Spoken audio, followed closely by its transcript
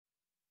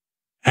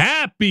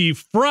Happy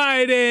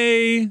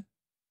Friday,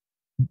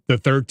 the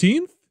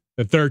 13th.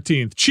 The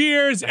 13th.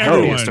 Cheers,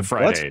 everyone. To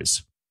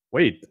Fridays.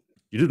 What? Wait,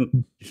 you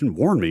didn't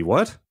warn me.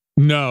 What?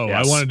 No,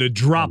 Yes. I wanted to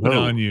drop it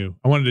on you.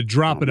 I wanted to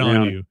drop it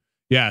on you.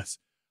 Yes.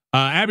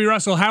 Abby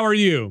Russell, how are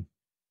you?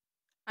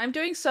 I'm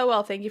doing so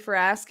well. Thank you for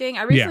asking.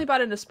 I recently bought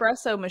an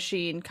espresso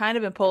machine kind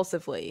of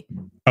impulsively.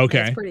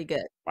 Okay. It's pretty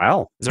good.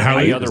 Wow. Is there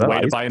any other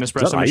way to buy an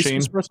espresso machine?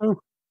 Espresso?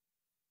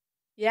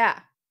 Yeah.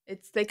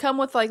 They come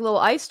with like little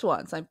iced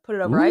ones. I put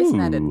it over ice and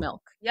added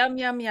milk. Yum,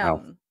 yum,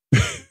 yum.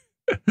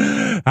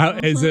 How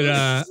is it?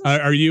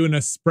 Are you an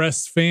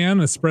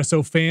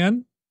espresso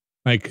fan?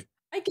 Like,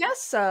 I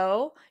guess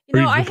so. Or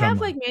You know, you've I become have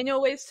one. like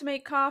manual ways to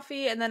make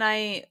coffee, and then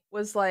I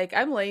was like,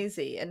 I'm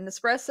lazy, and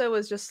espresso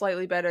is just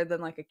slightly better than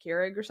like a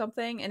Keurig or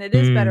something, and it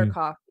is better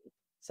coffee.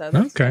 So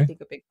that's I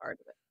think a big part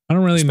of it. I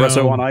don't really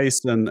Espresso know. on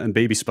ice and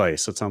baby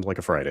spice. That sounds like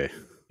a Friday.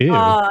 Ew.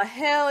 Oh,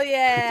 hell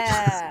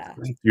yeah.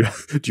 Do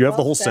you have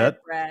the whole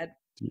set? Brad.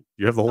 Do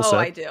you have the whole set? Oh,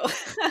 I do.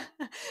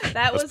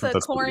 That was a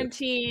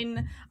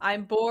quarantine.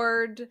 I'm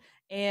bored,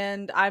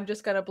 and I'm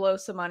just going to blow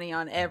some money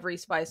on every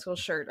Spice Girl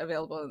shirt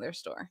available in their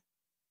store.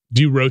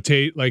 Do you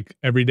rotate like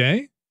every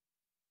day?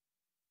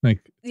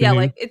 Like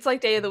it's like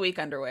day of the week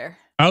underwear.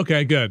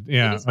 Okay, good.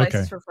 Yeah. Maybe Spices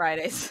Okay. for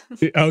Fridays.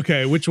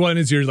 Okay, which one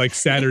is your like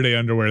Saturday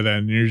underwear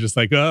then? You're just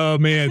like, oh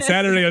man,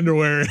 Saturday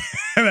underwear.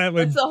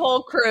 That's the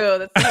whole crew.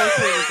 That's the whole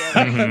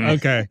crew together.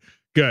 Okay,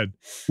 good.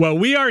 Well,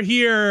 we are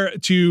here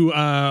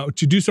to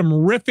do some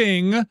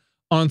riffing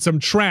on some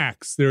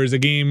tracks. There is a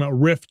game,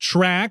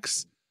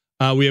 RiffTrax.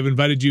 We have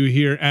invited you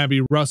here,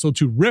 Abby Russell,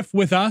 to riff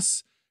with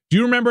us. Do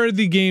you remember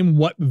the game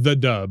What the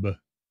Dub?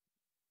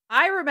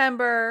 I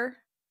remember.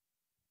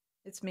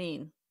 It's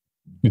mean.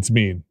 It's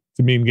mean. It's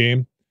a mean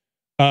game.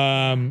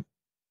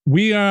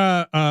 We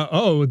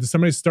did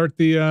somebody start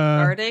the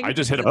Starting? I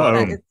just hit a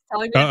button. It's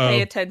telling me to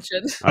pay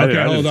attention.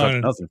 Okay, hold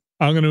on.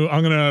 I'm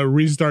gonna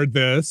restart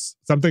this.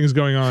 Something is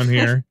going on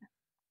here.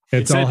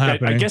 It's all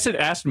happening. I guess it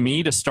asked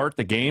me to start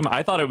the game.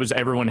 I thought it was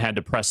everyone had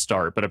to press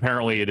start, but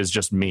apparently it is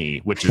just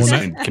me, which is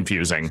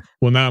confusing.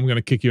 Well, now I'm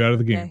gonna kick you out of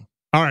the game. Okay.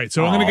 All right,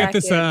 so I'm gonna get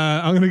this.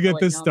 I'm gonna get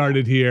this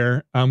started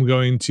here. I'm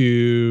going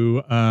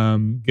to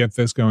get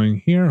this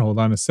going here. Hold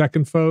on a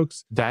second,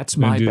 folks. That's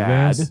my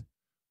bad.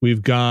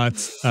 We've got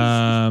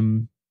I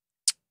don't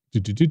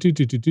know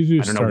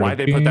why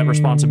they put that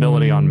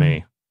responsibility on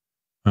me.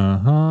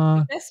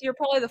 I guess you're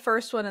probably the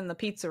first one in the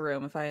pizza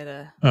room if I had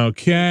a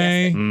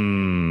Okay. Let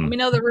me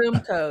know the room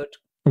code.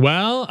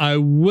 Well, I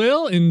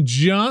will in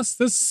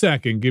just a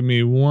second. Give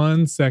me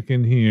 1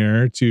 second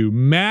here to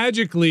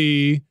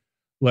magically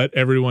let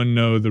everyone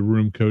know the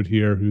room code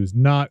here who's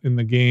not in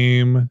the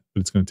game, but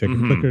it's going to take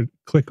a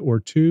click or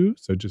two.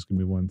 So just give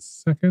me 1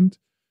 second.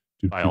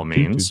 By all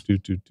means.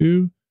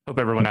 Hope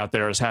everyone out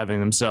there is having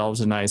themselves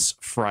a nice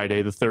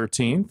Friday the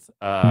 13th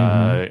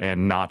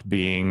and not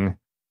being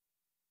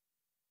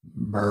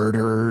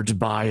murdered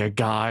by a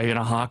guy in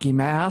a hockey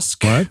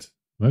mask. What?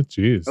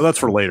 Jeez. Oh, that's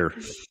for later.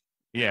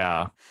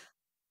 Yeah. I'll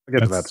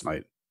get to that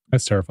tonight.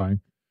 That's terrifying.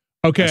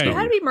 Okay. If you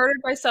had to be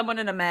murdered by someone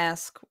in a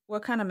mask,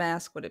 what kind of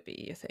mask would it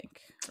be, you think?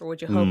 Or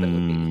would you hope it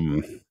would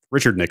be?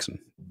 Richard Nixon.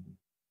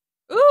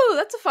 Ooh,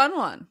 that's a fun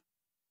one.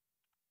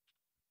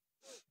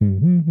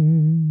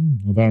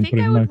 Hold on, I'm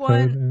putting my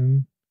code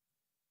in.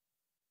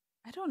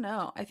 I don't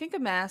know. I think a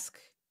mask.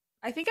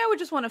 I think I would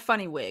just want a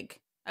funny wig.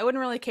 I wouldn't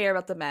really care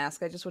about the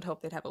mask. I just would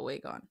hope they'd have a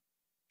wig on.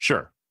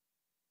 Sure.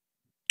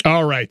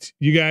 All right.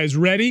 You guys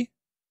ready?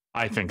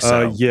 I think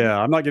so. Yeah,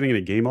 I'm not getting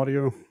any game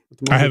audio at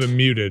the moment. I have it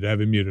muted.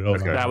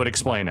 Hold on. That would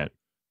explain it.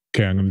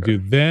 Okay, I'm going to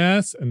do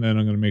this, and then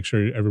I'm going to make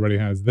sure everybody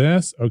has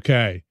this.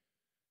 Okay.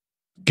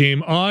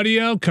 Game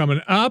audio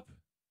coming up.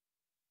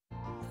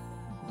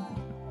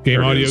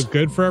 Game audio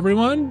good for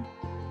everyone?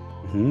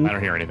 I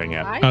don't hear anything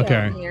yet. I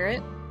don't hear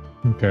it.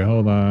 Okay,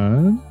 hold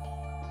on.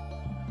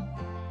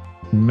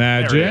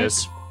 Magic. There it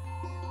is.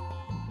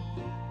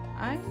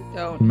 I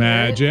don't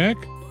Magic.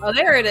 hear it. Oh,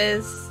 there it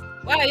is.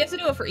 Wow, you have to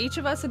do it for each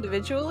of us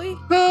individually?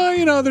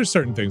 There's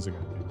certain things that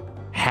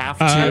have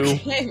to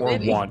or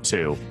maybe. want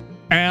to.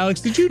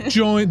 Alex, did you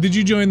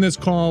join this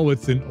call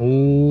with an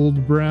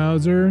old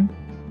browser?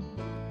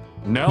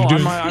 No,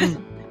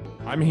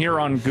 I'm here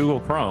on Google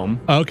Chrome.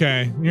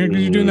 Okay. You're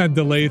doing that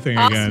delay thing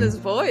again. Austin's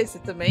voice,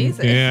 it's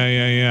amazing.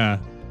 Yeah.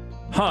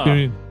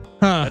 Huh.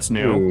 That's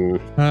new.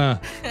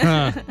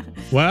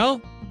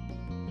 Well,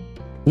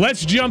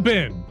 let's jump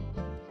in.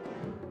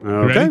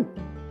 Okay. Ready?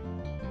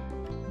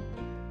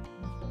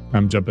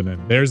 I'm jumping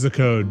in. There's the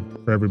code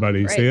for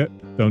everybody. Great. See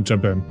it? Don't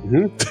jump in.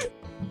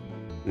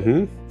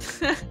 Those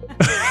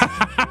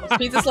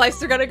pizza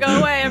slices are gonna go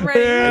away. I'm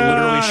ready. I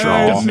literally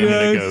shrugged a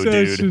minute ago,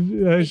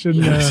 dude. I should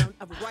know.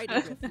 Of write a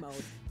riff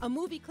mode, a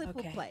movie clip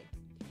will play.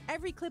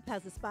 Every clip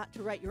has a spot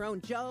to write your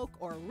own joke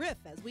or riff,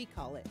 as we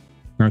call it.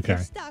 If Okay.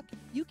 you're stuck,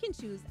 you can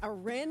choose a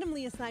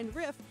randomly assigned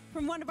riff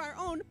from one of our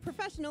own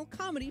professional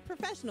comedy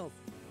professionals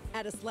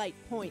at a slight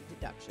point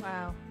deduction.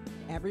 Wow.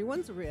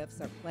 Everyone's riffs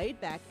are played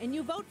back, and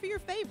you vote for your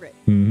favorite.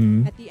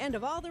 Mm-hmm. At the end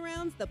of all the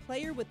rounds, the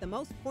player with the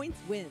most points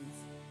wins.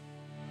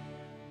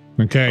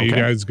 Okay, you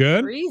guys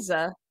good?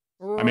 Frieza.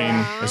 I mean,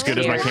 as good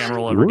as my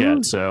camera will ever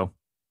get, so.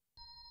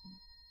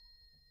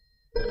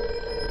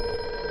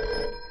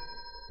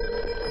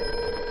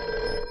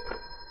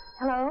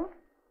 Hello?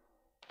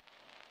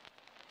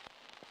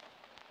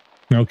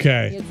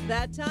 Okay. It's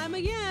that time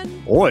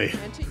again. Boy.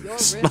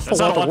 That's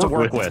not a lot to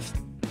work with.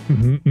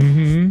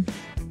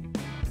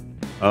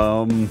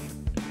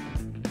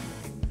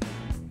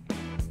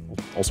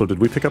 Also, did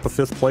we pick up a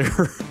 5th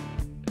player?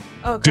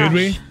 Oh, gosh. Did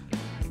we?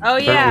 Oh,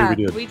 yeah,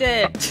 we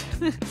did.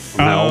 Oh.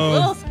 A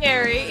little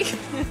scary.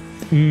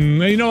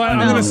 You know what? I'm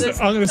gonna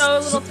so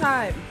little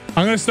time.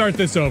 I'm gonna start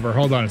this over.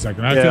 Hold on a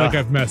second. I feel like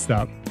I've messed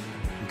up.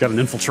 You've got an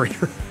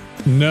infiltrator.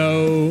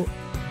 No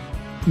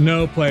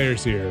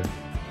players here.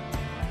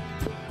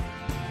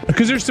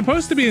 Because there's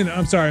supposed to be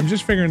I'm sorry, I'm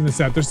just figuring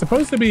this out. There's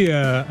supposed to be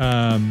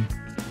a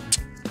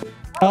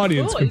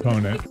audience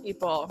component.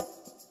 People.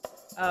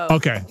 Oh,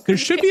 okay. There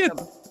should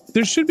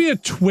be a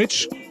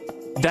Twitch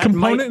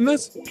component in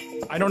this.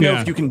 I don't know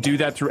if you can do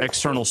that through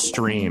external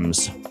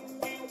streams.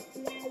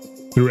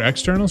 Through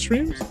external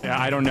streams? Yeah,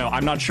 I don't know.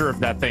 I'm not sure if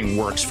that thing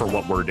works for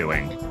what we're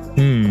doing.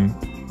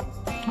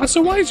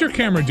 So why is your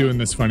camera doing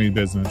this funny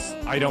business?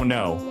 I don't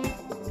know.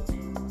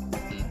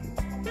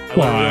 I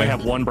literally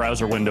have one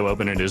browser window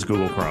open. It is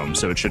Google Chrome,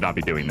 so it should not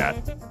be doing that.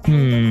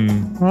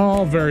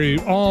 All very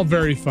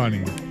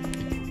funny.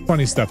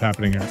 Funny stuff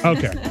happening here.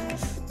 Okay.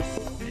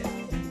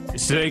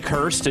 Is today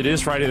cursed? It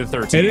is Friday the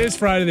 13th. It is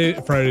Friday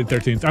the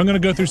 13th. I'm going to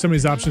go through some of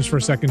these options for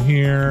a second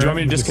here. Do you want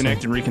me to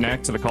disconnect and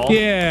reconnect to the call?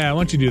 Yeah, why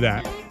don't you do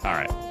that? All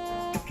right.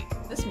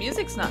 This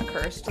music's not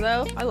cursed,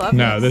 though. I love it.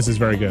 No, this is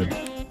very good.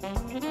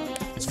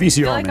 It's VCR. I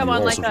feel like I'm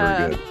on like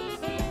very good.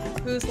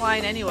 Whose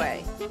Line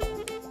anyway.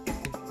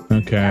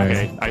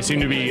 Okay. I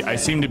seem to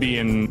be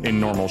in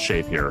normal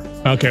shape here.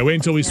 Okay, wait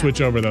until we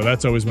switch over though.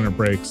 That's always when it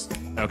breaks.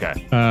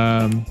 Okay.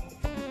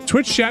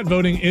 Twitch chat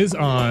voting is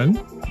on.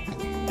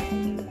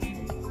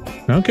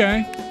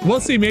 Okay. We'll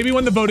see. Maybe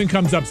when the voting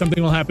comes up,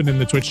 something will happen in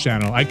the Twitch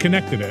channel. I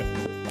connected it.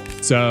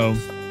 So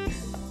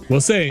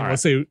we'll see. We'll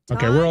see.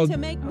 Okay, we're all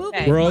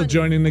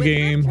joining the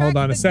game. Hold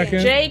on a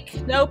second.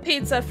 Jake, no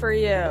pizza for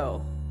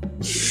you.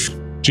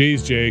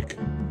 Jeez, Jake.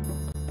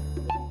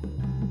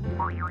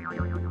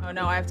 Oh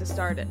no, I have to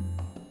start it.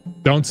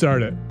 Don't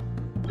start it.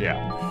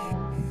 Yeah.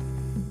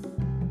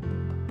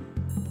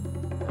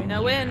 We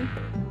know when.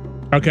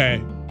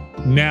 Okay.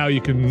 Now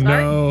you can.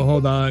 Sorry? No,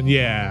 hold on.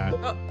 Yeah.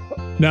 Oh.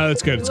 No,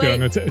 that's good. It's good. I'm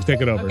going to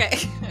take it over. Okay.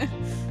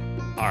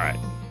 All right.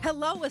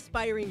 Hello,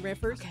 aspiring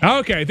riffers.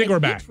 Okay, I think we're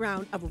back. Each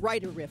round of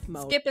writer riff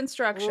mode. Skip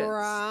instructions.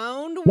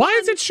 Round one. Why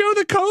does it show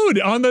the code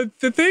on the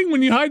thing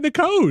when you hide the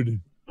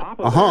code?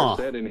 Papa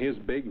Bear said in his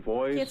big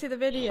voice, Can't see the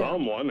video.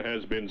 Someone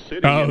has been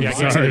sitting Oh, in I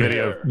can't see the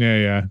video.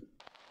 Yeah.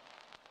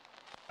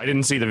 I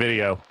didn't see the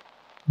video.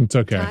 It's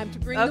okay.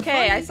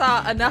 Okay, I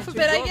saw enough of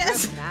it, I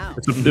guess.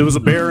 It was a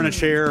bear in a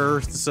chair.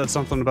 It said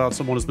something about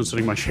someone has been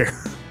sitting in my chair.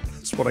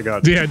 That's what I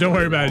got. Yeah, don't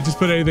worry about it. Just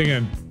put anything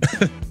in.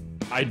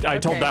 I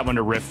told that one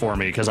to riff for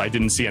me because I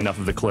didn't see enough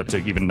of the clip to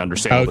even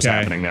understand what was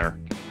happening there.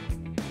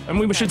 And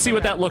we should see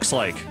what that looks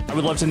like. I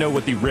would love to know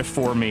what the riff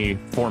for me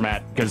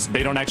format, because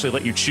they don't actually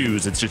let you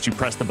choose. It's just you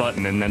press the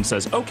button and then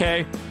says,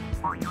 okay.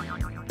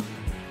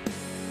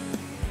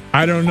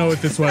 I don't know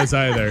what this was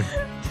either.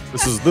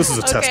 This is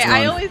a test Okay,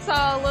 run. I only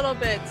saw a little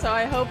bit, so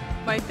I hope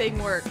my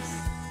thing works.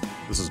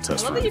 This is a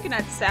test I love run. that you can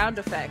add sound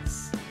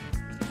effects.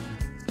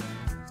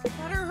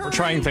 We're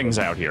trying things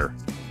out here.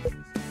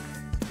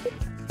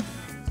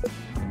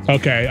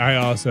 Okay, I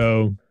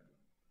also...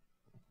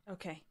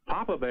 Okay.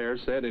 Papa Bear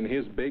said in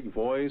his big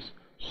voice,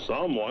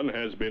 someone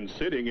has been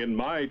sitting in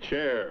my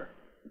chair.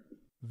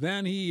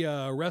 Then he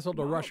wrestled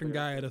a Russian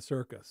guy at a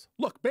circus.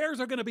 Look, bears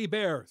are going to be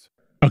bears.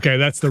 Okay,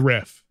 that's the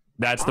riff.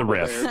 That's the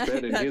riff. Papa Bear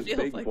said in his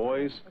big like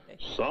voice,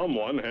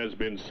 someone has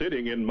been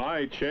sitting in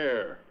my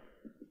chair.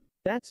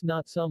 That's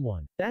not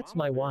someone. That's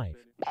my wife.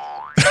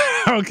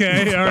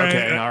 Okay, all right.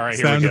 Okay, all right,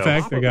 here Sound we go.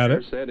 effect, Papa I got Bear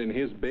it. said in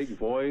his big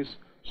voice,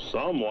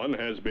 someone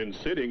has been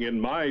sitting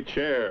in my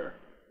chair.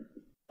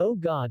 Oh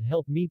God,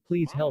 help me,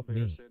 please help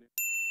me.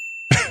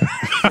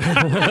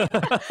 Papa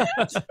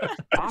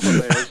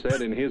Bear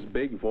said in his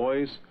big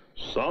voice,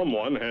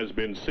 someone has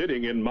been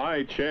sitting in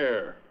my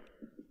chair.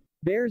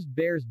 Bears,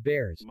 bears,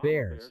 bears,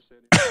 bears.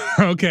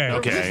 Okay.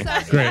 Okay.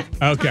 Great.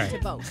 Okay.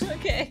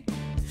 Okay.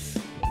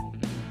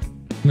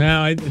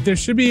 Now, there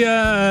should be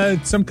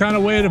some kind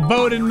of way to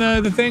vote in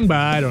the thing, but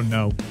I don't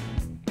know.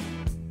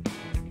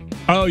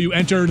 Oh, you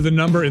entered the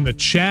number in the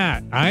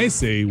chat. I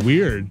see.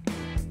 Weird.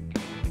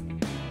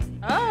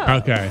 Oh.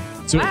 Okay.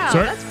 So, Wow,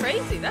 sorry. that's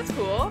crazy. That's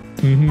cool.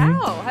 Mhm. How?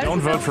 How does Don't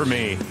it know vote for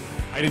me.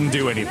 I didn't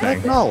do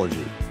anything.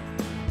 Technology.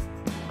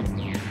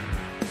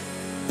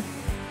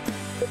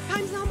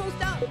 Time's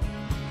almost up.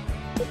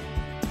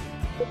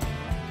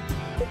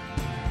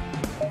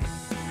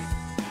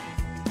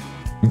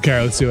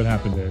 Okay, let's see what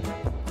happened there.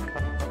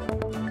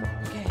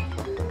 Okay.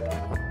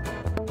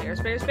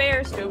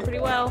 Bears. Doing pretty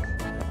well.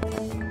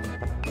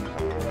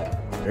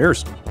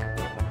 Bears.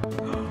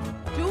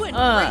 Doing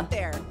right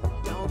there.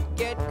 Don't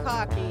get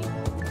cocky.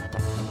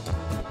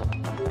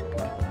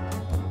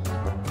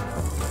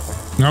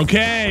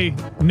 Okay.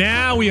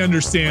 Now we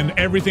understand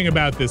everything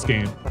about this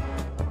game.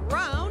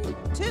 Round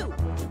 2.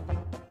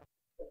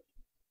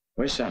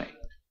 Where's Sonny?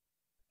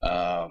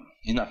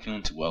 He's not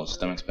feeling too well. His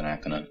stomach's been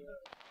acting up.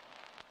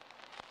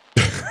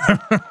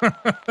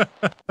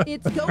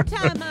 It's go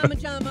time, Mama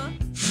Jama.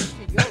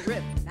 To your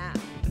rip now.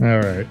 All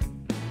right.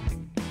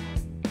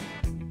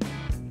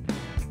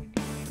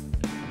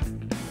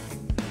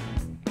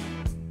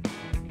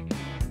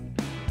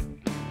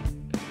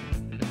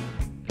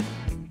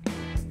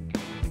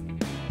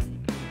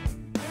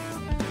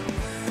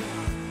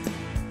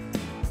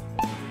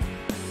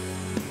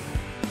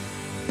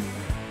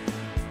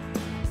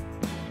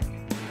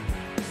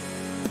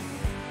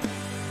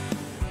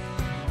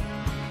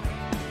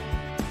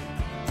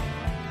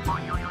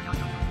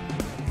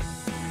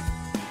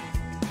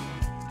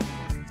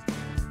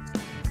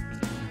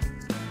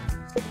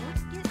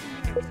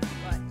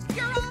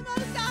 You're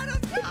almost out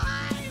of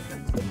time.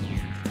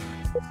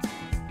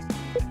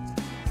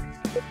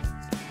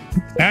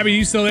 Abby,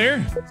 you still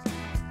there?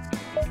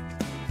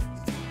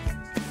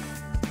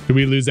 Did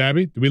we lose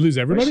Abby? Did we lose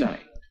everybody? Where's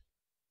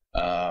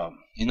Sonny?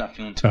 He's not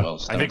feeling too well.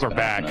 His I think stomach's we're been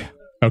acting back.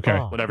 up. Okay.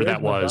 Whatever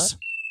that was.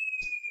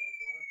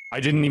 I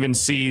didn't even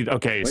see.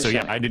 Okay, so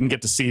yeah, I didn't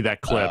get to see that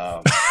clip.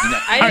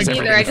 I didn't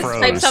either. I just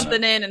typed froze.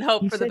 something in and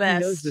hope He for the said he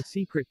knows best. the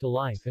secret to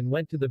life and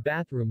went to the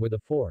bathroom with a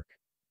fork.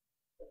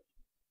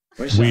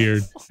 Where's Sonny?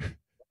 Weird.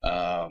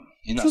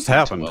 He's not Just feeling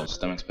happened. too well. His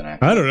stomach's been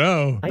acting I up. don't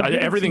know. I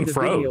didn't everything see the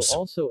video. froze.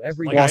 Also,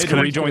 every Like, I had to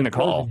connection. rejoin the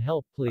call.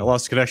 Help, please. I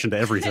lost connection to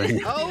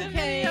everything.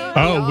 Okay.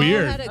 Oh, we all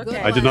weird. had a good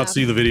Okay. I did not laugh.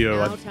 see the video.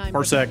 Now time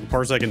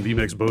Parsec and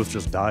VMix both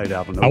just died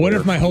out of nowhere. I wonder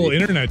if my whole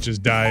internet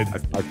just died.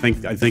 I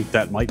think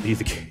that might be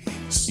the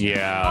case.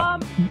 Yeah.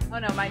 Oh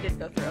no, mine did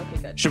go through.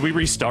 Okay, good. Should we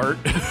restart?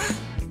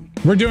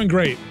 We're doing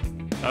great.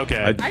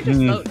 Okay. I just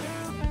voted.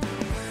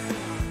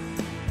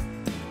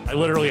 I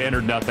literally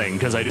entered nothing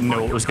because I didn't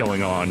know what was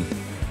going on.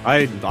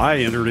 I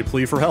entered a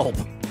plea for help.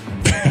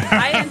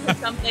 I entered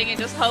something and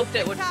just hoped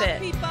it would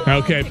fit.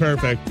 Okay,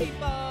 perfect.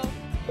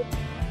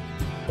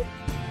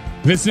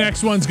 This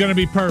next one's gonna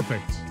be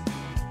perfect.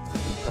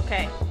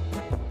 Okay.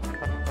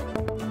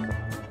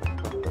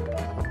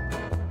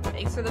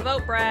 Thanks for the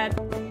vote, Brad.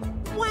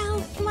 Well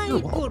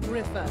played, good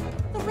Riffer.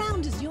 The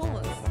round is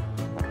yours.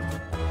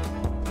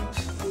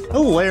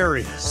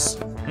 Hilarious.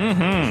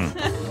 Mm-hmm.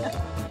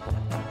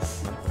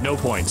 No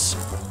points.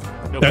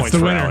 No That's points the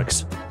for winner.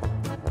 Alex.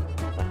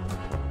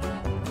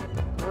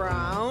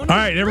 Round. All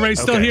right, everybody's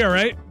still Okay. here,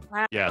 right?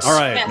 Yes. All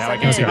right. Yes, Now I I'm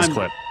can see in. this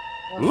clip.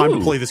 Time to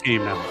Ooh. play this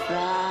game now.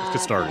 Let's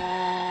get started.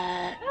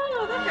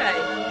 Oh, that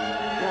guy.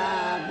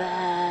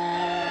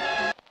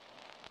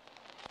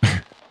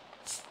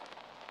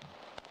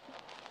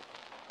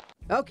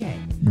 Okay.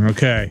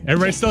 Okay,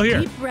 everybody's still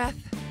here. Deep breath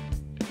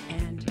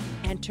and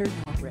enter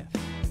your riff.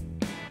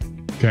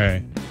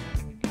 Okay.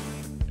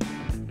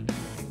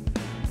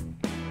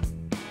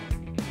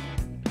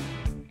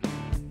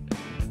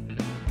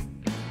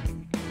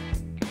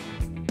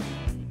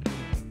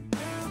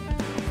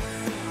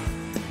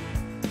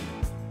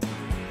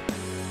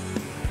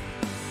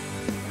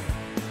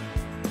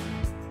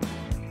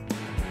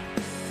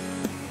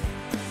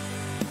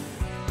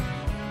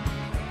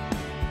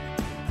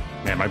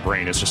 Man, my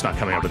brain is just not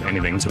coming up with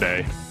anything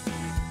today.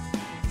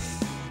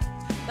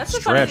 That's the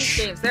fun of these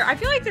Stretch. games. I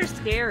feel like they're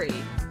scary.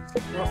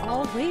 We're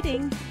all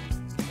waiting.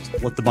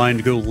 Let the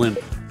mind go limp.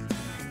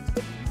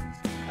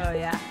 Oh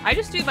yeah. I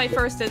just do my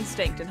first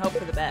instinct and hope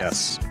for the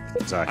best. Yes,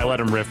 exactly. I let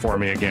him riff for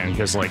me again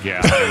because, like,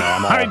 yeah, I don't know.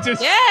 I'm all. I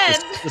just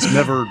Yes. Just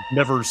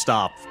never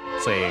stop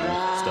saying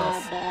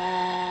stuff.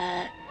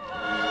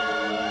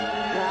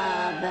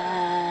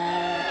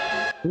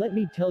 Let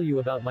me tell you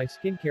about my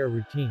skincare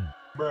routine.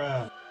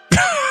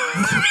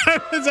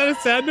 is that a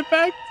sound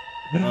effect?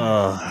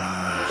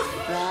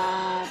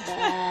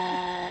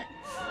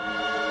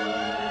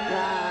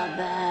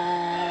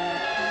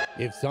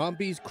 If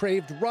zombies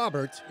craved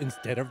Roberts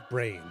instead of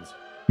brains.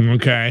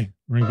 Okay,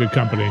 we're in good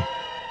company.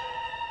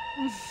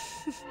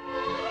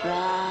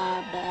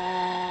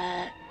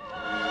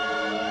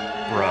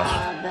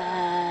 Bruh.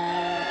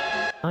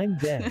 I'm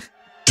dead.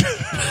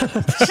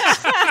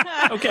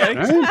 Okay.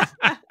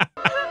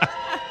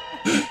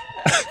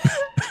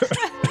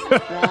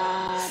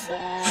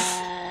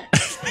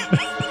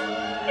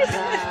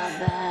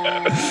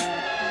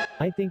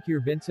 I think you're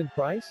Vincent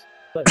Price,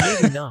 but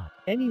maybe not.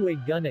 Anyway,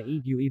 gonna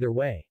eat you either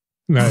way.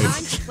 Time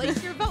Nice. to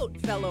place your vote,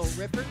 fellow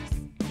riffers.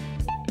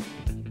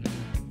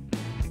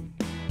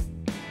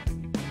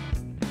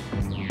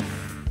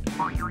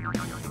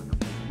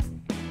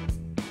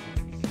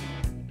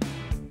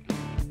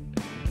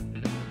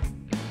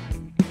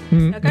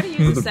 I gotta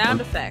use the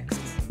sound effects.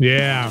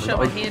 Yeah. Show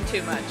my hand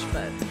too much,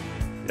 but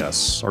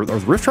Yes. Are the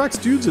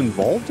RiffTrax dudes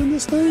involved in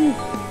this thing?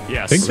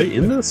 Yes. Are they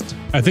in this?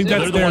 I think They're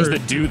that's the ones their.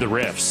 that do the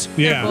riffs.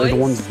 Yeah. They're the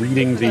ones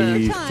reading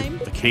the Time.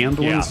 canned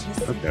Yeah. ones?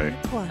 Okay.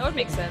 that would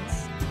make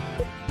sense.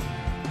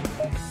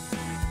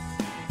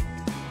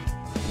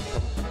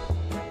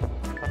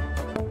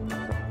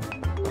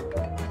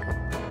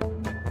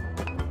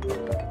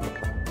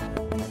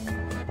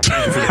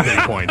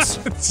 points.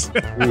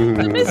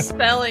 The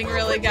misspelling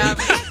really got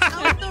me. Check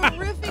out the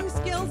riffing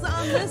skills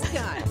on this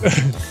guy.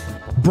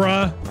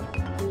 Bruh.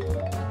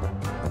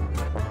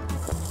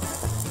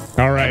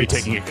 All right.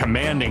 Taking a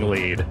commanding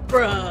lead.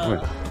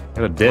 Bruh.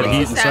 Got a dead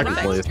heat in Sound second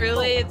effects, place.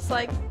 really? It's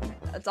like,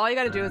 that's all you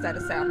got to do is add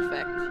a sound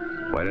effect.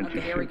 Why don't Okay,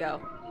 you here we shoot?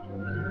 go.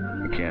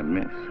 You can't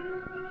miss.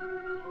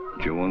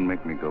 But you won't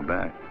make me go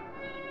back.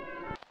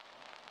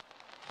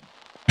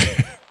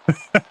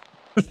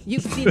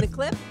 You've seen the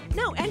clip?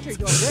 Now enter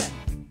your riff.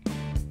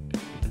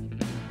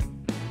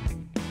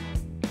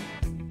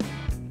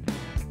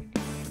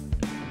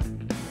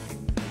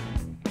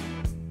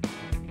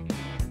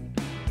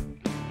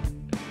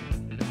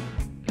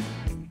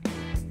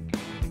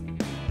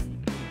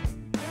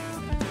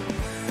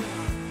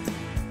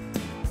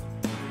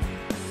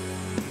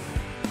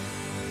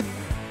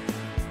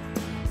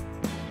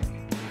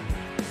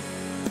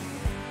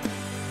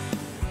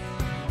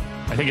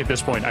 I think at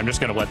this point, I'm just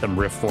going to let them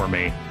riff for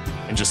me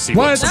and just see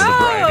what some of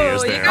the variety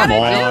is No, there. you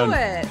gotta do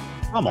it.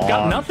 Come on.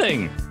 Got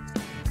nothing.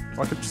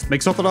 I could just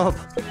make something up.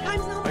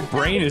 My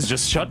brain is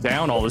just shut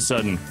down all of a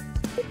sudden.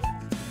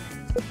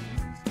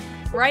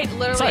 Right,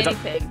 literally Besides,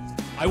 anything.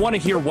 I want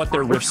to hear what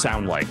their riffs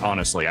sound like,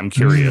 honestly. I'm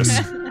curious.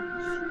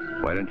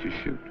 Why don't you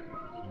shoot?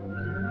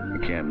 You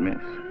can't miss.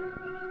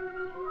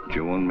 But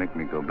you won't make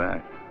me go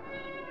back.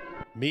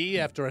 Me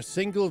after a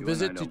single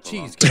visit to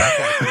Cheesecake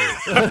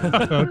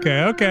Factory. Okay,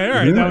 all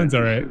right. That one's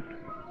all right.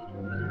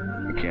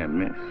 You can't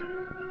miss.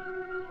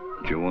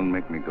 But you won't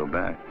make me go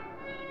back.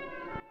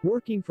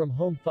 Working from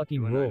home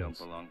fucking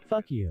rules.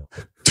 Fuck you.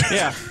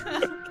 Yeah.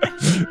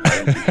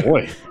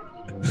 Boy,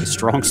 a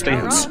strong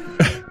stance.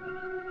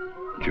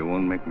 But you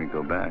won't make me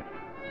go back.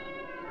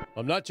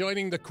 I'm not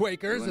joining the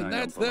Quakers, and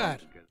that's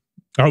that.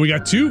 Oh, we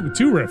got two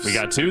riffs. We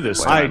got two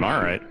this time.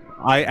 All right.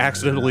 I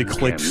accidentally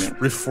clicked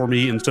riff for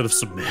me instead of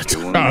submit.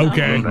 Oh,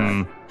 okay.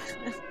 Mm-hmm.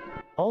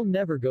 I'll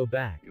never go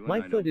back. My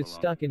foot is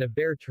stuck in a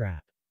bear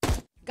trap.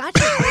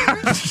 Gotcha.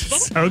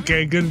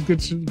 Okay,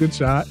 good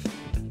shot.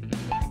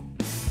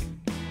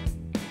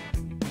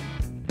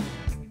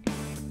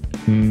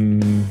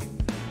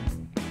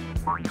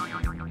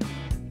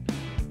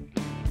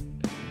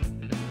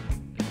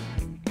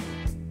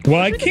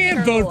 Well, I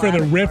can't vote for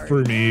the riff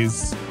for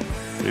me's.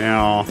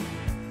 Yeah.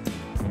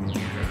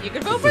 You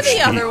can vote for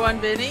the other one,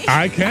 Vinny.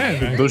 I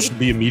can. Those should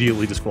be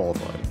immediately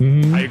disqualified.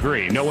 Mm-hmm. I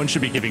agree. No one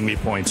should be giving me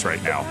points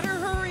right now.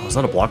 Oh, is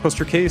that a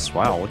Blockbuster case?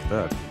 Wow, look at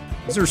that.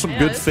 These are some Yeah,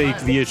 good it's fake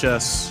fun.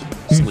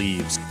 VHS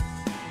sleeves.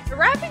 The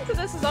wrapping to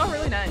this is all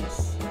really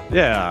nice.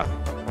 Yeah.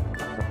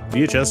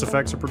 VHS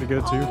effects are pretty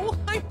good too. Oh,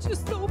 I'm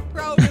just so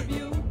proud of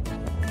you.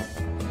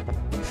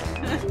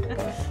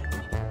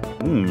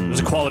 It was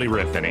a quality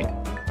riff, Vinny.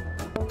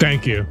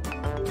 Thank you.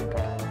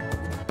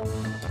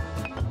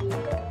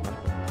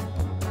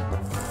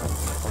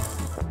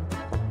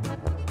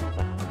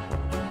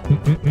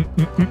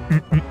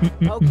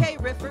 Okay,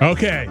 Riffer.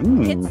 Okay.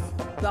 It's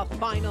the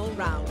final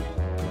round.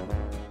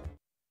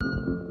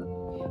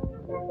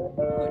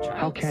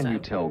 How can you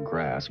tell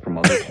grass from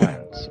other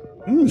plants?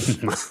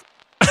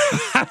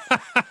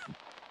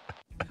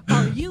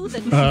 Are you the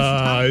next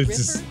top it's Riffer?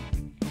 just-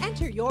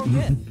 Enter your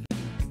riff.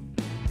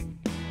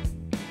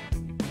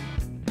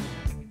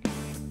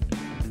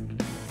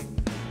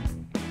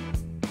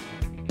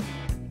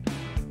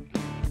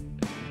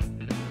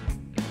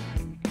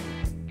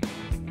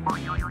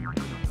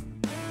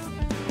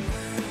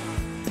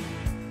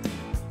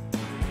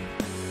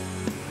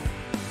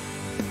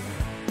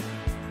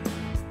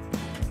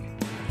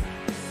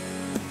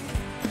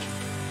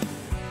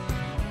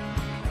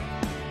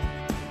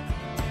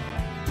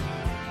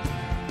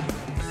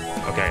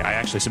 Okay, I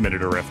actually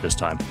submitted a riff this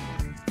time.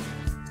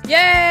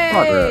 Yay!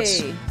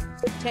 Progress.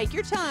 Take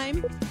your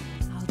time.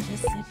 I'll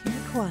just sit here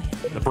quiet.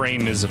 The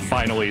brain has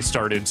finally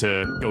started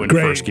to go into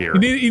Great. first gear.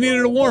 You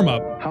needed a warm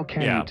up. How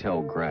can you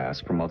tell grass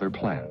from other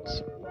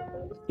plants?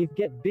 If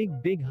get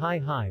big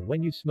high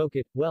when you smoke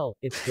it, well,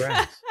 it's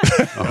grass.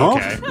 Okay.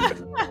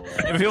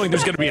 I have a feeling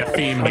there's going to be a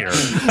theme here.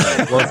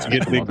 Love to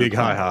get big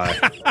high.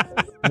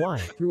 Why?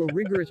 Through a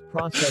rigorous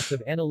process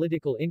of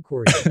analytical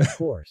inquiry, of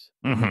course.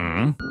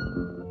 Mm-hmm.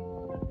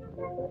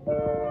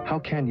 How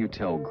can you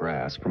tell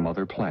grass from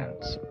other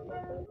plants?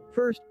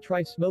 First,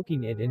 try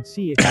smoking it and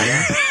see if you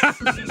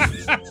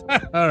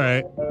like. All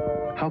right.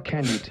 How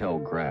can you tell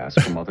grass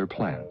from other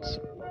plants?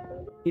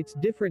 It's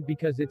different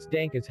because it's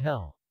dank as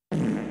hell.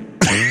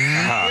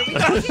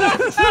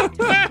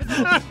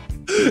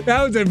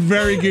 That was a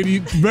very good,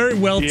 very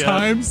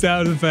well-timed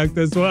sound effect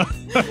as well.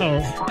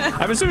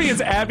 I'm assuming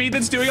it's Abby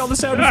that's doing all the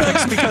sound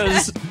effects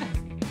because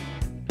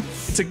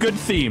it's a good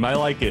theme. I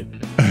like it.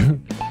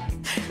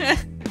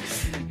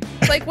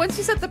 It's like once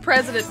you set the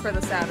precedent for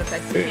the sound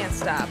effects, you can't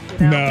stop.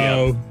 You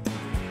know? No.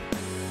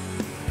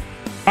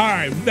 All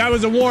right, that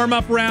was a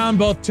warm-up round,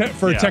 both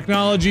for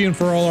technology and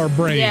for all our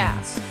brains.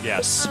 Yeah.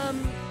 Yes.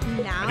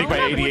 Now I think my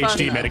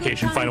ADHD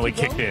medication finally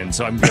kicked in,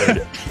 so I'm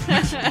good.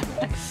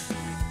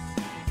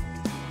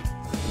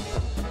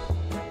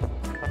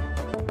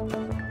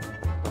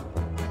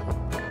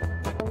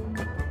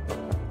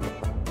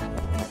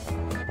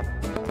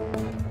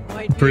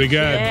 Pretty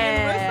good.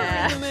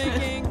 Yeah.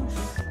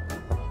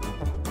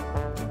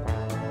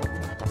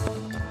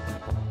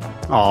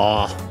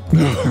 Aw.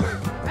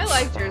 I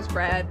liked yours,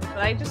 Brad, but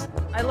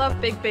I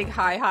love big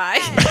high.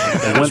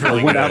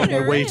 I went out of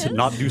my way to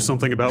not do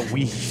something about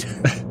weed. Vinny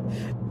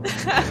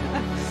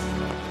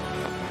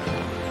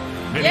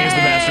is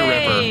the master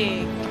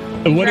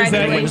ripper. What is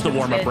that? Wins the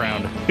warm-up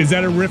round. Is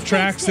that a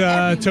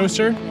RiffTrax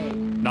toaster?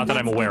 Not that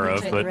I'm aware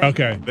of, but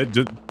okay.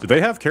 Do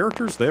they have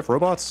characters? They have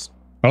robots?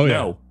 Oh yeah.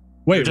 No.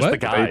 Wait, they're just what? the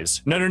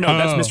guys. No.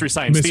 That's Mystery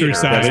Science Mystery Theater.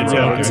 Science.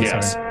 That's Okay,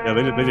 yes. Yeah,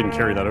 they didn't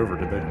carry that over,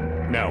 did they?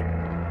 No.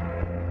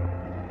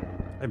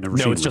 I've never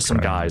seen. No, it's just some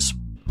guys.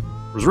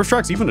 Was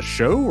RiffTrax even a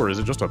show, or is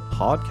it just a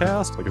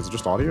podcast? Like, is it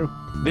just audio?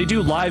 They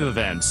do live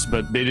events,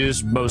 but it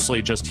is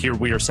mostly just here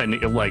we are sending,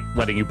 like,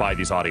 letting you buy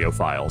these audio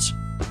files.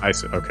 I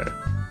see. Okay.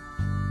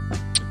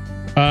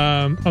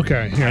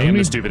 Okay. Here, I am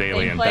the stupid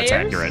alien. That's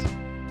players? accurate.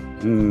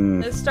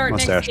 Let's start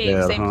next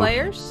game. Same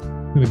players?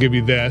 I'm gonna give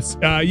you this.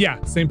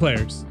 Yeah, same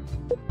players.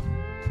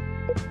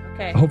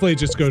 Okay. Hopefully it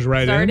just goes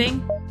right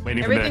Waiting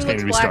Everything for the next game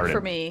to be black started.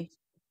 for me.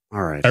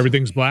 All right. in.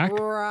 Everything's black.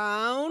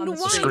 Round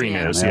one. Screen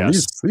is, Man,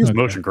 yes. these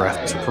motion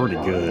graphics are pretty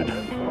good.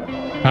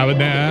 How about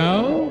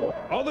now?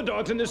 All the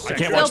dogs in this I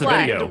section can't watch the are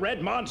video.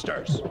 red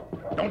monsters.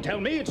 Don't tell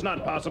me it's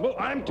not possible.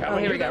 I'm telling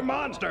here you we go. they're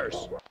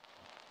monsters.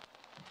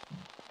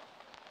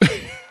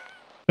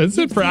 That's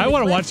it for. I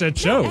want to watch that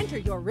show. Enter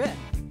your riff.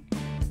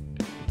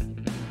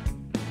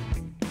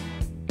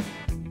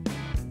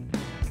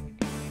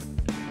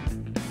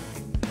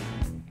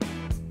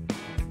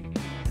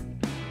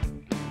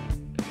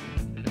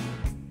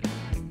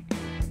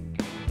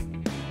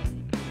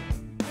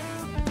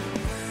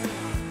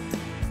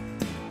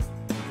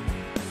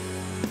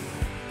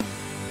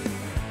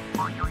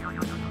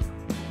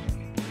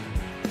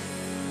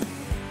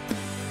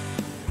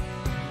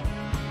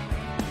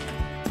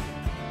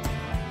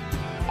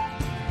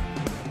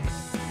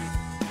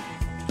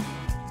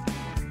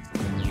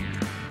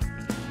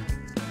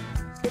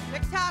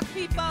 TikTok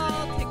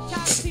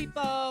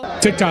people.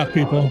 TikTok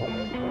people.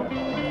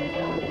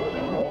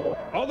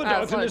 All the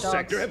That's dogs in a lot this of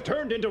sector dogs. have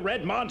turned into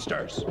red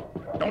monsters.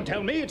 Don't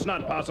tell me it's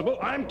not possible.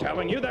 I'm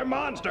telling you they're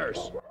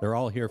monsters. They're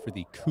all here for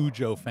the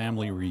Cujo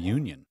family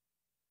reunion.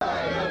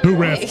 Who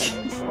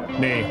riffed?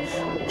 Me.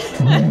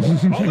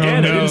 Again, I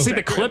no. didn't see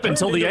the clip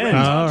until the end.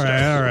 All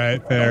right,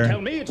 Don't fair.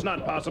 tell me it's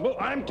not possible.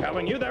 I'm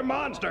telling you they're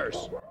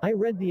monsters. I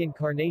read the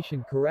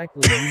incarnation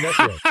correctly, you know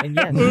it, and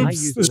yes, I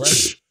used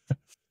letters.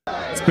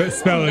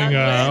 Spelling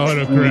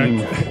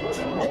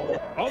autocorrect.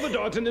 All the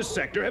dogs in this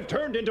sector have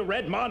turned into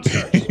red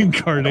monsters. Don't tell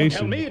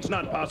Incarnation. me it's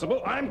not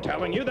possible. I'm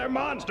telling you they're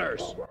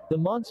monsters. The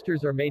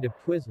monsters are made of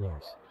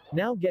Twizzlers.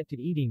 Now get to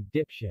eating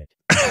dipshit.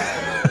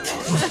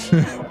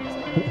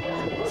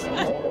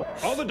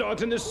 All the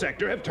dogs in this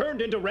sector have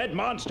turned into red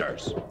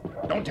monsters.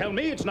 Don't tell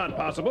me it's not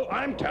possible.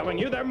 I'm telling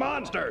you they're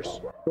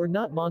monsters. We're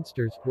not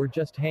monsters, we're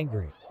just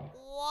hangry.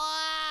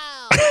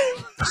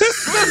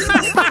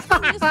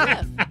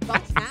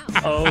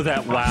 Oh,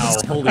 that wow.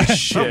 Holy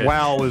shit.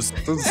 Wow, the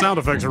sound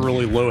effects are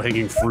really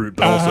low-hanging fruit,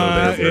 but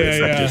also they're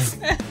very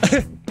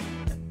effective.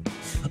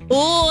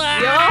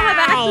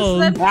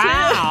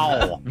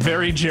 Wow.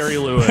 Very Jerry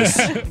Lewis.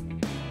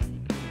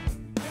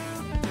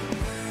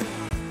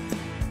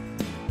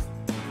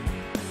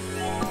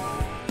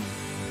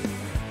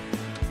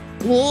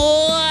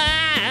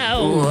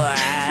 Wow.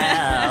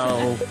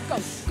 Wow.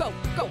 Go.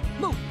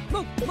 Move.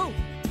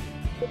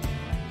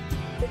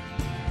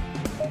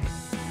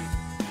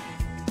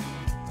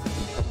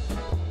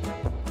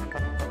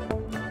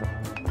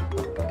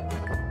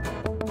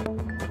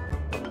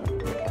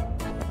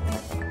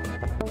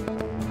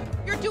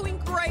 You're doing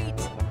great.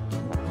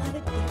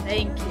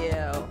 Thank you.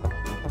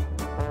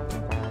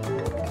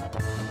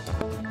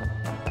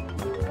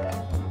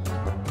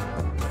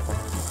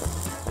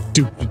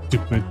 Should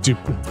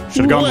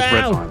have gone with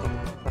red time.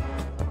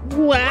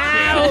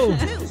 Wow.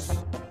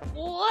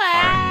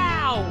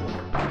 Wow.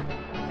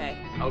 Okay.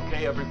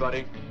 Okay,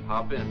 everybody,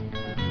 hop in.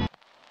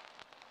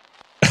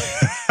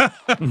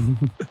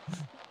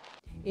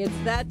 It's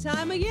that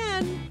time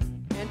again.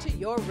 Enter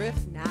your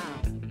riff now.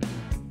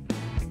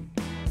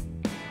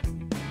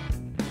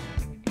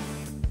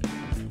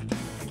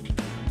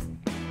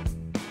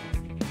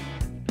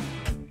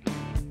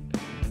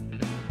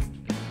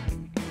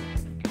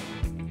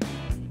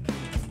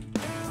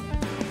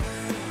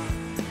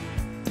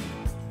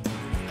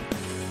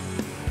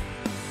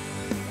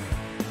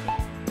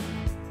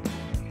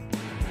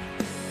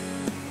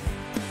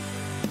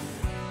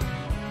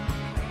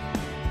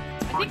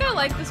 I think I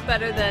like this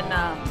better than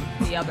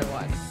the other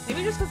one.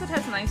 Maybe just because it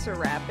has nicer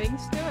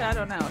wrappings to it. I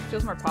don't know. It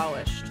feels more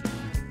polished.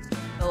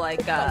 So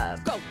like, Go.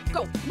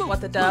 Move.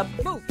 what the dub?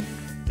 Move.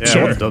 Yeah,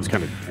 Sure. the dub's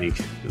kind of pink,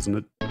 isn't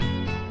it?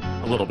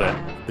 A little bit.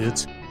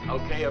 It's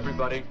Okay,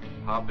 everybody,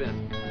 hop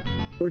in.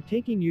 We're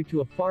taking you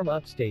to a farm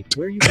upstate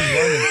where you can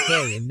run and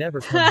play and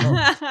never come home.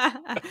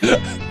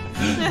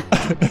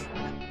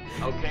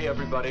 Okay,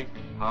 everybody,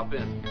 hop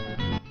in.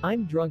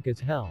 I'm drunk as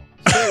hell.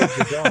 So is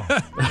the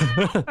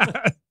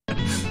dog.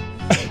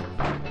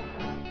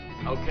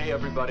 Okay,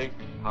 everybody,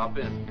 hop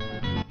in.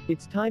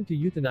 It's time to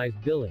euthanize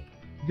Billy.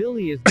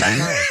 Billy is the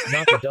child,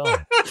 not the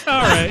dog.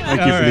 All right.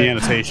 Thank you for the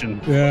annotation.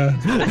 Yeah.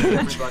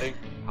 Everybody,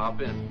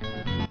 hop in.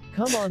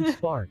 Come on,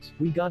 Sparks.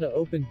 We gotta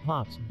open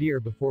Pop's beer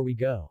before we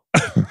go.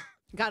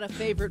 Got a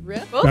favorite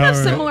riff? Both have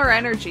similar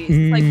energies.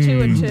 It's like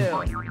 2 and 2.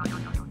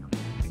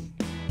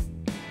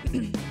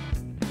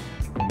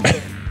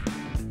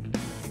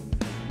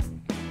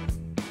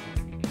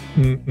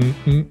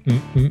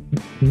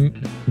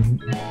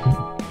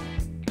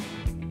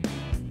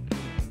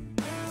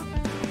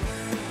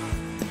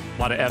 A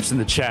lot of F's in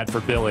the chat for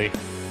Billy.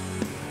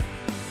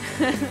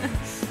 For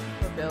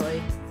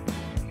Billy.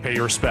 Pay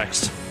your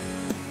respects.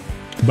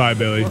 Bye,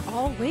 Billy. We're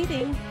all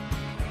waiting.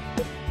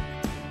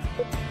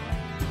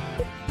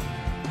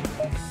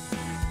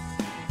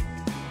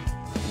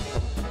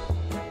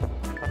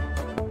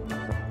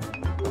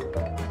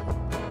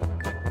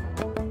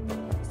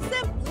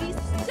 Simply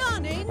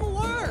stunning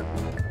work.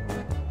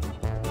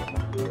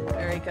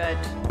 Very good.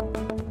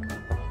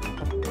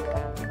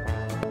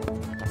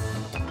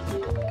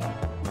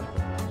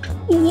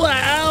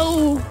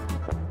 Wow.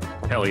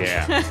 Hell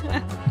yeah.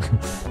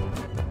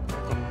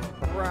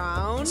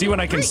 Round. See, when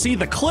I can see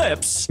the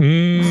clips. You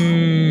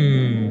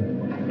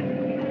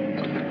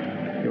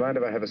mind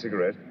if I have a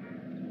cigarette?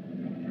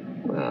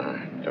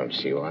 Don't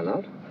see why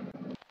not.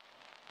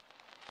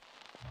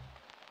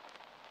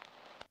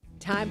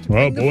 Time to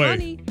bring the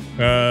money.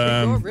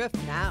 To your riff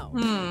now.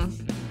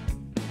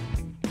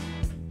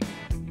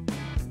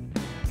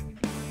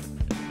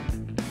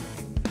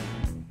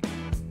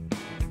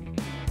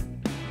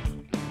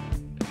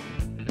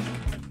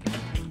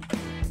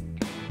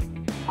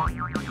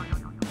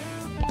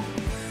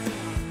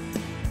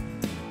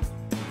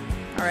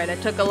 All right, I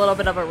took a little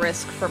bit of a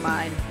risk for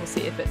mine. We'll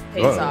see if it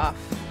pays off.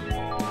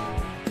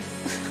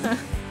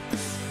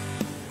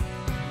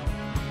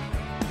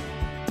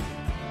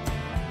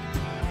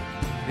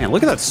 Man,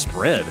 look at that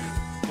spread.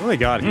 What do they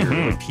got here?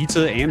 Like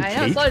pizza and I know,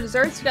 cake? it's a lot of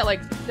desserts. You got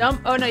like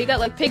oh no, you got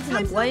like pigs in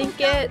a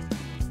blanket.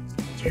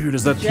 Dude,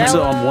 is that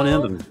pizza on one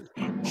end and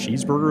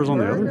cheeseburgers on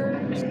the other?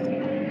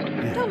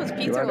 I thought it was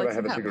pizza or like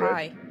some kind of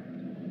pie.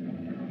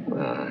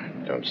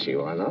 Don't see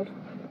why not.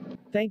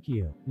 Thank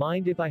you.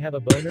 Mind if I have a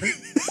boner?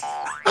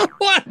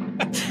 What?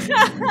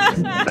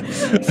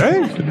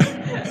 Hey?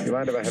 You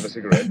mind if I have a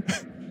cigarette?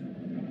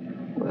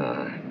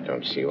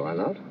 Don't see why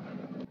not.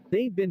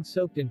 They've been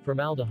soaked in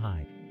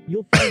formaldehyde.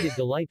 You'll find it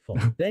delightful.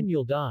 Then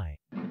you'll die.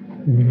 You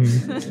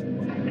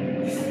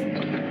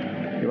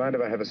mind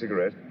if I have a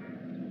cigarette?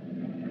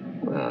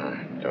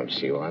 Don't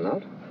see why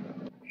not.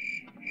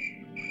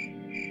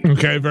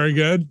 Okay, very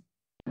good.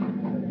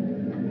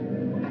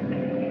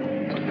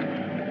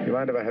 You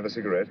mind if I have a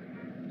cigarette?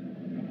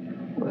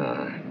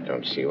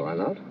 Don't see why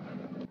not.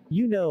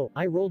 You know,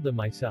 I rolled them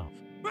myself.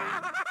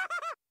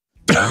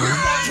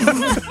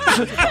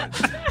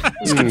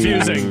 It's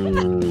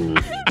confusing.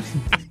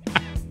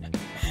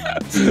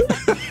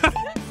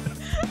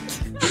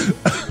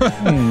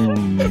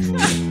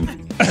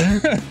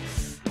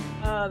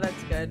 Oh,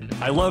 that's good.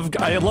 I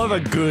love a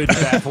good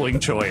baffling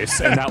choice,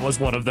 and that was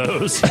one of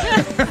those.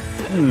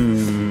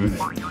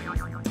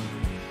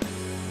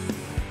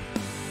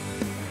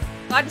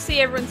 Glad to see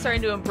everyone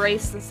starting to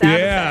embrace the sound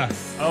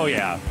effects. Oh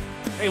yeah.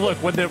 Hey, look,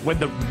 when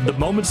the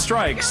moment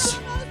strikes.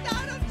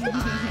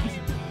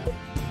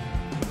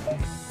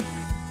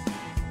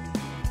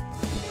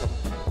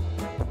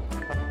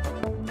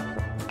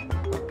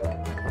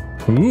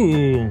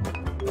 Ooh,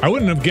 I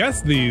wouldn't have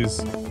guessed these.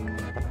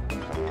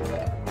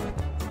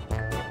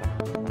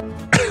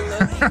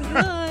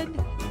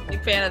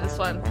 Big fan of this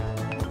one.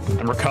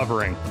 I'm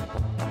recovering.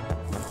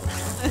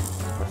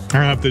 I'm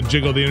gonna have to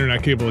jiggle the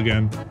internet cable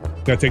again.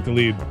 Gotta take the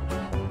lead.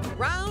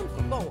 Round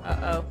 4.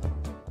 Uh-oh.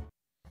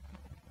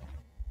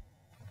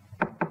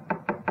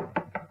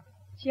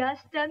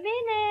 Just a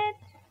minute.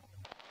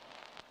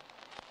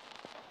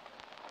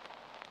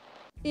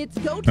 It's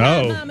go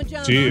time, Mama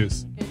Jama.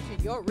 Jeez.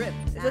 Into your riff.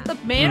 Is it the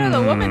man or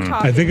the woman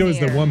talking? I think it was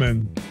here? the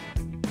woman.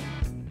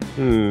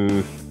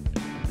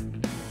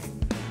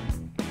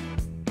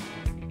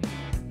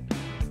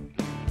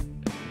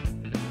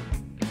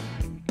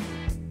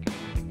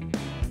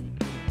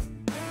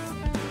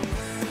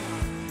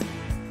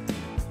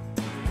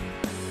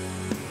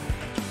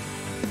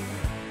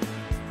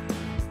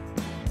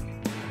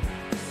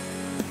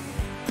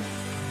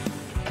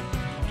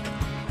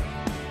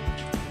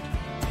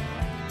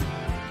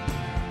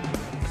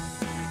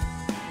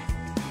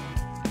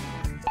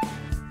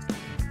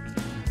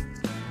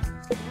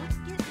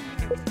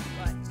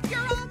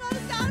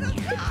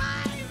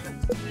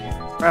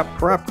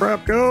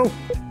 Crap, go!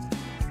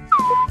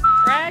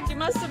 Brad, you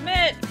must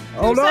submit.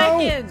 Oh, 2 no.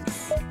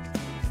 seconds.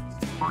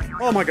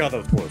 Oh my god, that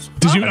was close.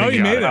 Did you? Oh,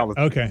 you made it.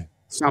 Okay.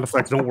 Sound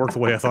effects don't work the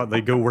way I thought.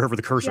 They go wherever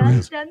the cursor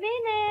is. Just a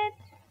minute.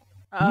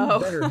 You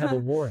better have a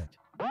warrant.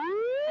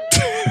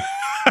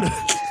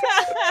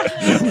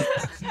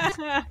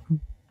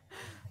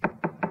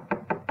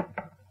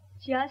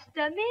 Just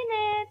a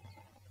minute.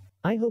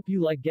 I hope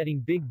you like getting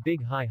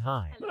big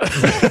high.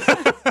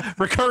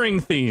 Recurring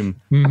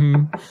theme.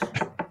 Mm-hmm.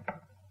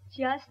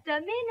 Just a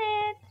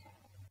minute.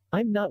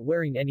 I'm not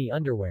wearing any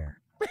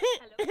underwear.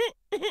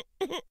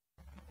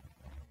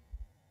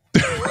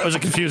 That was a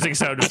confusing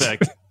sound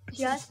effect.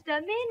 Just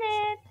a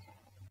minute.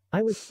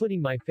 I was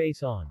putting my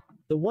face on.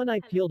 The one I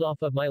peeled off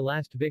of my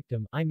last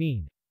victim, I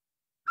mean.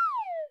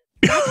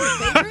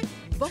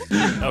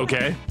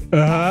 Okay.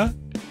 Uh-huh.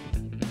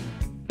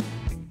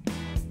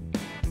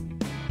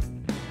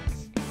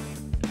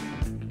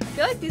 I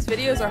feel like these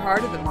videos are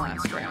harder than the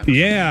last round.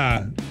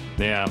 Yeah.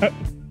 Yeah.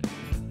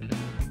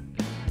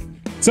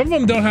 Some of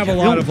them don't have a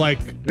lot of like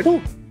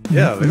lip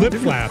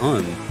flap.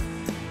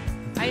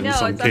 I know.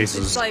 some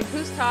cases. It's like,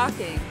 who's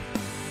talking?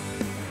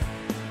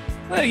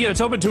 Well,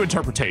 it's open to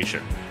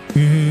interpretation.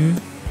 Mm-hmm.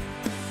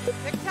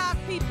 TikTok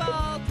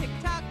people,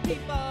 TikTok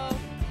people.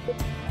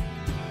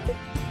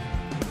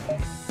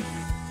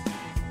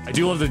 I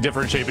do love the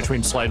differentiate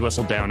between slide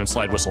whistle down and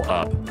slide whistle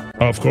up.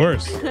 Of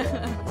course.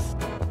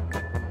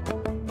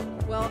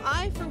 Well,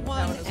 I, for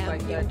one, am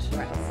here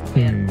impressed.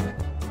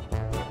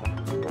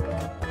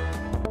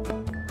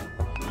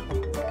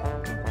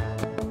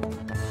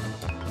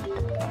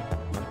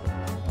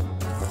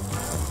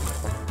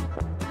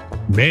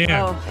 Man.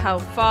 Oh, how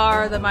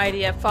far the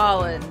mighty have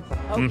fallen.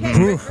 Okay.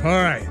 Oof, all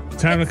right.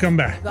 Time to come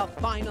back. The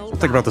final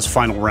Something about this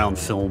Final Round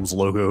Films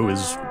logo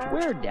is,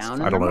 We're down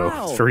in I don't the know,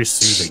 mouth. it's very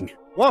soothing.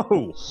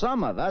 Whoa!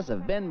 Some of us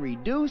have been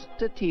reduced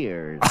to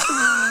tears.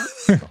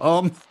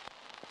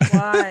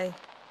 Why?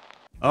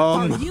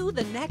 Are you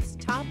the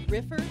next top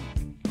riffer?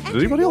 Did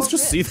anybody else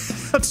just see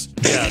that?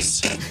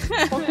 Yes.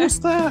 What was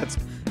that?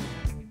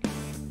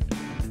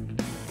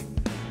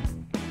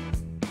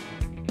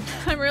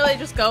 I'm really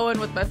just going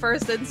with my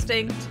first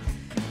instinct,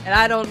 and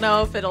I don't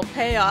know if it'll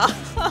pay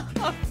off.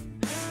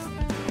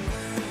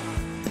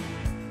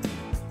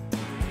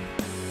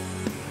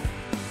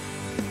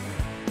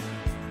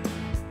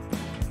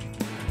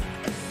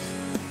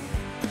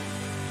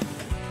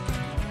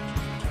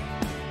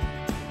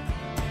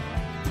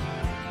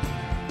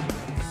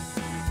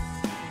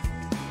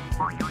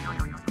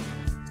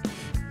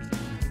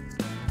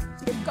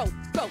 Go,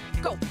 go,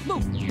 go.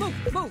 Move,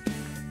 move, move.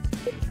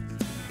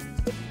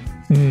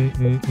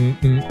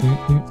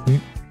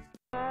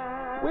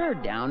 We're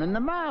down in the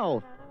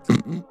mouth.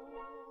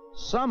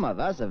 Some of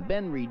us have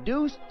been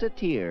reduced to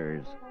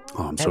tears.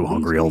 Oh, I'm so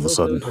hungry all of a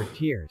sudden. Those are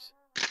tears.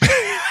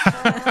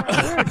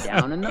 We're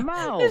down in the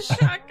mouth.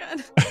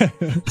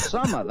 Shotgun.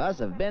 Some of us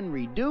have been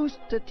reduced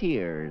to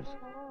tears.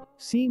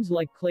 Seems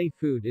like clay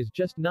food is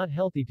just not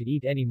healthy to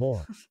eat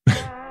anymore.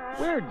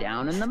 We're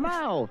down in the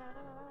mouth.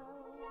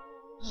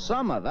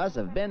 Some of us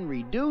have been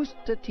reduced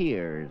to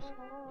tears.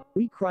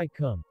 We cry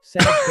cum.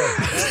 Sad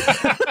face.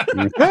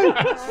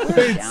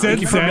 Thank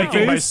you for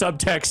making my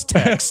subtext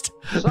text.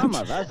 Some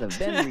of us have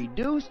been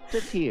reduced to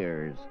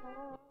tears.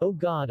 Oh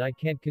God, I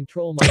can't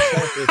control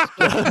myself. It's just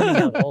coming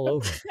out all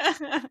over.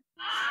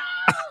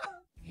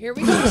 Here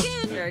we go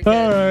again. Very good.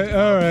 All right,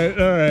 all right,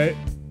 all right.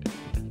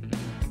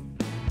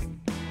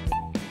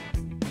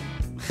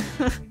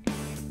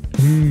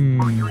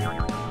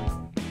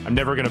 I'm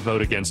never going to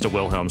vote against a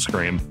Wilhelm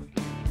scream.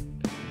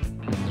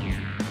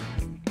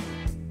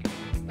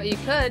 But you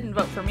could and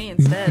vote for me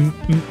instead.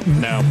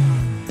 No.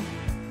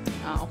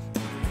 Oh,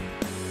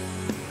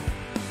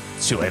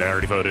 It's too late. I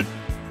already voted.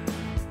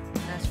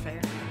 that's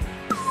fair.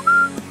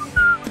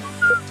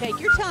 Take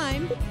your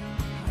time.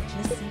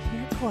 I'll just sit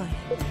here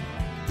quietly.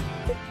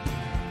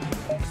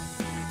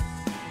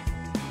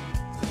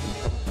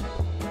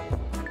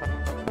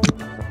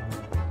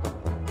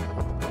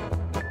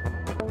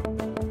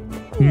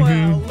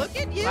 Well, look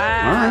at you.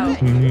 Wow.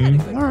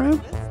 All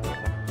right.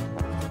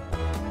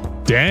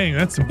 Dang,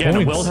 that's some Again,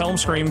 a points. Wilhelm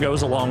scream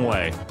goes a long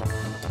way.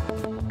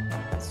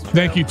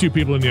 Thank you, two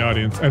people in the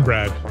audience, and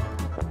Brad.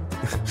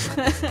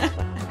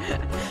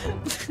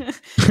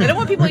 I don't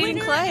want people eating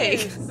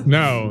clay.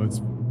 No, it's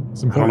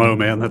I don't know,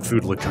 man. That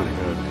food looked kind of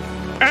good.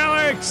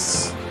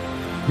 Alex,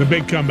 the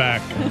big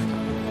comeback.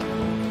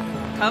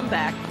 Come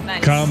back.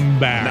 Nice. Come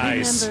back.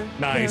 Nice. Remember,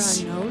 Nice.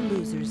 there are no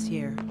losers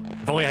here.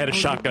 If only I had a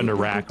shotgun to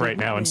rack right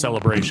now in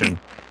celebration.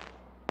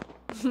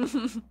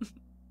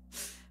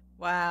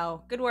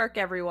 Wow. Good work,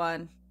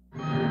 everyone.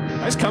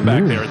 Nice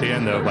comeback there at the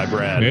end, though, by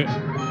Brad. Yeah.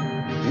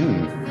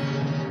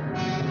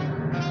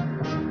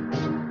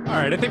 All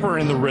right, I think we're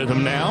in the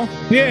rhythm now.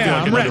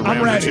 Yeah, I feel like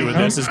another round or two of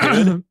this is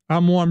good.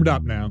 I'm warmed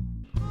up now.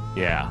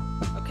 Yeah.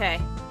 Okay.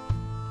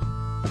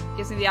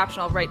 Gives me the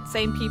option. I'll write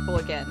same people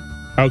again.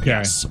 Okay.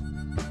 Yes.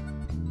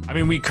 I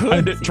mean, we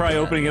could try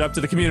opening it up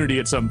to the community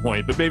at some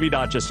point, but maybe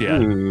not just yet.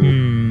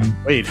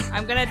 Wait.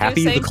 I'm gonna do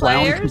Happy the same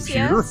Clown players.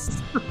 computer?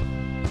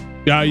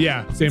 Yes.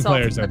 Yeah, same Insulting,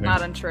 players, I but think.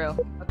 not untrue.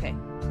 Okay.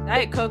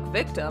 Diet Coke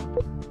victim.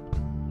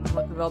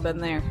 Look, we've all been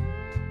there.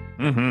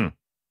 Mm-hmm.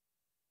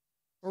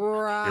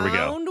 Round Here we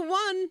go.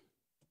 one.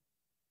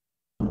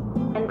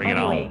 And Bring it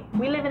anyway,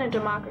 we live in a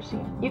democracy.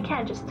 You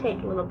can't just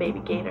take little baby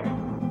gator.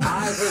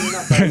 I've heard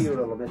enough of you,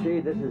 little missy.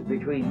 This is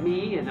between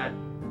me and that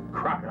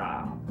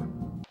crocodile.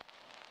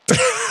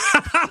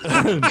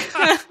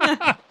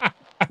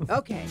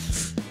 Okay.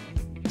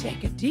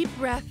 Take a deep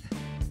breath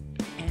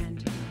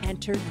and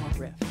enter your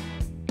riff.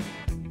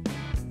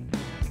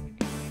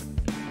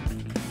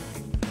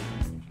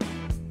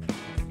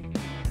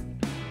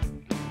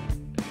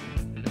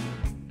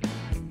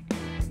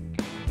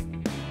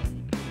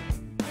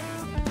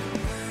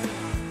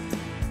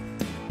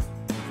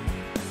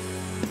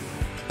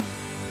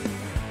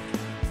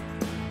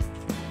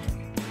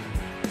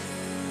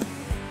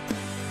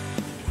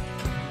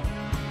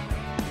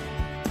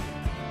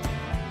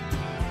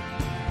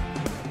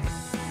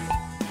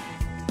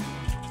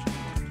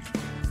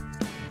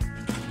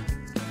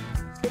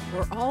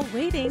 all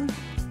waiting.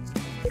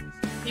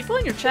 People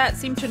in your chat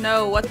seem to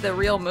know what the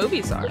real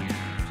movies are,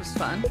 which is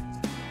fun.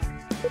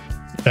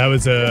 That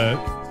was a...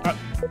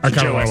 I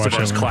kind of want to watch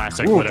Esteban's that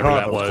classic, Ooh, whatever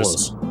God, that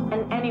was.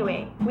 And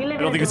anyway, we live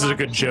I don't think this is a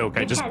good joke.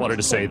 I just wanted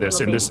to say this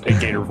in this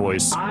gator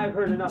voice. I've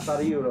heard enough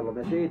out of you, little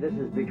missy. This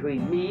is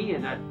between me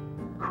and that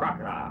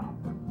crocodile.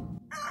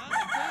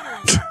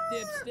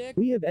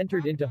 We have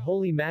entered into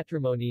holy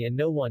matrimony and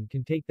no one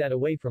can take that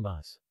away from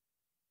us.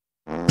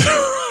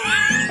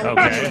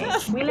 Okay.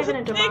 We live in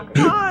a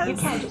democracy. You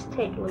can't just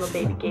take a little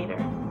baby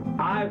gator.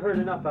 I've heard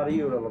enough out of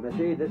you, little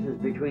missy. This is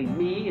between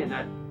me and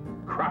that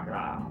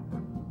crocodile.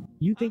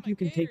 You think you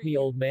can take me,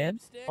 old man?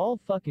 I'll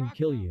fucking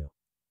kill you.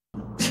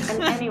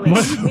 And anyway, we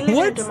live in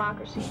a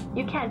democracy.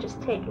 You can't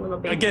just take a little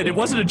baby Again, gator. it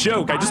wasn't a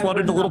joke. I just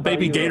wanted a little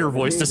baby gator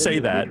voice to say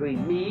that.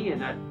 Between me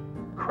and that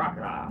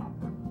crocodile.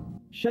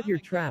 Shut your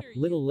trap,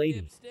 little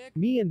lady.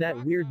 Me and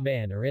that weird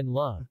man are in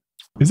love.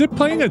 Is it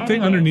playing a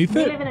thing underneath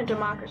We it? live in a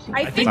democracy.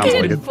 I think Sounds you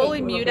like didn't it.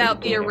 fully mute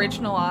out the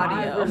original I've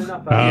audio. heard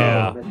enough out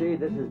Yeah. of you, little missy.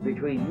 This is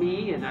between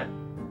me and that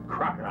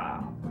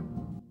crocodile.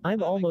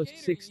 I'm almost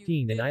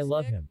 16 and I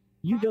love him.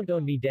 You don't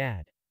own me,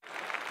 Dad.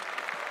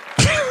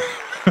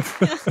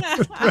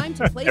 Time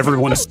to place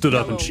Everyone your has vote, stood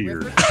up and fellow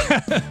cheered.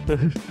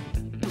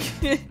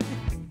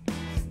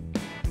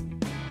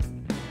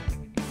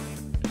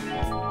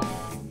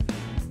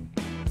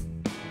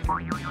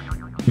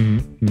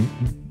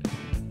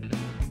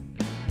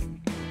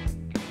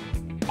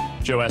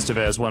 Joe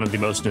Estevez, one of the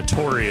most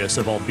notorious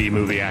of all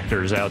B-movie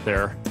actors out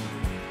there.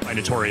 By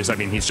notorious, I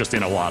mean he's just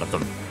in a lot of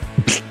them.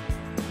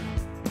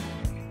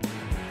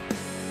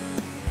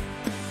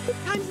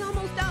 Time's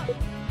almost up.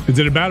 Is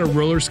it about a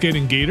roller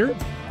skating gator?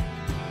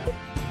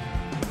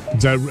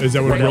 Is that what What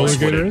a roller else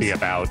would gator it be is?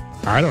 about?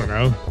 I don't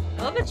know.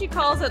 I love that she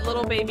calls it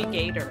little baby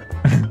gator.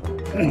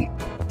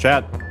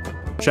 Chat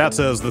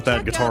says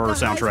that guitar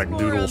soundtrack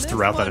noodles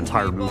throughout that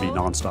entire movie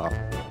nonstop.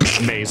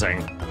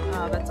 Amazing.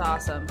 Oh, that's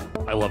awesome.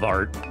 I love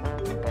art.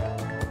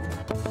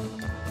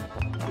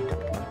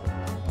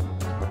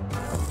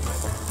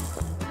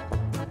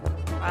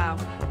 Wow.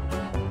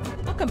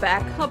 Welcome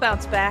back. I'll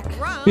bounce back.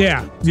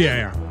 Yeah.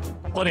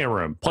 Plenty of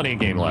room. Plenty of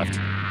game left.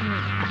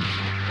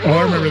 Oh,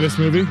 I remember this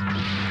movie.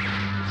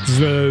 This is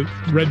the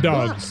Red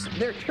Dogs. Look,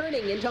 they're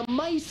turning into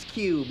mice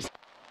cubes.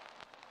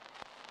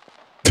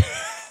 It's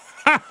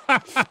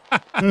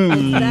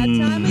that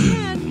time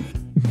again.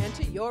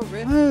 Enter your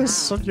riff.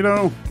 So, you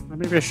know,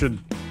 maybe I should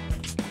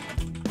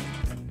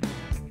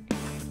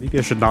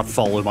not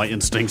follow my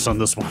instincts on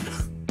this one.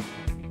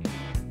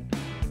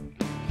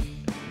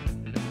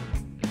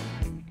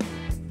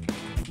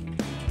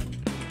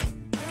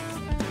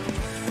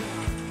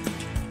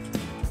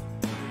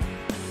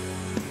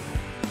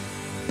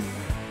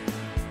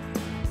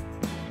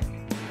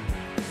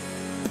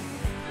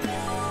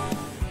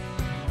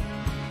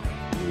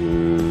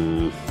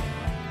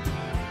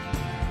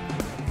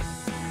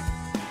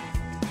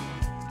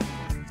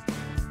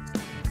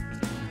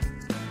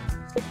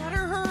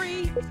 Better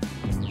hurry.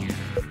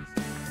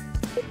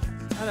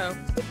 Hello.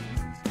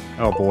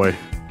 Oh boy.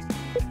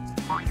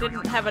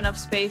 Didn't have enough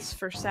space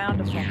for sound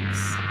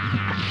effects.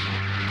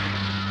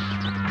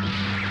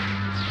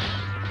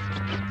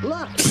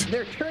 Look,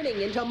 they're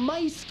turning into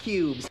mice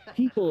cubes.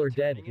 People are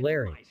dead,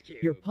 Larry.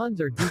 Your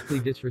puns are deeply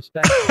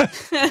disrespectful.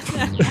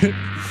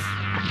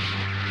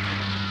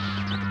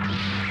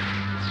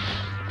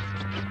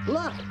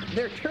 Look,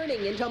 they're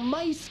turning into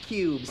mice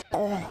cubes.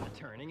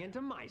 Turning into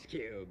mice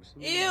cubes.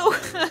 Ew.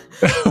 I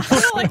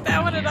don't like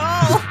that one at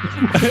all.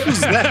 Who's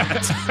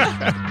that?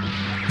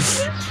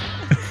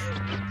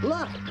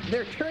 Look,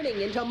 they're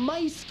turning into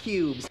mice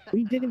cubes.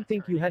 We didn't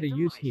think you had a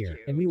use here,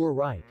 and we were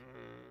right.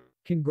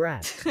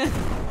 Congrats.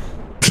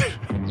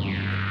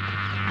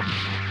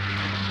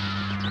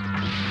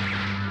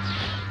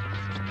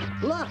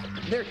 Look,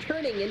 they're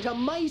turning into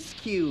mice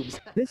cubes.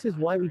 This is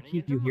why we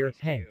keep you here,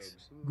 Hanks.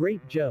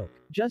 Great joke.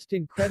 Just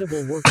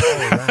incredible work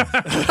all around.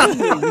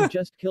 Anyway, we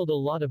just killed a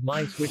lot of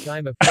mice, which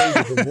I'm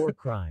afraid is a war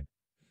crime.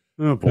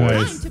 Oh boy.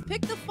 Time to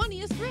pick the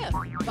funniest riff.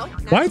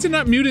 Why is it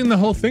not muting the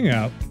whole thing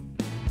out?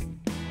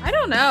 I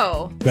don't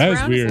know. That is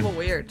Sound weird. a little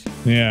weird.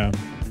 Yeah.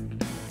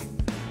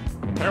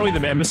 Apparently the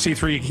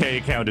MST3K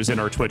account is in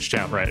our Twitch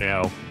chat right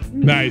now.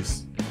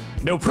 Nice.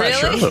 No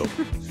pressure. Really?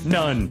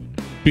 None.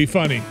 Be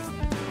funny.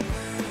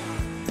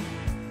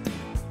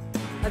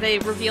 Are they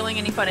revealing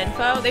any fun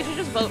info? They should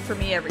just vote for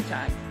me every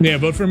time. Yeah,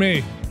 vote for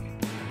me.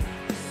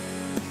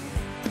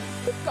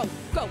 Go,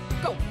 go,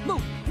 go.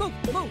 Move, move,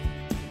 move.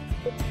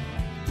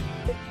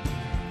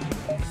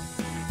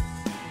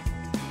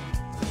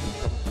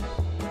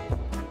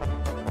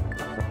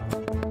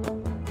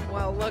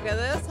 Well, look at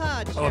this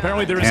hot shot. Oh,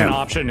 apparently there is an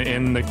option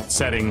in the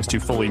settings to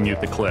fully mute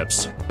the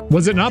clips.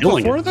 Was it not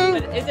Killing before it. though?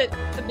 But is it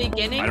the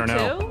beginning I don't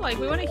know. too? Like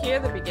we want to hear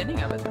the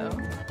beginning of it though.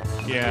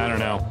 Yeah, I don't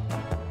know.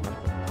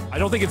 I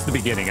don't think it's the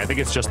beginning. I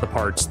think it's just the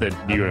parts that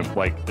you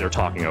like they're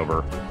talking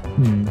over.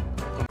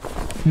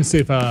 Let's see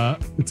if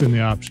it's in the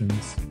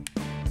options.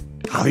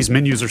 Oh, these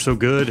menus are so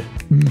good.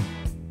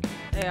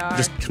 They are.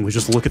 Can we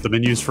just look at the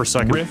menus for a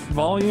second? Riff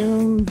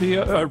volume,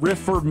 riff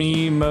for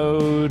me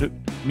mode,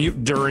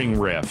 mute during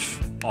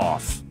riff,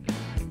 off.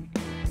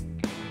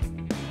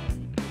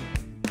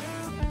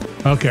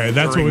 Okay,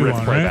 that's During what we riff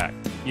want, playback.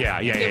 right?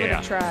 Yeah. Give it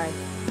a try.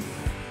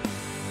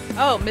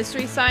 Oh,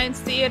 Mystery Science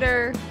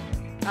Theater,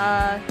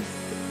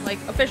 like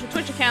official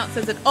Twitch account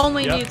says it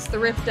only mutes the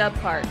riff dub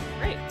part.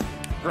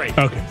 Great.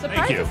 Okay.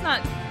 Surprised it's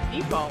not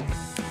default.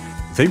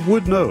 They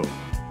would know.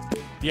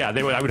 Yeah,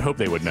 they would. I would hope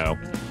they would know.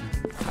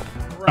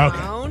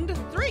 Round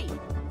 3.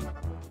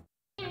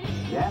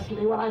 You ask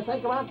me what I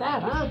think about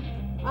that, huh?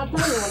 I'll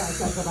tell you what I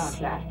think about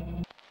that.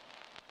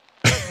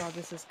 Oh,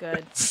 this is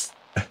good.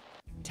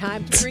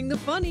 Time to bring the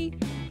funny.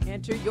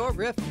 Enter your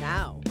riff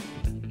now.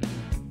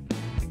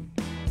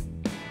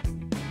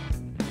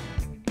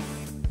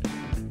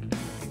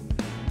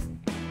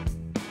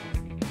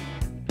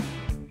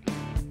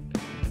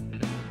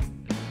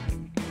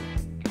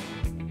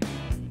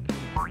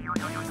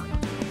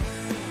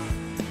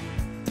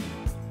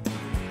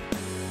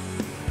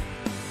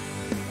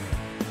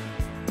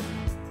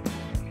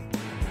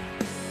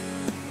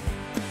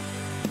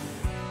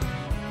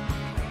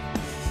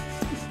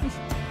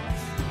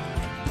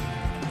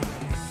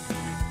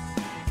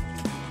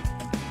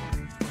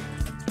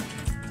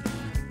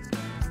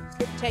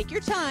 Take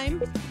your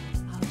time.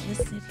 I'll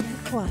just sit here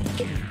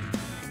quietly.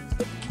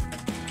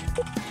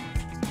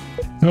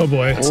 Oh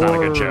boy. That's not a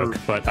good joke,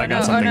 but I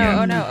got something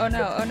in. Oh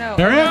no.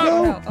 There we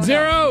go.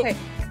 Zero. Okay.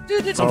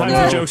 Sometimes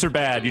the jokes are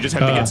bad. You just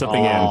have to get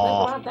something in.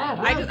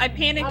 I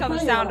panicked on the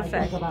sound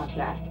effect.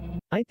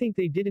 I think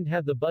they didn't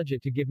have the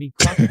budget to give me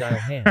crocodile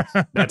hands.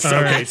 That's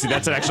okay. See,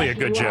 that's actually a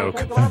good joke.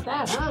 I'll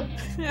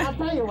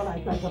tell you what I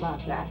think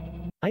about that.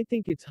 I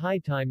think it's high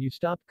time you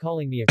stopped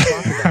calling me a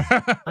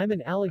crocodile. I'm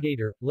an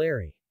alligator,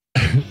 Larry.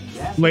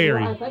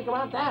 Larry. I'll tell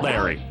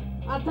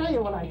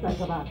you what I think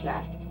about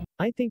that.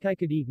 I think I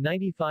could eat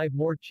 95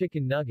 more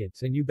chicken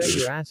nuggets and you bet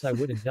your ass I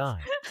wouldn't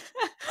die.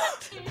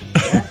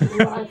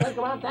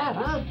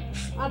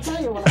 I'll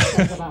tell you what I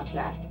think about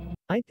that.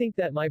 I think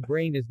that my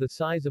brain is the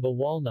size of a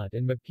walnut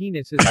and my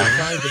penis is the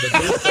size of a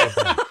baseball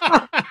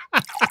bat.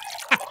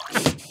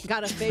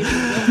 Got a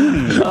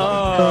favorite.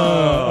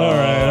 All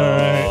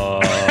right.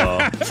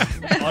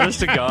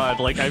 Honest to God,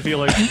 like I feel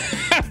like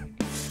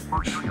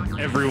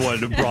everyone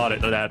brought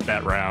it to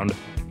that round.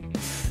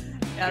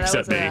 Yeah,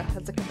 Except me.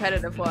 That's a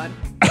competitive one.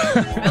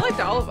 I liked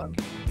all of them.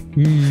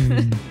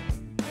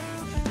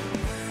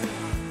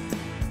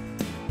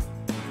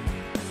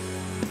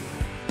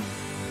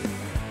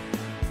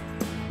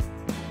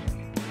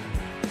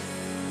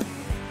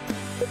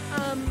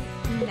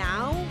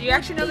 Now? Do you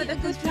actually know the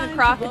difference between a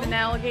croc and an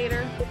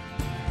alligator?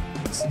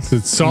 Is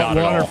it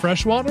saltwater,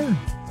 freshwater?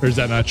 Or is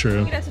that not I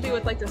true? think it has to do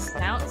with like the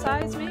snout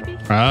size, maybe?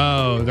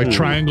 Oh, like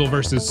triangle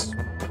versus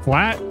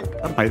flat?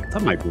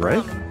 That might be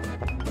right.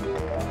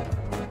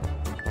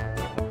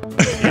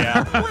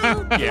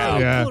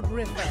 Yeah.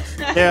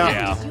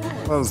 Yeah.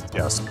 Well,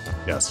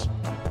 yes.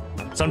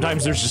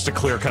 Sometimes there's just a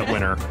clear-cut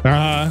winner.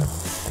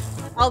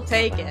 I'll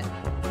take it.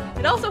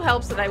 It also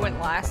helps that I went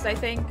last, I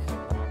think.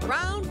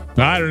 Round.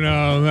 I don't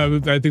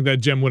know. I think that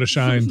gem would have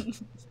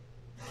shined.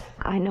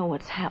 I know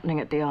what's happening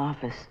at the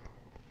office.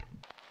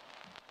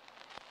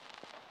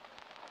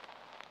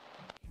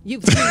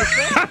 You've seen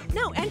the riff.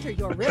 Now enter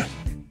your riff.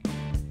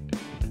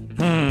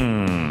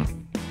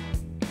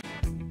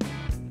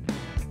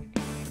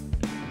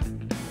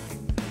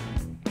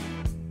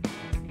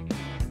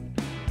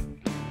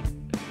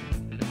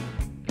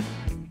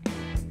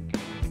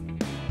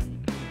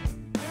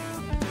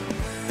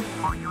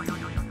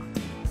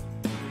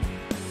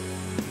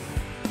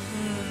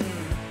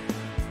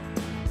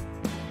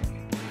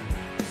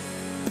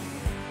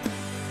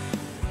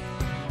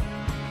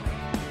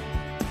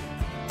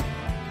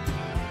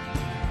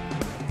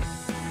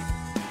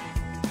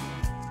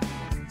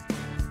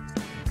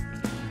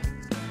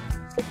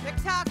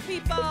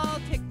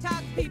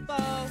 TikTok people.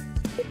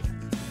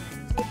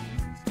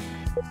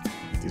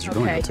 These are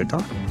going on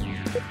TikTok.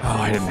 Oh,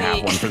 I didn't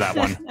have one for that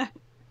one.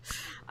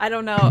 I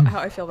don't know how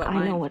I feel about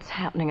mine. I know what's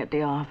happening at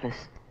the office.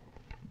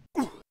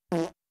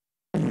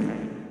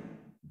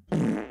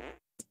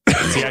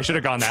 See, I should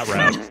have gone that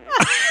route.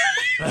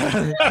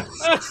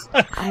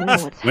 I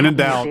know what's when in happening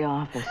doubt. at the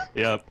office.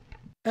 Yep.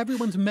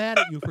 Everyone's mad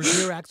at you for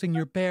Xeroxing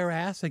your bare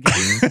ass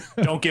again.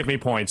 Don't give me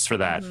points for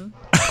that.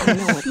 I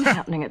know what's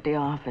happening at the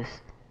office.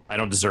 I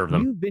don't deserve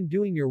them. You've been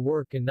doing your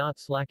work and not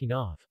slacking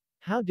off.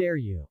 How dare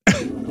you?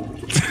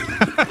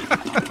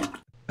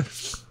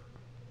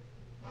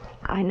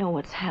 I know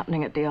what's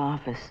happening at the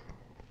office.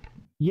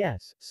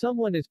 Yes,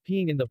 someone is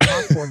peeing in the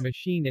popcorn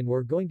machine and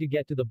we're going to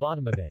get to the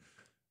bottom of it.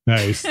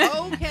 Nice.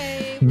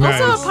 Okay.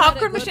 Nice. Also, a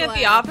popcorn machine at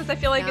the office, I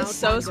feel like is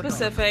so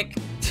specific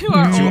to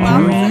our old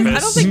offices. I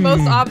don't think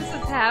most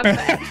offices have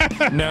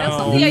that. No. I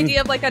also love the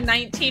idea of like a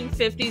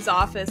 1950s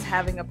office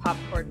having a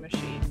popcorn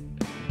machine.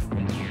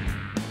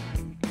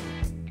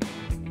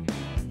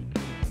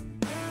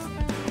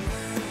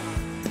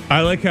 I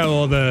like how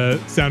all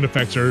the sound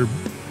effects are,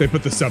 they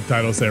put the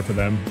subtitles there for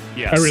them.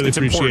 Yes, I really it's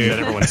important appreciate that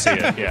everyone see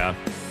it, yeah.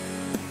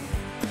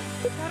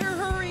 Better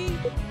hurry.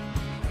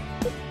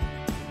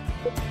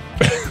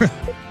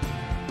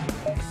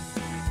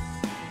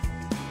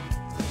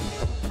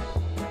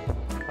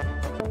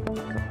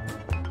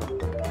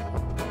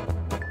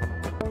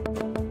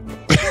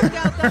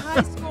 the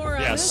high score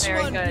on Yes. this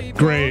Very one, good. people.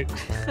 Great.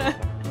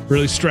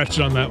 Really stretched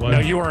on that one. No,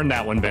 you earned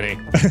that one, Benny.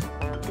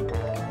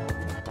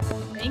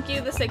 Thank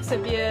you, the 6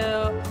 of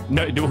you.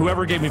 No,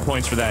 whoever gave me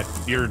points for that,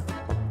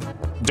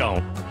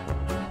 don't.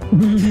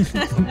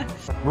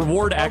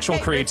 Reward actual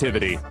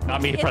creativity,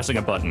 not me pressing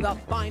a button. The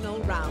final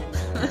round.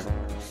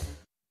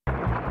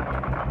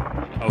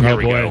 Oh, here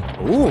we boy. go.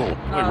 Ooh,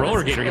 Oh, roller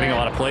this is gator getting a good.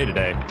 lot of play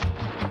today.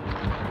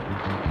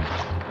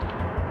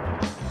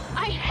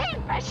 I hate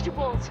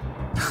vegetables.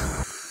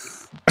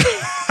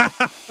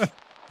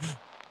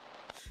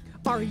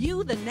 Are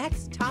you the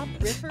next top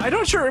riffer? I'm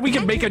not sure we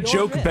can make a Enter your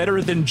joke riff.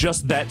 better than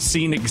just that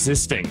scene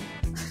existing.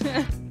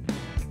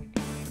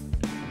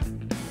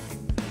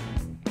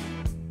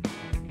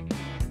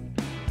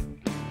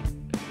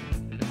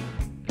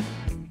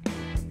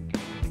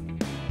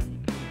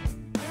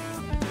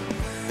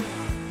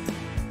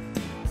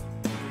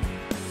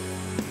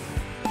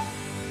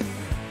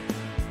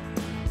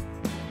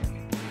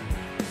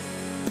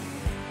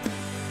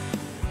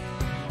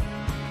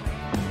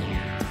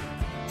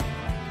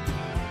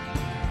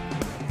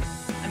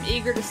 I'm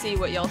eager to see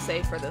what y'all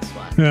say for this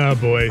one. Oh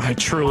boy. I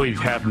truly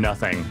have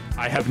nothing.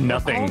 I have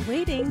nothing all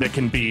waiting. that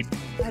can beat.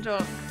 I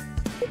don't. I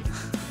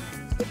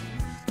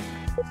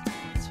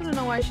just want to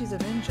know why she's a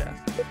ninja.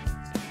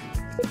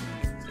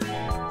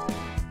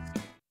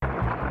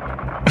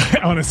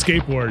 On a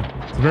skateboard.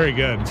 It's very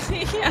good.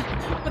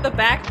 Yeah, with a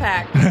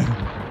backpack.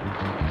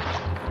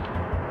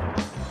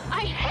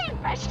 I hate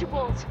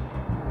vegetables.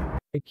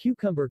 A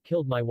cucumber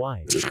killed my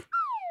wife.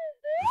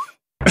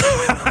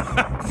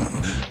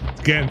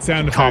 Again,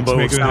 sound effects Combo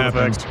making it sound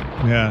happen. effects.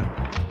 Yeah.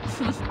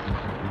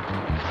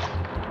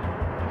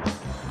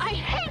 I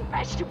hate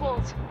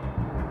vegetables.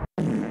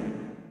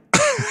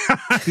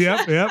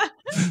 Yep.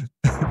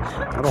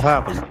 That'll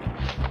happen.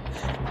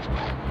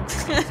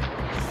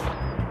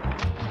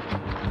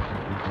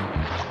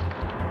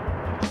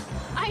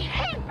 I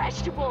hate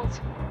vegetables.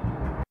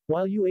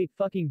 While you ate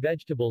fucking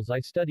vegetables, I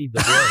studied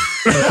the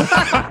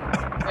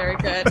brain. Very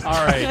good.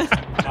 All right,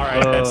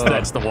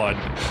 that's the one.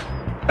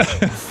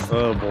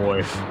 Oh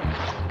boy.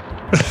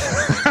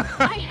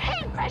 I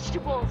hate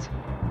vegetables.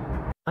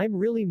 I'm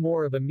really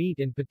more of a meat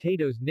and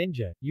potatoes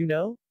ninja, you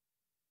know?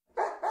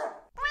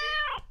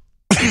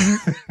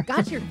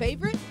 Got your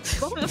favorite?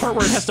 The part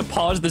where it has to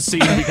pause the scene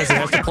because it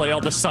has to play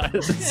all the sound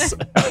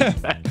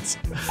effects.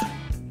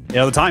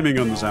 Yeah, the timing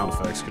on the sound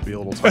effects could be a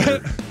little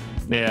tighter.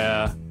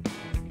 Yeah.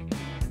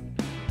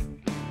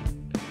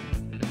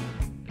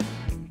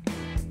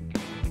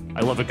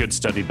 I love a good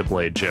study the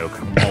blade joke,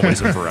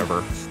 always and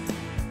forever.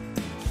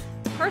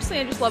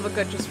 Personally, I just love a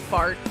good just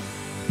fart. I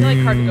feel like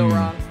hard to go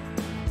wrong.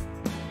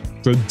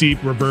 It's a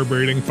deep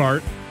reverberating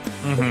fart.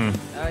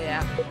 Mm-hmm. Oh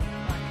yeah.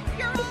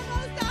 You're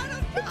almost out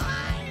of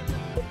time.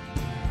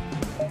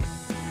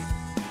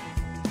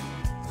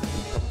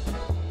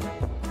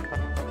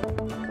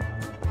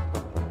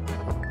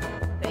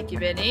 Thank you,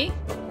 Vinny.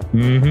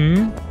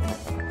 Mm-hmm.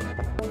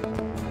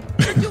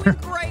 You're doing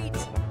great.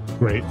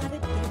 Great. Let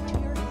it get to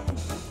your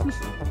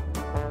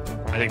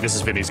head. I think this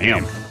is Vinny's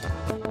game.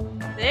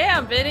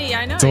 Damn, Vinny,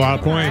 I know. It's a you lot of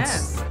kicked my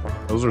points. ass.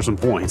 Those are some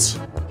points.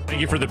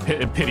 Thank you for the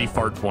pity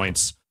fart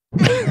points.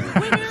 Winner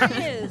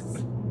is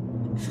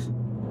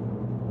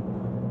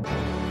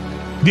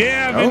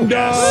Yeah, Oh, Vin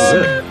yes.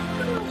 Dog.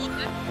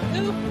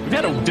 We've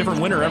had a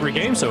different winner every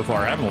game so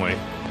far, haven't we?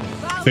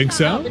 Think No,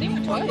 so? Vinny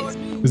went twice.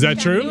 Is that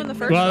true? You won the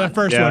first Well, one. the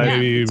first Yeah, one I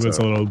maybe think was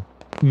so. a little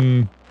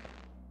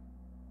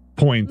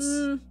points.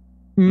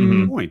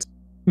 Mhm. Points.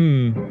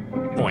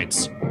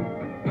 Points.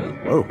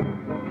 Whoa.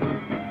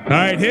 All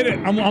right, hit it.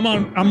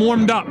 I'm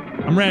warmed up.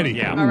 I'm ready.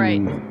 Yeah. All right,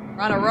 we're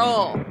on a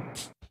roll.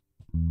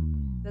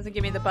 Doesn't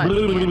give me the button.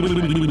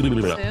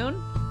 yet.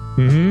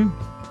 Soon.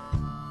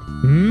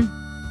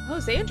 Oh,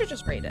 Xandra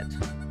just rated.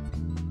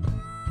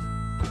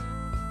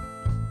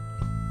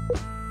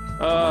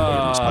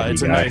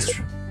 It's a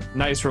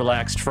nice,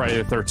 relaxed Friday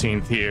the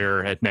 13th here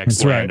at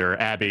Nextlander.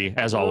 Abby,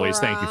 as always,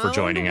 thank you for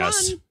joining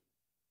us.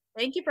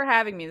 Thank you for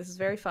having me. This is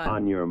very fun.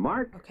 On your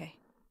mark, Okay.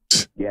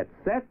 get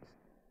set,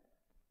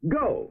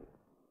 go.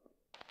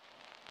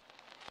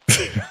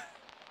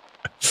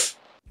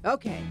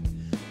 okay.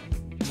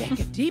 Take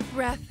a deep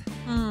breath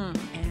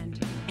and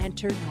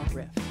enter your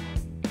riff.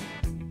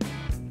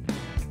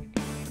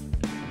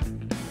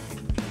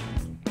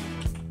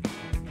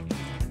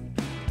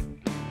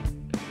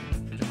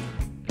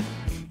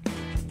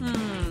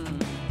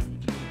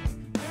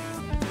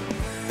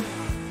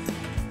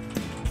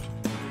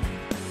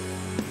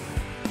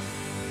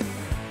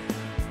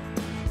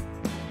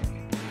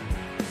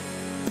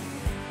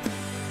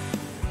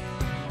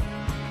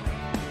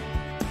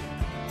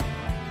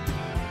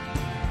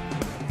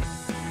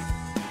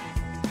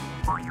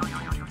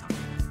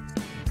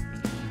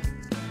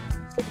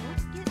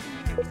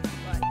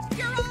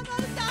 You're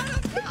almost out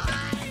of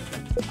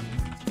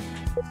time.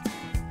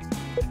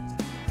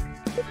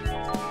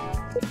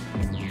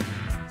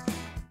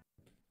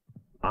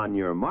 On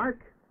your mark,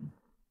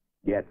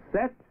 get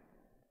set,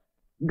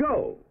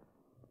 go.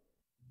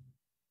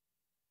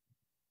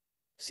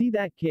 See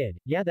that kid?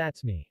 Yeah,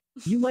 that's me.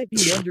 You might be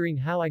wondering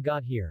how I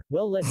got here.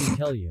 Well, let me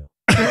tell you.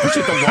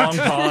 Appreciate the long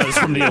pause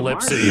from the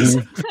ellipses.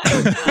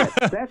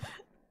 Set.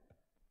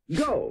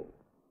 Go.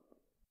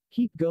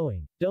 Keep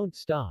going. Don't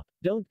stop.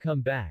 Don't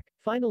come back.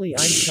 Finally,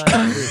 I'm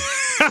kind through.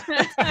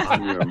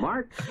 On your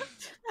mark.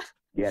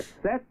 Get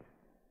set.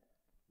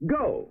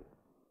 Go.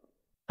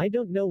 I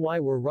don't know why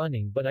we're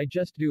running, but I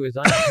just do as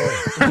I'm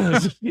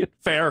told.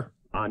 Fair.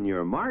 On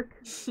your mark.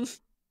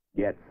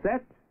 Get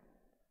set.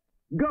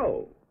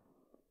 Go.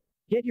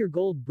 Get your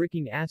gold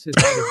bricking asses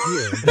out of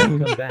here and don't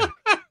come back.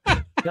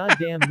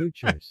 Goddamn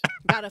moochers.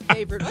 Got a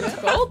favorite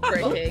riff? Gold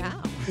breaking.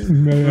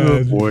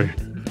 Oh boy.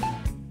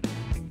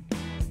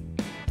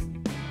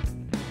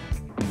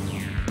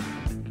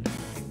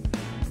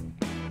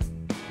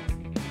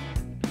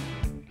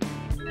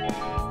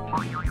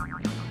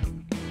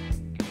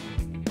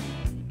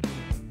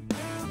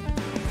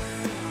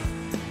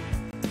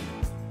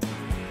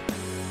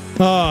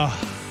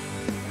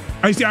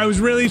 I was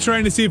really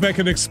trying to see if I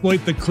could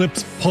exploit the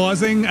clips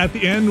pausing at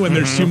the end when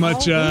there's too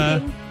much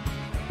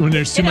when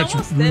there's too much.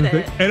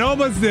 It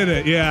almost did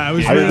it. Yeah, I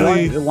was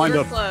really. It lined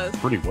up close.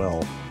 pretty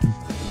well.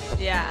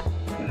 Yeah.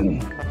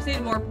 Just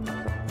need more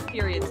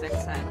periods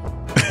next time.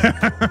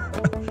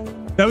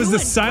 That was the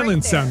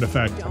silent sound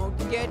effect. Don't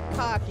get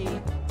cocky.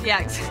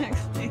 Yeah,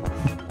 exactly.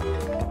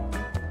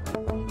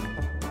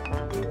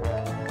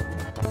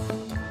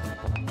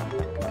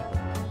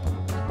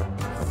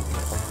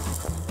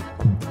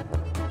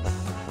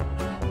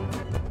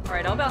 All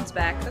right, I'll bounce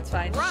back. That's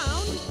fine.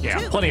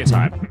 Yeah, plenty of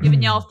time.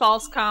 Giving y'all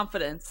false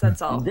confidence.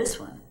 That's all. And this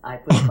one, I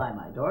put by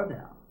my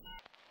doorbell.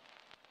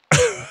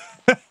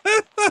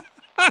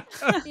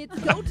 It's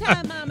go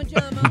time, Mama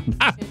Jama.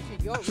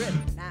 Into your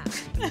rhythm now.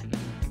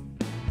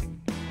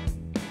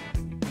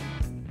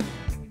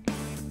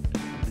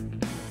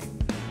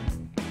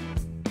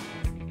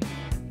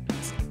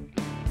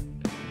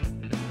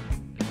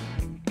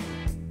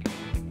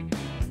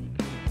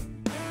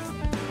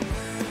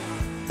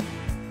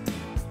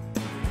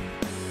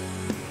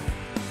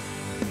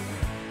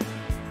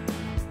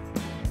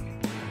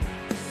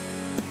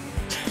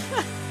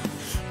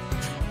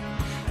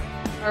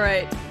 All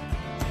right.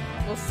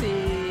 We'll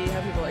see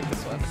how people like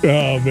this one.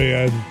 Oh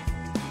man.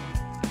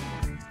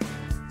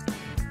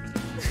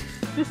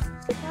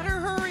 Better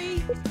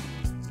hurry.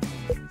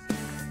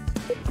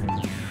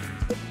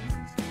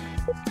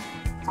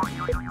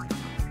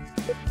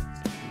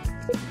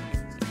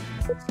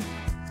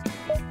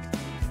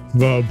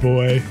 Oh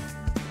boy.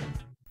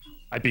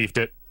 I beefed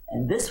it.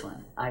 And this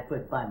one, I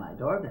put by my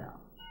doorbell.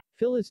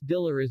 Phyllis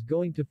Diller is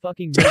going to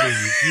fucking murder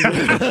you.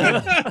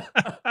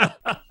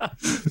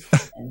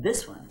 And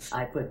this one,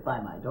 I put by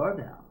my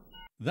doorbell.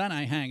 Then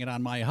I hang it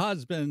on my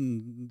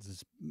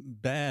husband's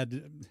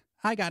bed.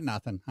 I got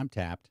nothing. I'm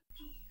tapped.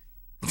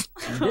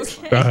 How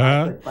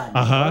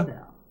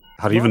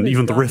do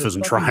even the riff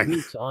isn't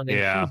trying?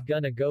 Yeah. She's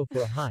gonna go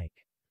for a hike.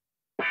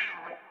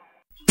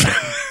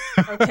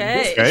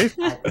 Okay. Okay.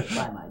 I put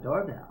by my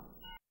doorbell.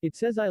 It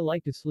says I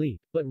like to sleep,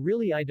 but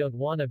really I don't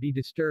want to be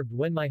disturbed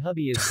when my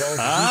hubby is balls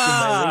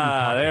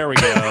There we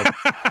go.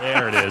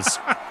 There it is.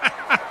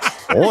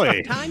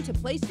 Boy. Time to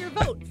place your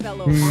vote,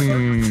 fellow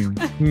hoarder.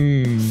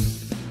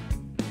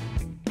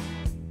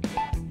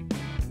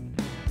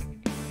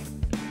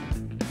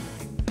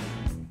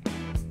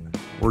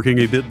 Working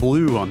a bit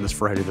blue on this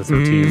Friday the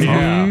 13th.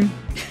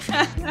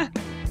 Yeah.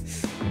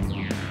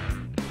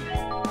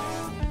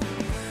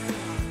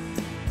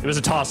 It was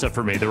a toss-up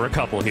for me. There were a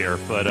couple here,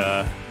 but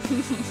I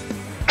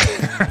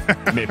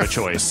made my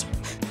choice.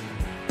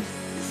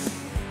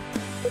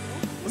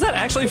 Was that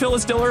actually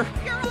Phyllis Diller?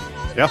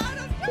 Yeah.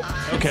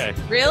 Okay.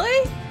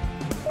 Really?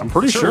 I'm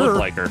pretty sure. Looked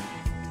like her.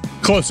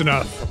 Close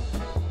enough.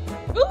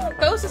 Who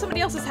goes to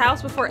somebody else's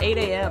house before 8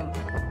 a.m.?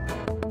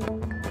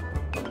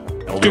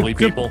 Elderly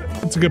people.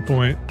 That's a good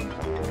point.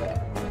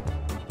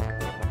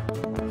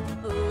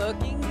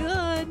 Looking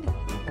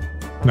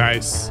good.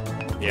 Nice.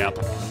 Yep.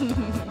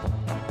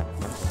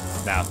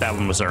 Now that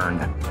one was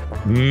earned.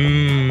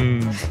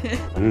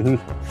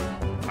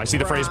 I see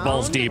the phrase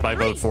balls deep, I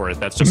vote for it.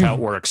 That's just how it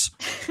works.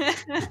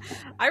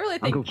 I really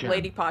think Uncle John,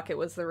 Lady Pocket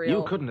was the real.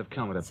 You couldn't have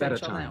come at a better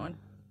cinch on that time. one.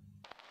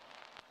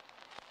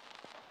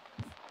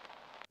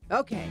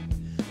 Okay.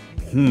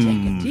 Take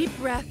a deep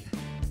breath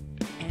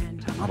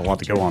and Not a lot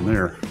to go on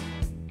there.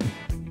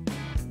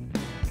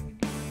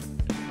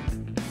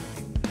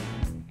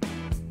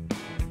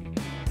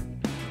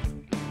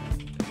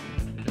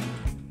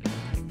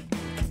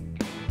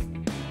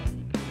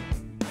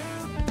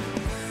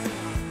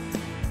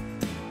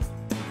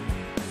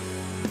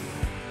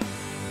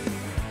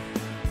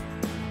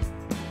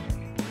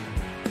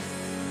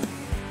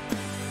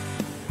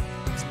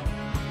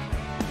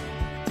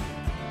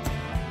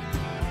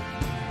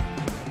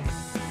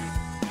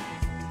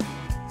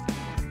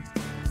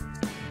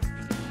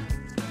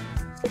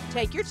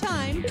 take your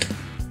time.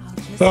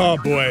 Oh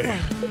boy.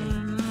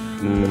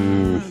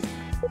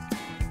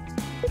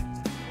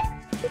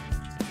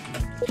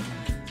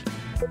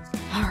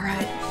 All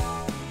right.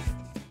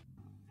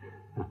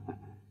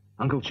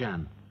 Uncle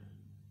Chan,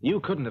 you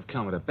couldn't have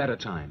come at a better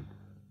time.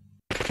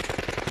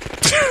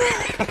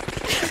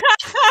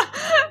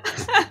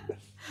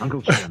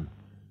 Uncle Jim,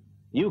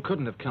 you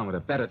couldn't have come at a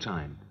better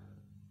time.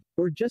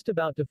 We're just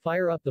about to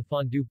fire up the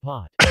fondue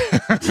pot.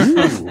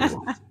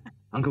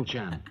 Uncle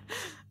Jim,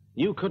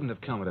 you couldn't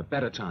have come at a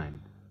better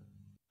time.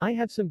 I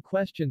have some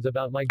questions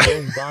about my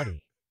growing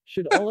body.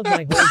 Should all of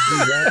my holes be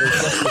red or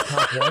just the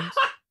top ones?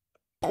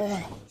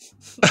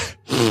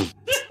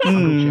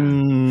 Uncle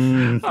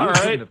Jim, All you right.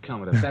 couldn't have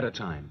come at a better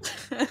time.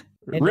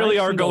 Really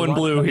are going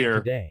blue here.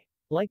 Today,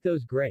 like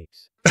those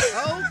grapes.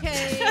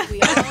 Okay,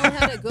 we all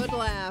had a good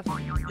laugh.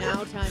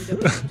 Now time to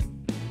vote.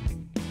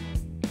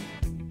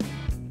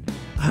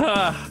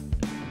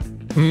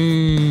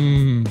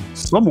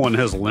 Someone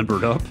has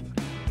limbered up.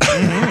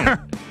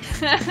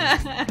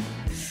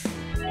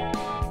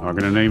 Not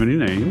gonna name any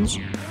names.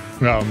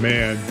 Oh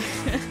man.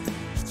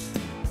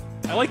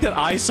 I like that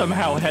I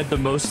somehow had the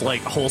most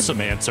like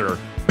wholesome answer.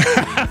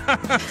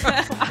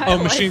 Oh,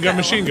 machine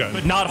gun,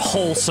 but not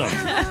wholesome.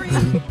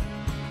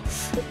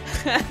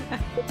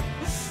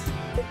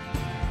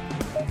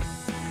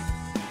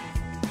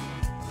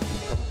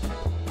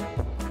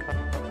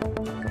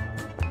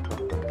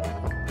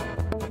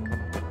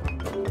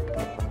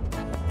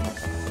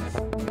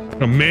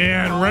 Oh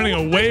man, running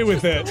away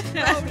with it.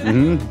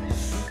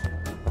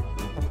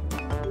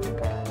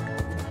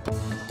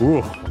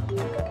 Ooh.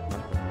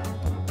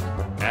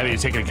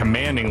 Abby's taking a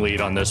commanding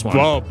lead on this one.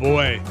 Oh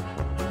boy.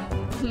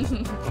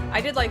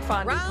 I did like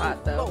fondue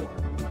pot though.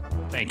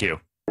 Thank you.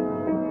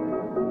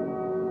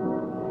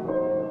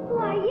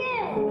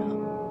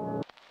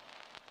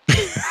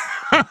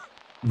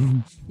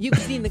 You've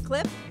seen the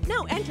clip?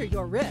 Now enter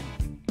your riff.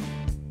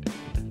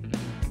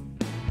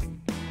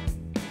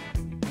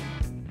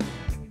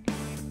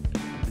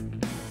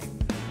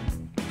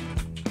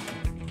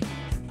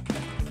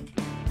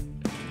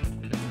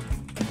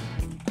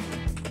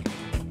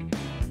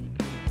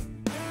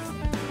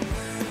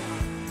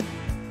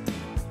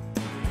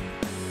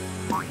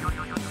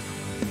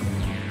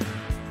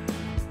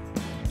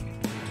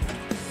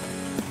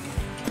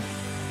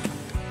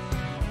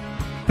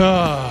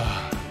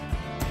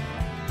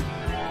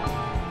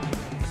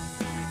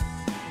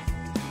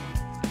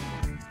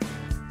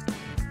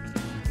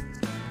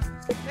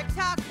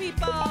 TikTok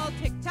people,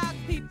 TikTok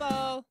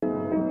people.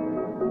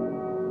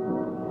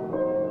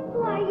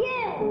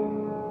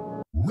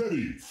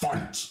 Ready,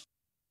 fight.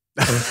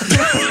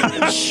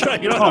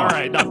 All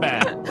right, not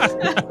bad.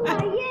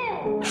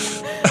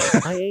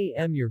 I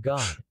am your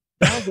god.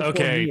 Bow before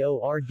Okay. me,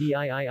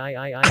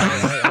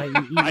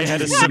 O-R-D-I-I-I-I-I-I-I-E-E. I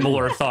had a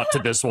similar thought to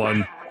this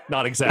one.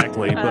 Not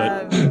exactly,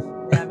 but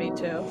Yeah, me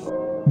too.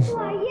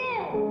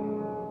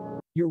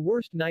 Your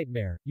worst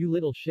nightmare, you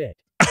little shit.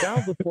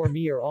 Bow before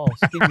me or I'll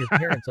skin your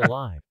parents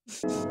alive.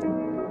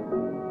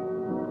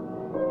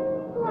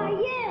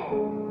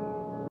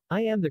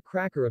 I am the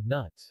cracker of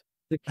nuts.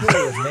 The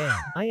killer of man.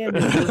 I am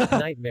your worst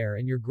nightmare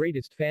and your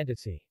greatest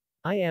fantasy.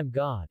 I am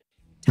God.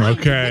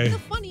 Okay.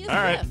 all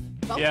right.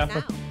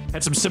 Yeah,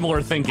 had some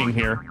similar thinking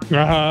here.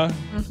 Uh-huh.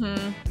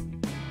 Mm-hmm.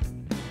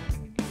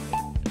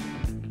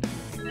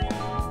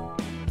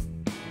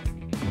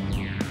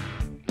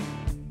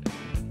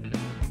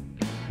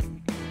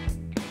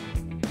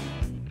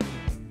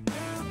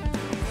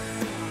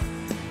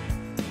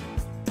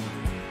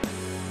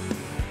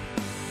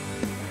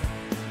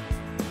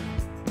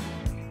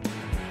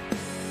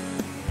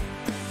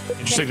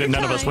 Interesting that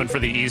none of us went for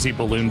the easy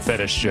balloon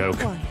fetish joke.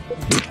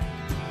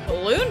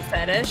 Balloon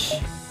fetish.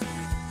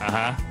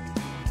 Uh-huh.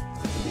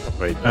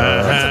 Wait.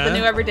 That's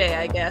something new every day,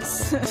 I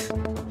guess.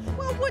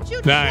 Well, would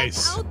you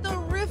Nice. check out the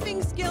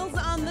riffing skills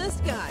on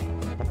this guy?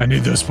 I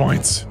need those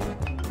points.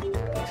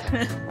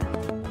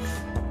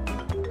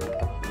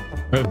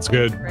 That's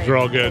good. Right, They're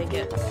all good.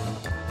 take it.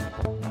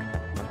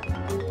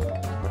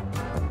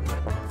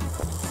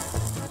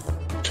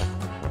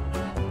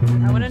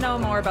 I want to know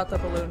more about the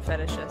balloon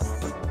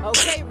fetishists.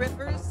 Okay,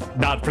 riffers.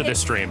 Not for this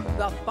stream.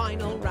 The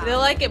final round. Do they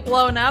like it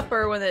blown up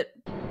or when it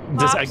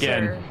Just pops,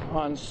 again. or-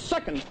 On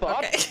second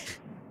thought,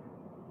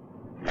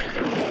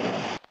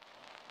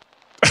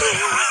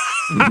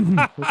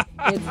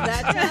 It's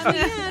that time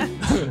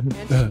again.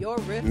 Enter your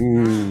riff.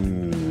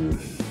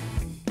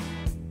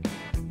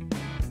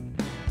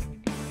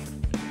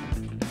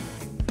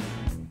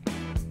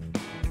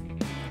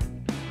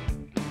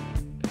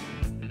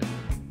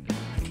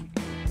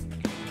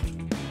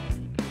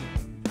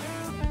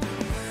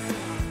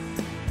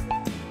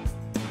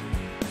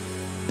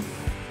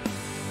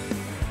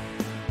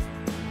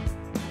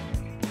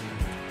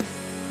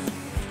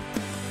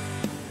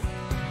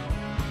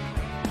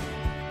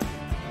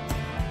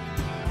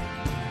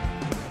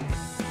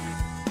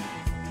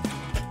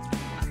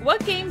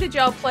 What game did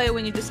y'all play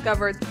when you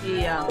discovered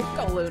the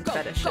balloon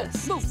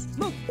fetishes?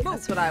 Move.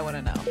 That's what I want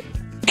to know.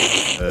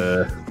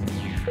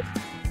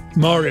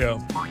 Mario.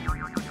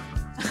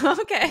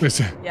 Okay.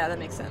 Listen. Yeah, that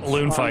makes sense.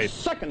 Balloon on fight.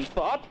 second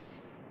thought,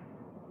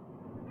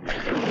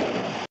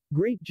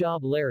 Great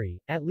job,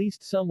 Larry. At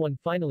least someone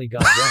finally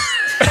got right.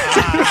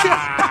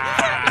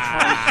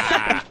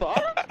 second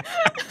thought,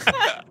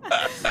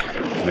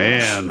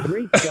 Man.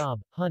 Great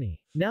job, honey.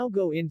 Now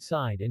go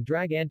inside and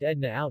drag Aunt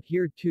Edna out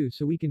here too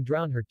so we can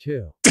drown her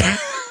too.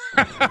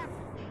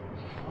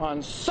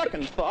 On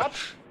second thought.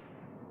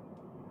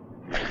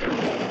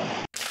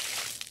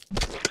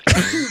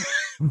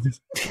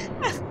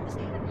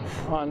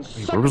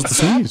 Where was the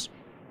sneeze?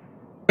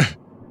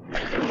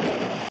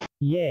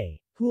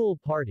 Yay, pool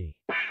party.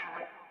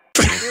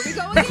 Here we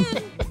go again.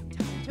 Time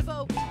to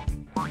vote.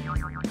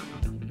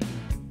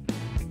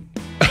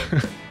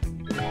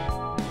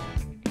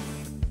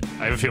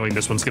 I have a feeling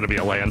this one's going to be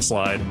a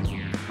landslide.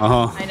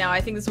 I know.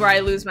 I think this is where I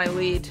lose my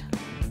lead.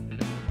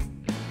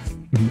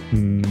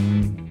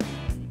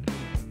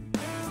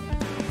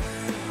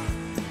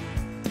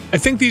 I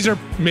think these are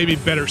maybe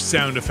better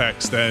sound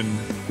effects than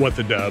What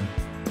the Dub.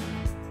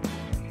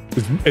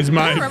 Is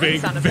my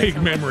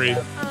vague memory.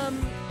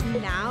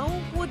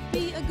 Now would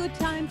be a good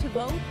time to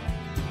vote.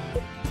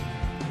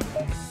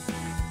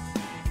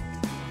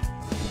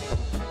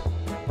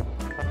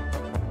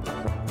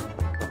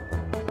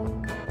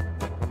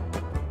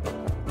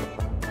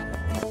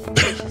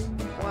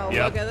 Well,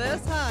 Yep. look at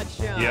this hot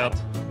shot. Yep.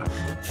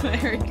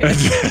 Very good.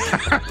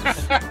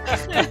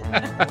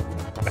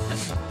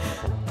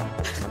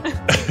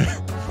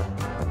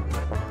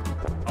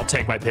 I'll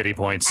take my pity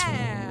points.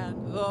 And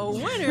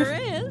the winner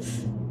is...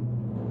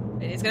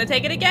 Vinny's gonna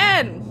take it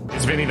again.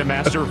 Is Vinny the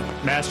master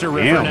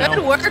ripper now?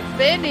 Good work,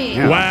 Vinny.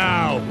 Yeah.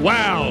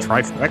 Wow.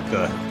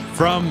 Trifecta.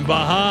 From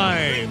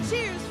behind.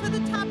 Cheers for the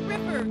top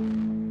ripper.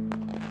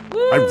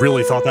 I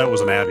really thought that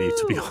was an Abby,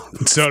 to be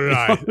honest. So did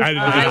I.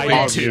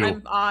 I did too.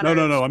 I'm honored.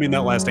 No. I mean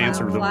that last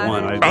answer that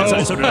won.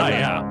 So did I,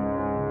 yeah.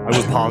 I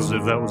was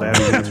positive that was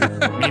Abby's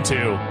answer. Me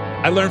too.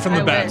 I learned from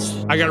the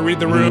best. I got to read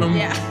the room.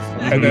 Yeah.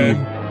 And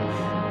then...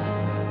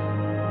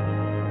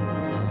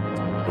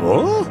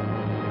 Oh?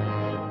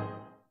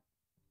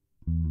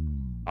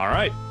 All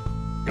right.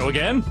 Go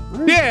again?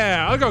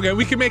 Yeah, I'll go again.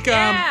 We can make do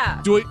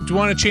you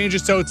want to change it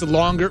so it's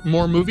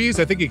more movies?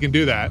 I think you can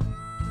do that.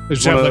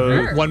 Just have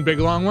like one big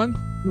long one.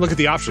 Look at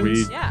the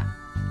options.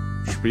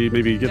 Should we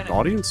maybe get the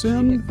audience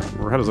in?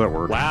 Or how does that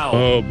work? Wow.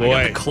 Oh boy.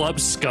 I got the Club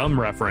Scum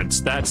reference.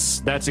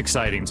 That's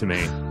exciting to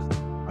me.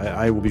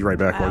 I will be right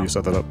back while you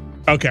set that up.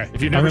 Okay.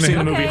 If you've never seen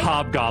the movie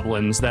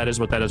Hobgoblins, that is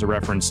what that is a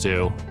reference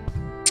to.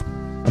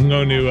 I'm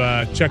going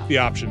to check the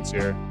options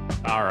here.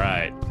 All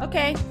right.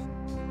 Okay.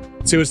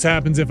 See what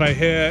happens if I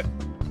hit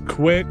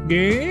quit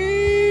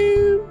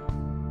game.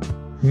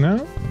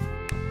 No?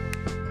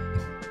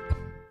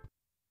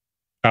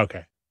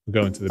 Okay.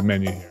 We'll go into the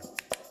menu here.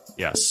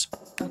 Yes.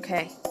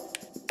 Okay.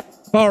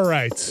 All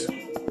right.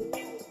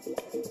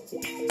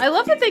 I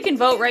love that they can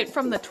vote right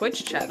from the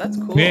Twitch chat. That's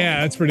cool.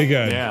 Yeah, that's pretty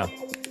good. Yeah.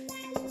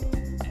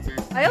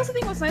 I also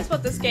think what's nice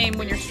about this game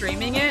when you're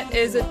streaming it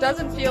is it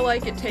doesn't feel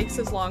like it takes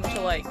as long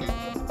to like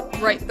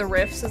write the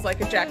riffs as like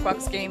a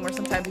Jackbox game where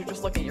sometimes you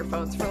just look at your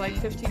phones for like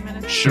 15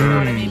 minutes. Sure. You know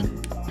what I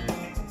mean?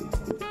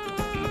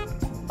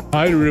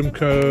 Hi, room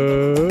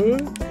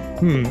code.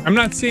 I'm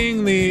not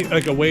seeing the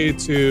like a way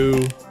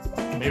to.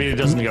 Maybe it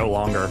doesn't go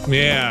longer.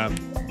 Yeah, I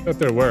thought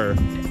there were.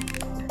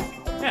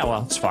 Yeah,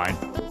 well, it's fine.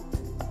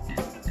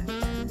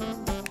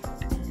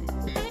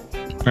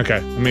 Okay,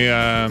 let me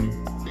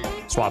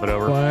swap it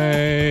over.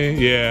 Play.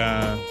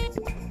 Yeah.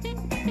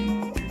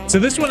 So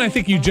this one, I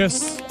think you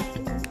just.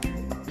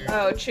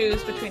 Oh,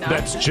 choose between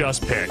That's options.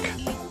 just pick.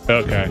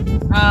 Okay.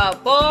 Oh,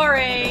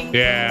 boring.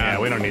 Yeah. Yeah,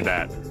 we don't need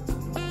that.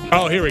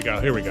 Oh, here we go.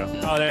 Here we go.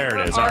 Oh, there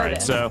it is. All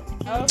right, so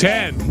Okay.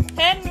 10.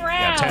 10 rounds.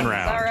 Yeah, 10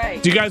 rounds. All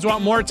right. Do you guys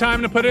want more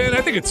time to put it in?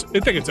 I think it's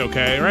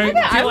okay, right?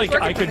 I feel like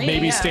I could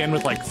maybe stand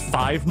with like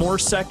 5 more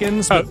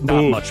seconds, but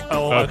not much.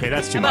 Oh, okay,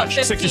 that's too About much.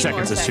 15 60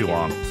 seconds more is too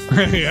long.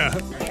 Yeah.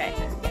 Okay.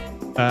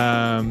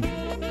 I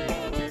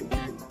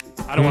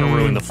don't want to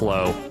ruin the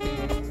flow.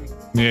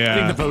 Yeah. I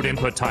think the vote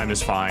input time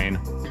is fine.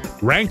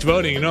 Ranked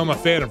voting. You know I'm a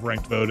fan of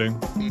ranked voting.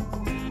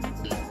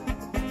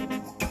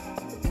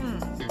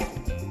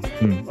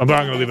 I'm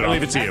not going to leave it I'll on.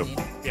 leave it to you.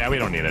 Yeah, we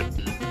don't need it.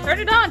 Turn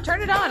it on.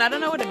 Turn it on. I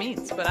don't know what it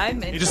means, but I'm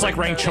into You just like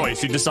ranked voting.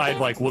 choice. You decide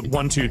like 1,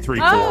 2, 3,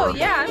 4. Oh,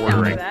 yeah, I'm down for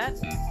ordering. that.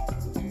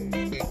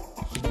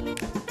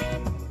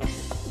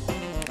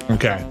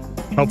 Okay.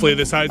 Hopefully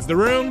this hides the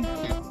room.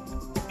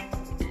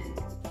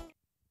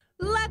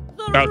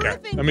 Okay.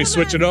 Let me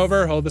switch it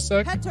over. Hold a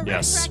sec. Head to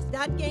Yes.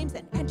 RiffTrax.games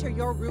and enter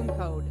your room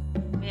code.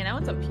 Man, I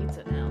want some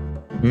pizza now.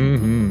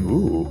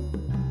 Ooh.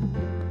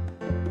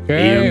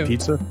 Okay. AM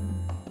pizza?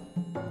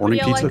 What do Morning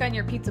you pizza? like on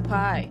your pizza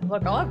pie?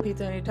 Look, I'll have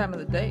pizza any time of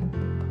the day.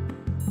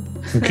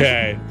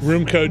 Okay.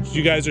 Room code.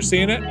 You guys are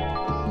seeing it?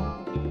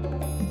 Oh,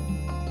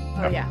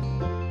 yeah.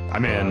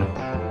 I'm in.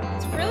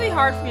 It's really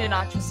hard for me to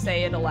not just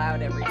say it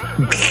aloud every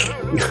time.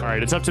 All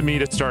right, it's up to me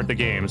to start the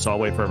game, so I'll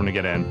wait for everyone to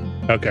get in.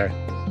 Okay.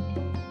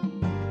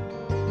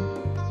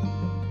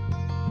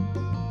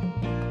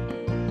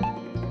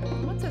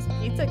 What says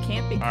pizza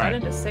can't be cut right.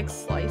 into 6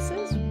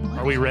 slices?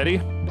 Are we ready?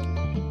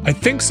 I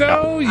think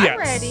so. I'm Yes.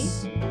 ready.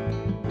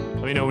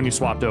 Let me know when you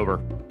swapped over.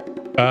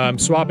 I'm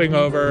swapping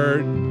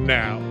over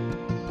now.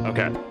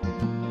 Okay.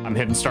 I'm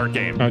hitting start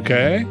game.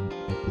 Okay.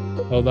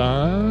 Hold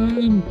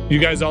on. You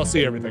guys all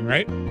see everything,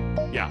 right?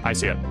 Yeah, I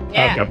see it.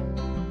 Yeah. Okay.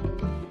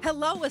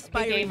 Hello,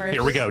 aspiring riffers.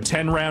 Here we go.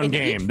 10-round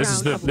game.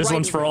 This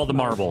one's for all the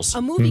marbles.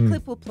 A movie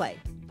clip will play.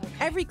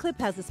 Every clip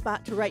has a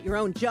spot to write your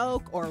own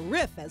joke or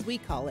riff, as we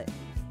call it.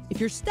 If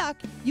you're stuck,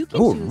 you can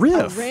choose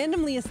a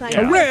randomly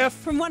assigned riff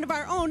from one of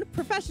our own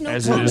professional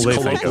as it is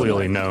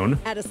colloquially known.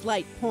 At a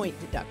slight point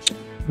deduction.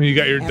 You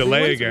got your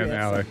delay again,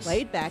 Alex.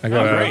 Played back I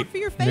got it. right for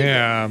your favorite.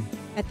 Yeah.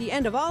 At the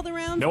end of all the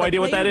rounds, No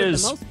idea what that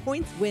is. The most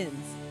points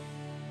wins.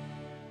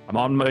 I'm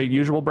on my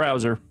usual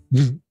browser.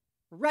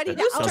 Ready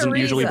to doesn't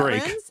usually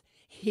break. Friends?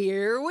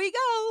 Here we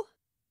go.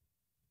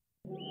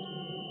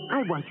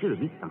 I want you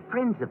to meet some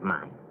friends of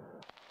mine.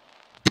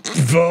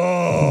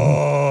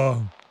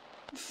 Oh,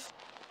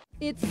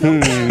 It's so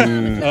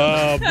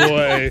oh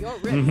boy.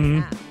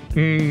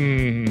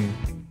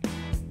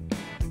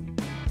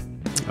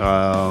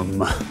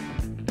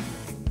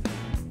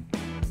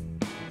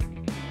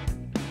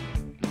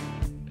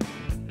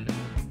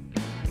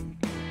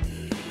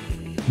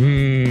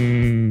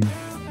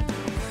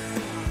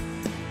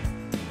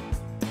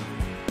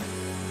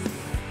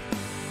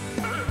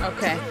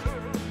 Okay.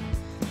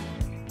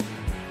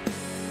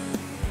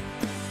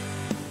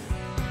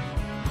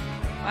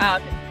 Wow.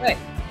 Wait.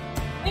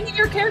 Making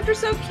your character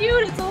so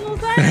cute. It's a little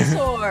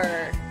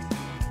dinosaur.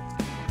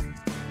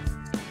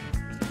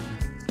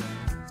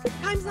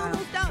 Time's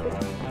almost up.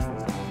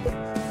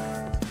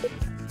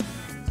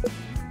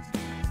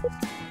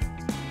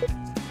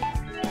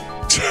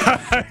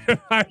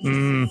 I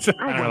don't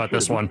know about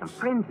this one.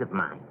 Friends of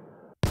mine.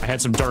 I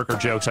had some darker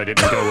jokes I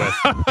didn't go with.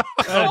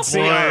 Let's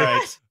see. All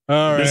right.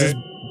 All This right. is,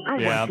 I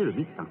yeah. want you to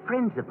meet some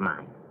friends of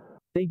mine.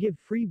 They give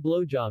free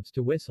blowjobs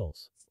to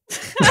whistles.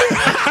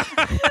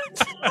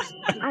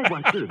 I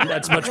want you to meet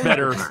That's some much friends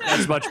better. of mine.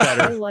 That's much I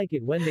better. like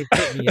it when they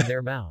put me in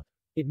their mouth.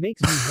 It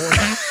makes me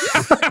horny.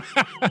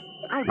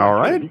 I want All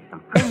you right. to meet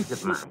some friends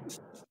of mine.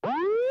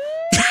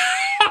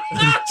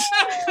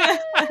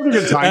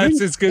 Good timing. That's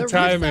just good The riffs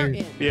are timing.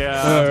 in.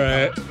 Yeah. All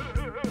right.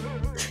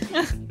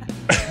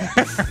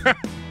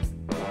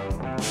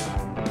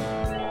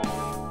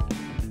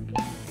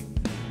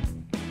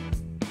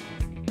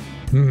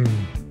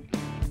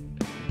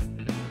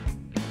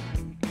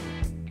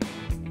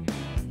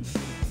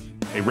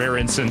 A rare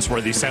instance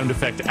where the sound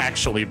effect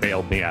actually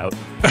bailed me out.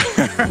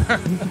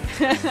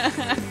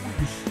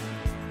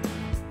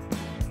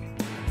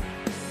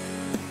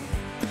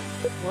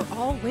 We're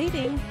all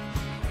waiting.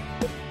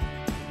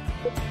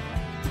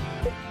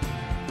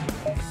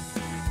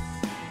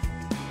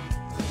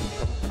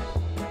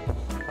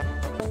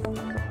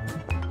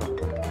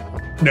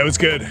 That was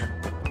good.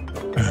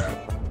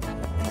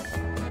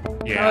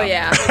 Yeah. Oh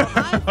yeah.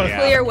 Yeah.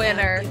 Clear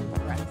winner.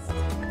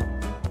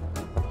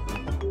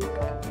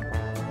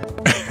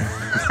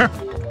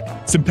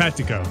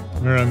 Simpatico.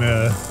 We're on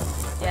the.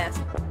 Yes.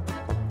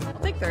 I'll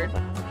take third.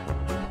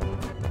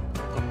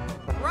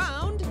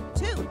 Round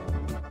 2.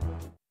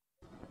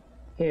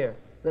 Here,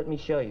 let me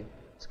show you.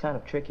 It's kind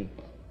of tricky.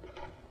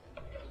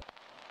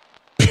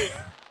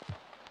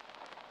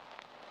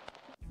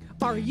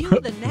 Are you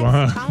the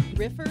next top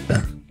riffer?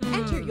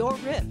 Enter your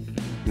riff.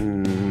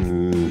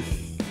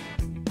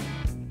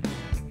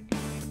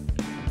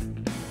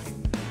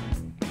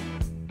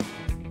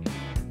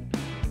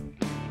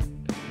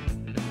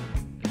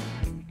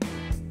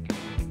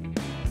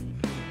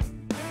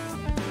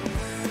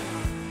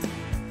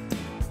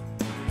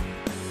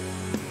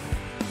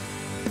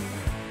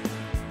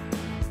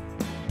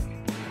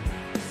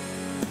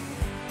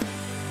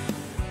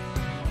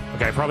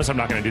 Okay, I promise I'm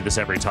not going to do this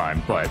every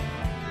time, but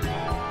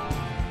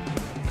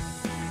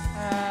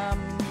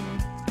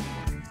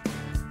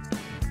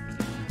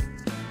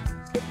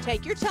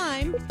Take your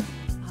time.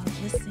 I'll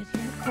just sit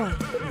here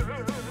quietly.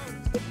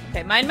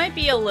 Okay, mine might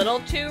be a little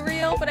too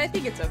real, but I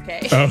think it's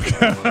okay.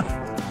 Okay.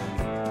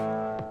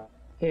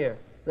 Here,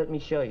 let me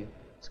show you.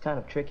 It's kind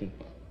of tricky.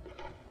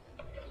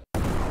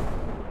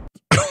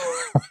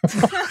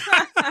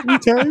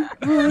 Okay.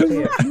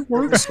 Here,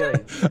 let me show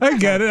you. I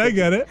get it. I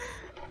get it.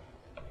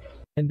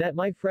 And that,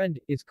 my friend,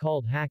 is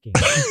called hacking.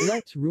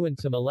 Let's ruin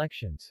some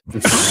elections.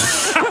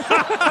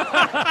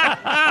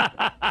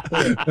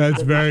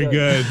 That's very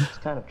good. It's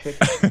kind of tricky.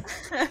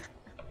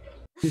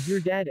 Does your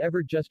dad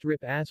ever just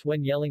rip ass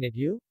when yelling at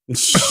you?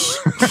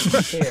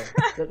 Here,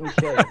 let me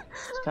show you.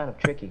 It's kind of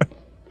tricky.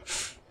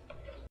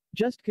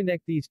 Just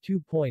connect these 2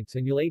 points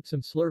and you'll ape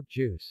some slurp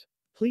juice.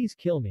 Please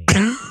kill me.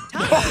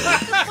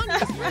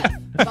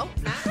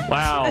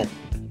 wow.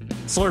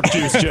 Slurp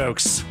juice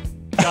jokes.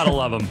 Gotta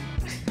love them.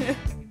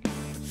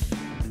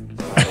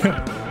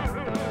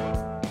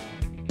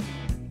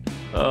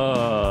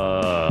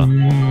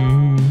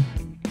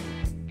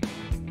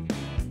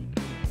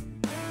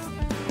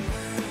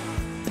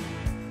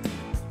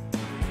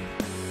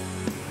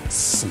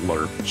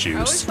 Slurp I always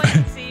juice. like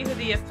to see who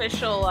the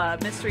official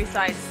Mystery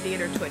Science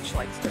Theater Twitch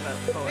likes to vote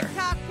for.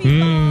 TikTok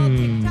people,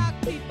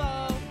 TikTok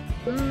people.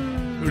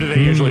 Who do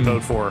they usually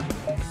vote for?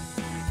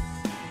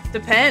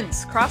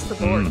 Depends. Across the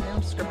board. They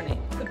don't discriminate.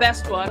 The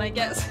best one, I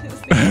guess,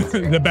 is the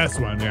answer. The best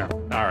one, yeah.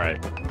 All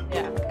right.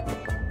 Yeah.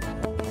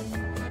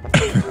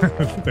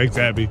 Thanks,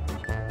 Abby.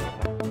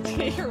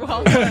 You're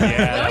welcome.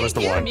 Yeah, that was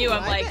the one. From you,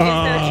 I'm like, is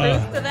there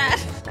truth to that?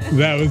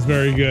 That was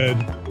very good.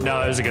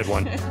 No, it was a good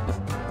one.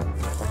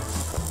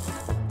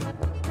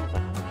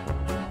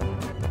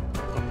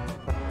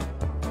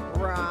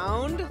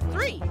 Round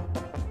 3.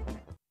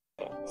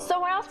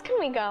 So where else can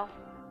we go?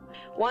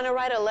 Want to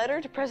write a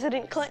letter to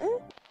President Clinton?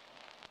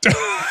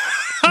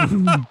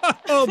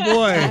 Oh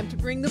boy. Time to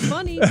bring the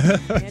money.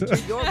 Enter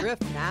your riff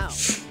now.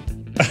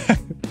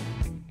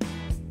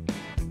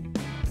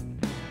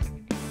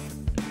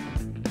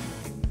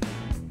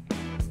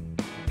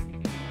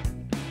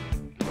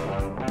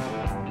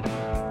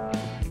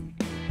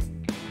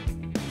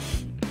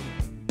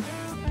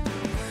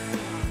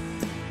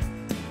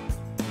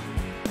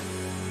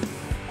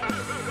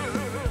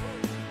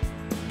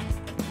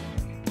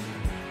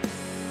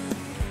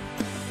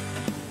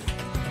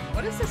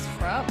 What is this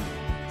from?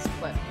 This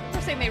clip.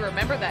 They're saying they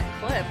remember that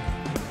clip.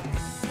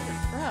 What is it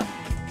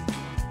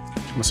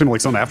from? Must seem like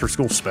some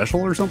after-school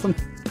special or something.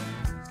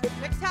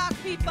 TikTok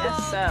people.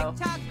 Guess so.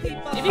 TikTok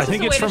people. Maybe I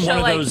think it's from one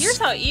of like, those. Here's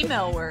how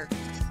email works.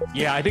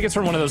 Yeah, I think it's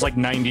from one of those like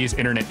 90s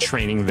internet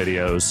training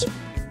videos.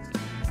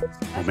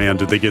 Oh man,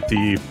 did they get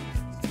the?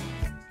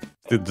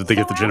 Did they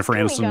get the Jennifer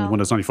Aniston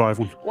Windows 95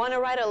 one? Want to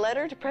write a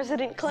letter to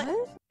President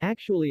Clinton?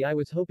 Actually, I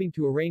was hoping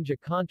to arrange a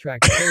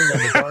contract killing on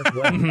the dark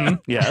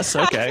web. Yes,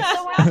 okay.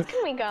 So where else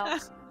can we go?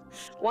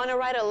 Want to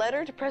write a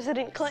letter to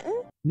President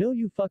Clinton? No,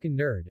 you fucking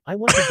nerd. I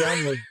want to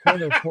download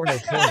porno.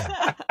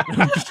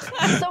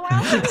 So where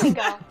else can we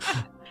go?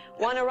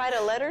 Want to write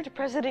a letter to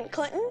President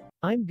Clinton?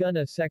 I'm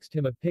gonna sext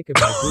him a pic of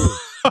my boobs.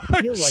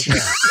 Feel like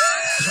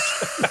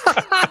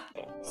that.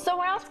 So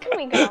where else can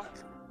we go?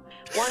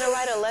 Want to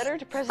write a letter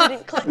to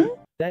President Clinton?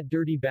 That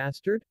dirty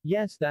bastard?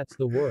 Yes, that's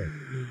the word.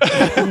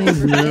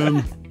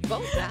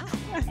 Both out.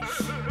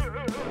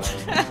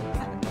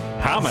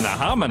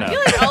 Hamina. I feel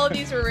like all of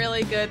these were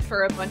really good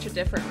for a bunch of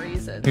different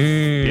reasons.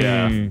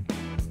 Yeah.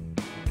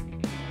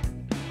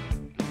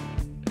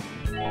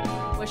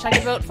 Wish I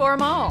could vote for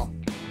them all.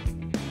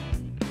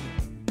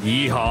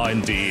 Yeehaw,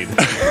 indeed.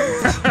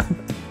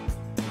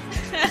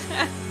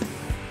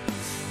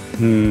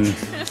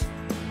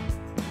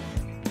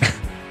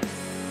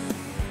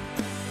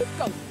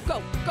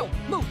 Go,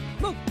 move.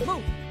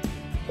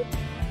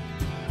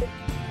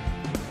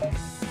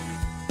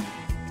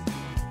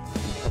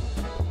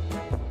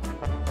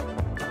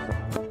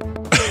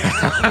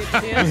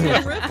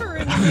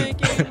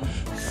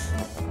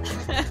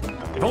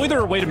 If only there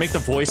were a way to make the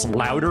voice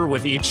louder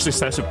with each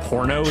successive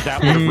porno, that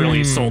would have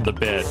really sold the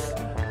bit.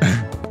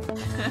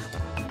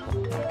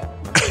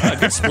 A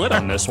good split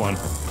on this one.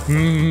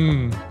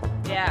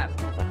 Yeah.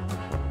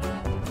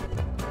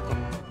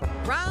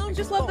 Round.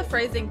 Just love the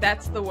phrasing,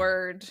 that's the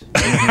word.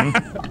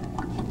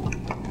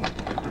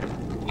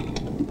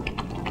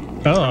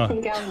 I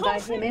think I'll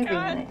invite him every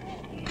night.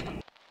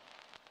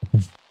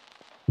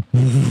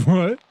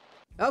 What?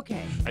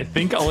 Okay. I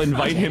think I'll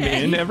invite him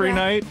in every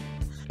night.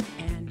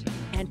 And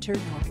enter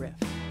your riff.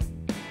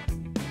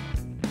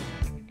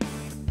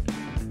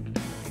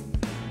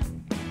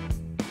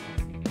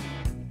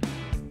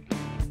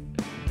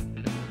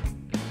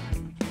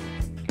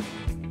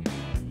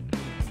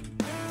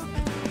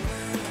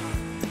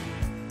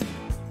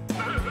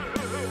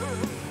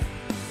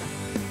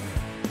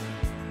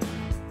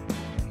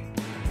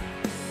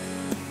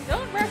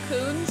 Don't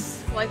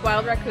raccoons, like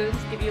wild raccoons,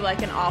 give you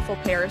like an awful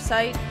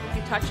parasite if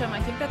you touch them? I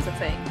think that's a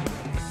thing.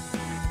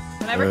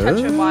 Whenever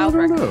touch a wild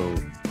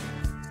raccoon.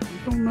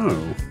 I don't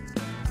know.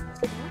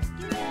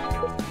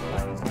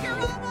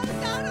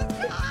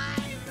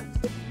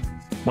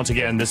 Once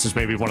again, this is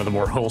maybe one of the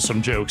more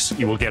wholesome jokes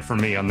you will get from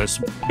me on this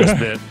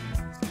bit.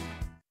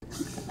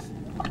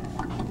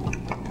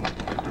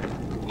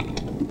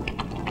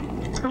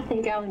 I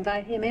think I'll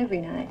invite him every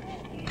night.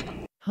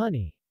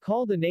 Honey,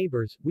 call the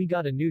neighbors. We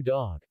got a new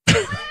dog.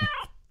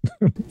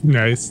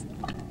 Nice.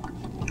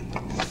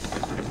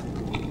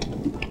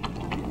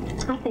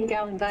 I think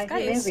I'll invite This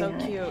guy him is every so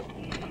night. cute.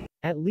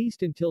 At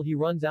least until he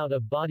runs out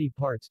of body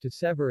parts to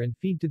sever and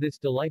feed to this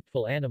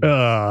delightful animal.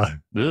 Dark.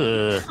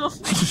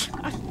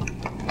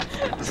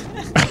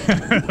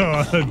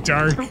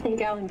 I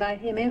think I'll invite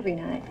him every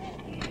night.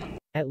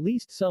 At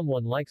least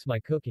someone likes my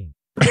cooking.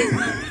 All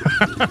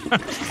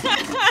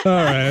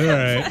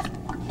right.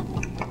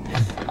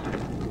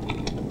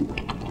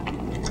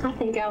 I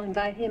think I'll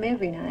invite him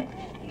every night.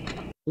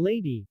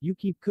 Lady, you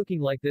keep cooking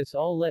like this,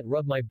 I'll let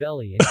rub my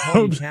belly and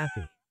call me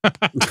Kathy.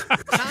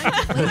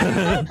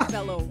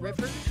 Fellow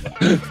riffers.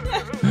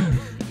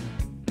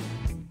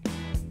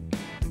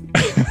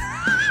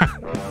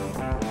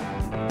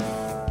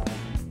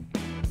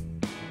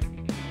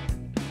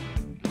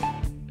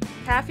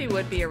 Taffy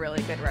would be a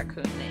really good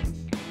raccoon name.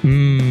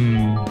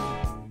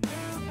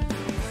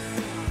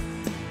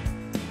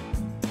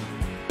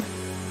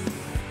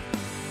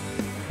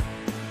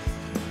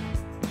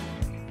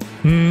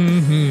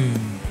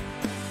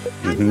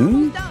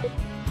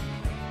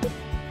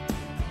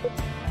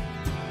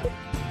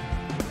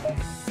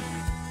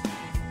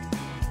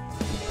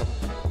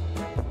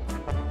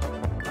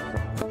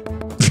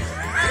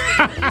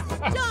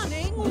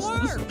 Stunning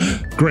work.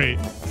 Great.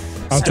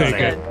 I'll take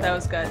it. That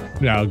was good.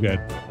 No, good.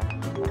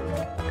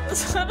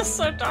 This one is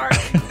so dark.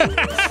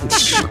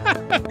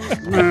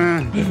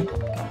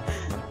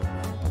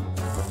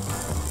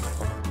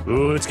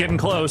 Ooh, it's getting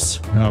close.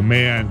 Oh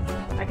man.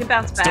 I can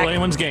bounce back. Still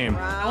anyone's game.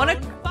 I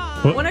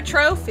want a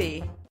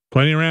trophy.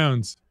 Plenty of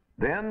rounds.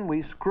 Then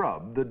we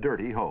scrub the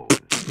dirty hose.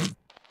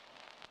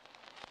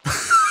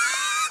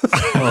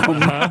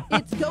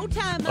 It's go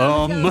time,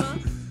 Mama.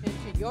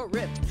 Into your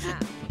Riff now.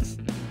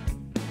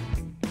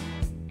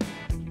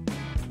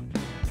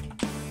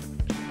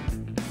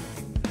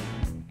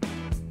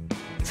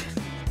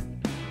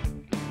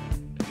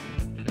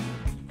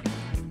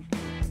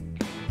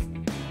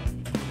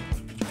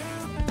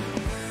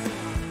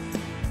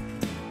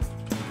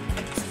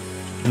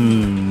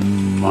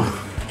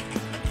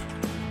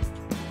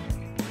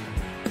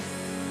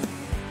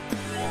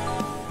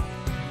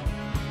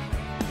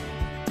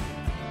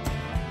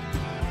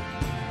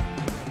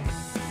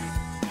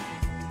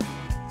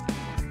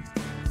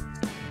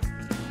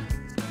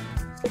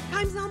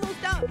 Time's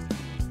almost up.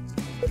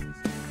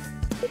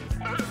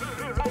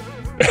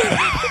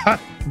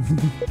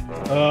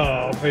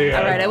 Oh man.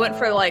 All right, I went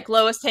for like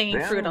lowest hanging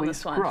fruit on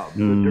this one.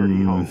 The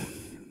dirty hose.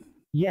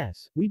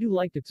 Yes, we do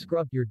like to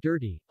scrub your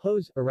dirty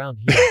hose around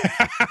here.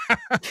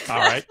 All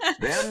right.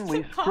 Then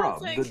we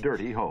scrub the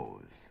dirty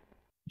hose.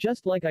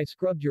 Just like I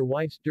scrubbed your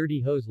wife's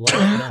dirty hose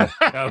last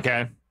night.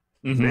 Okay.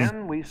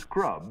 Then we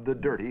scrub the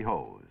dirty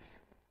hose.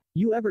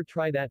 You ever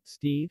try that,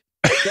 Steve?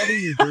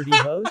 Scrubbing your dirty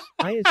hose?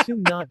 I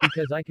assume not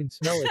because I can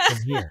smell it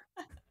from here.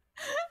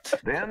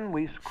 Then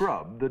we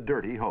scrub the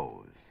dirty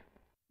hose.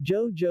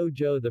 Joe,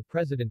 the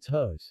president's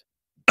hose.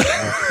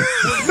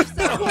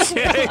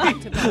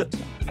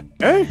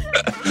 Hey.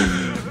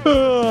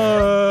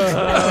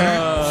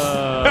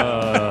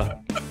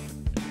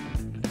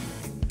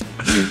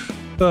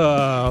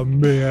 Oh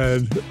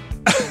man.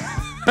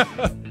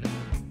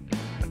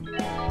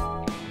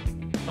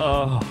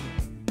 Oh.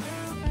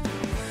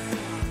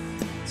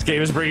 This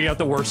game is bringing out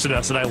the worst in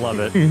us, and I love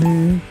it.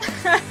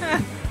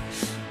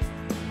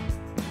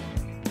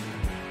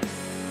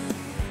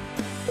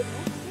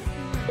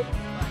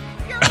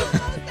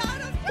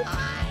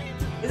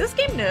 Is this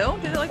game new?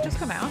 Did it like just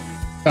come out?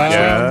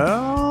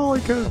 Yeah.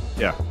 Okay.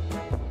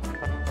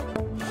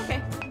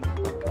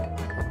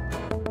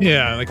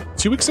 Yeah, like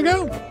 2 weeks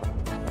ago.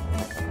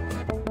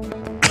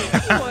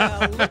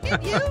 Well, look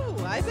at you.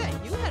 I bet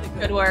you had a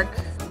Good work.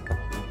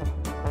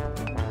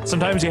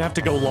 Sometimes you have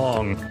to go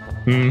long.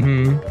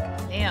 Mm-hmm.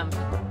 Damn.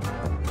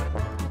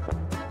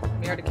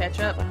 We are to catch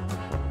up.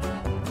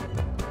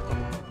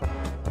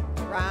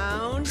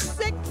 Round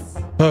 6.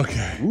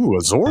 Okay. Ooh,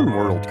 a Zorn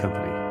World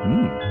company.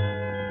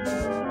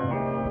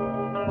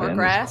 More Then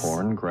grass.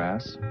 Corn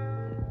grass.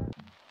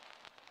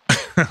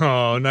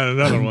 Oh, not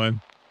another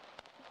one.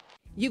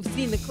 You've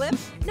seen the clip?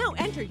 Now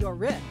enter your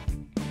Riff.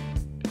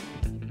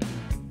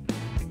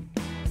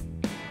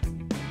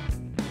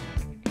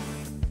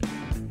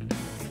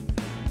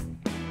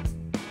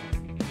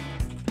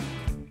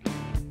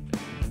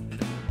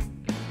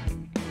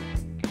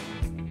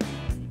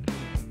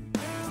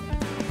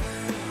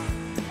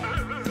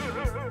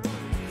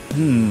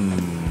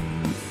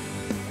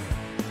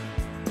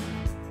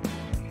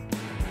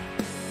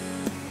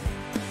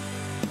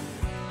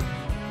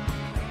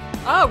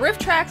 Oh,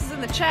 RiffTrax is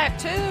in the chat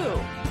too.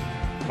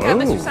 Got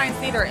Mr. Science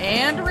Theater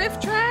and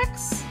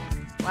RiffTrax.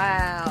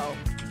 Wow.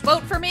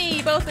 Vote for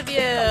me, both of you.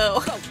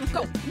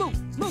 Go, move.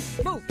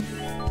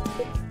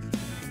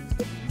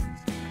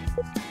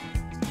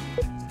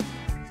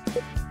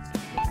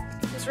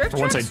 Does For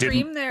once I RiffTrax didn't-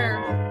 stream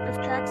their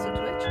RiffTrax to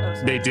Twitch? Oh,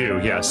 sorry. They do,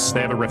 yes.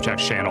 They have a RiffTrax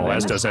channel,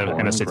 as does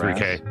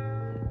NSA3K.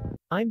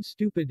 I'm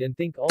stupid and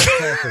think all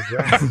plants are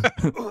grass.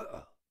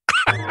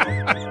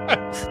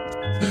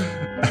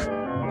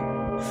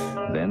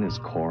 Then is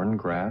corn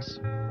grass.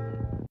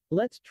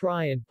 Let's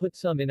try and put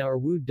some in our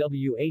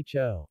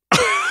WHO.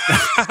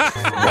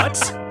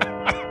 What?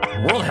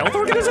 World Health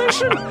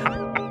Organization?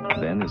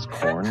 Then is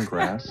corn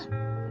grass.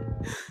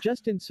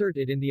 Just insert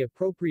it in the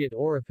appropriate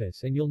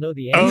orifice and you'll know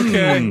the answer.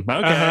 Okay.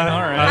 All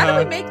right. How do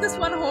we make this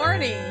one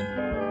horny?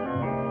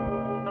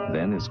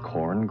 Then is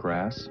corn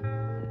grass.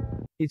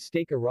 Is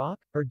steak a rock?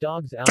 Are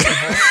dogs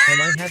alcohol?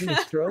 Am I having a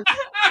stroke?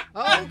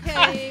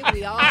 Okay,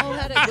 we all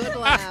had a good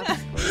laugh.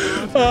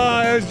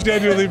 Oh, that was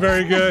genuinely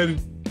very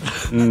good.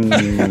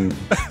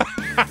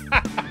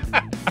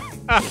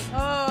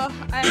 Oh,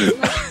 my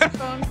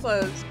phone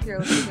closed. Here,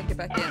 let me see if I can get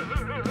back in.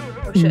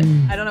 Oh shit,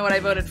 I don't know what I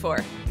voted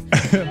for.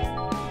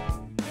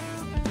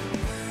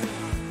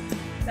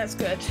 That's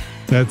good.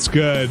 That's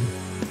good.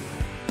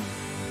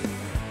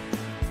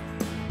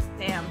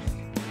 Damn.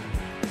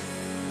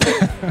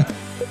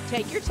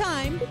 Take your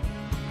time.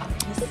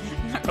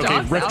 Okay,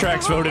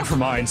 RiffTrax voted for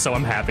mine, so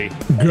I'm happy.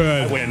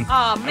 Good. I win.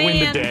 Aw, I win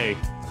the man. day.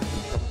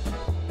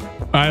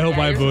 I hope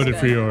Yeah, I yours is voted good.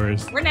 for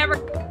yours. We're never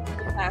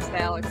past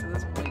Alex at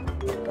this point.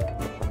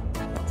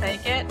 I'll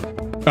take it.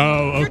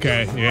 Oh,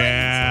 okay.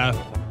 Yeah.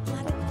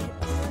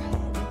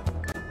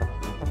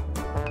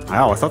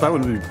 Wow, I thought that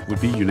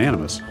would be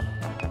unanimous.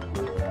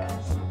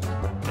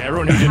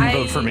 Everyone who didn't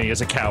vote for me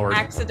is a coward.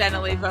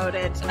 Accidentally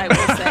voted, I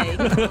will say.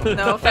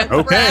 No offense,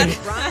 Okay.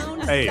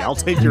 Brad. Hey, I'll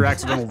take your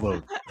accidental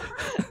vote.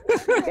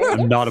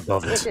 I'm not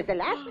above This it. is the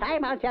last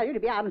time I'll tell you to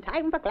be on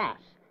time for class.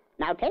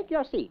 Now take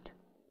your seat.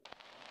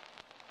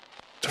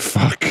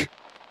 Fuck.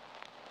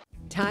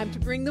 Time to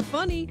bring the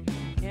funny.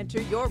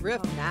 Enter your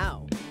riff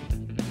now.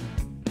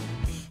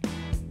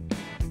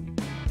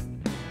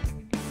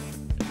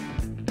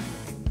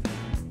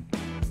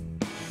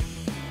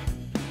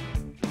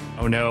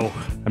 Oh no,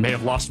 I may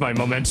have lost my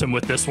momentum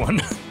with this one.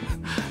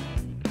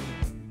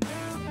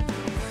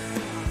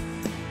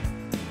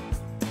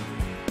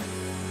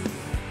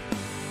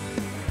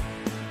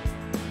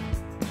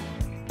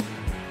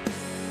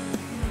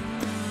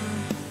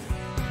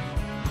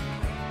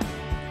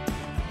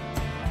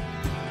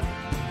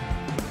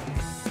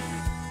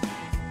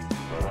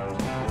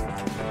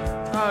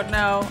 Oh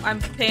no, I'm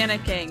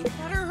panicking.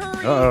 Better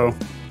hurry. Uh-oh.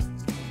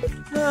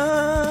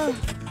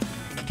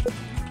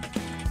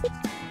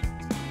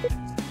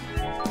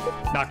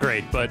 Not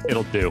great, but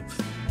it'll do.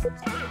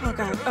 Oh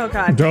god, oh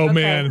god. Oh okay.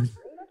 man.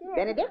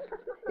 Benedict,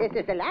 this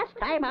is the last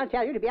time I'll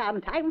tell you to be on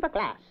time for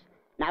class.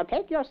 Now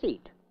take your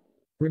seat.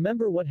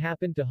 Remember what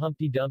happened to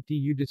Humpty Dumpty,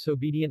 you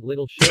disobedient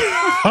little shit?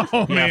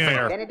 Oh man. Yeah,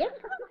 fair.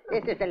 Benedict,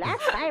 this is the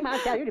last time I'll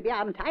tell you to be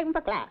on time for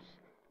class.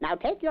 Now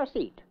take your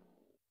seat.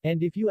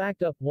 And if you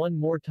act up one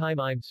more time,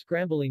 I'm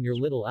scrambling your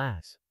little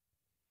ass.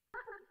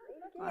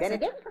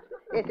 Benedict,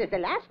 this is the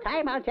last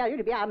time I'll tell you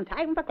to be on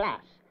time for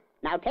class.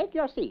 Now take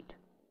your seat.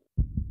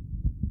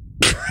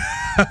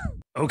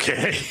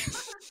 Okay.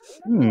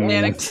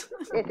 Benedict,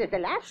 this is the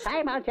last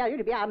time I'll tell you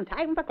to be on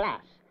time for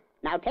class.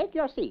 Now take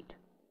your seat.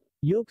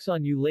 Yoke's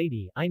on you,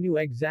 lady. I knew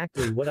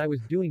exactly what I was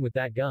doing with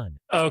that gun.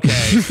 Okay.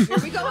 Here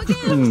we go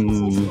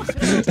again.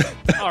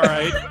 All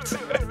right.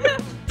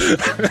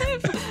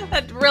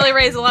 That really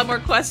raised a lot more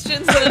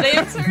questions than it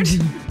answered.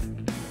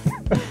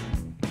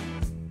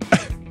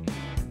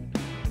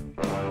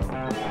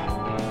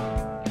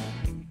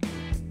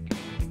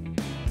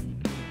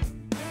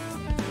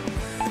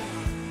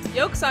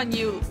 Joke's on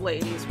you,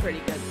 lady, is pretty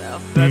good though.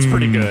 That's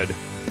pretty good.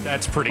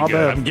 That's pretty Not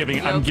good. bad. I'm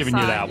giving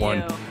you that one.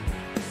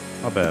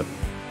 Not bad.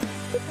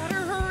 Better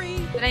hurry.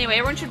 But anyway,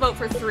 everyone should vote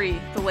for 3,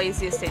 the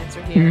laziest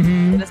answer here.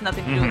 It has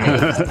nothing to do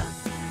with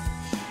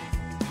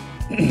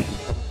it.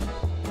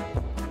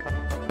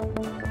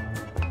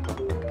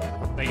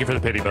 Thank you for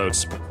the pity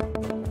votes.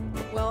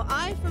 Well,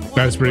 I for one.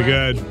 That's pretty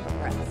am good.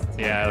 impressed.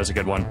 Yeah, that was a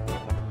good one.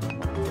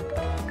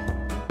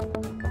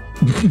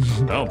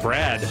 Oh,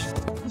 Brad.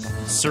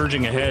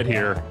 Surging ahead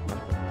here.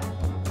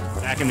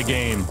 Back in the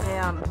game.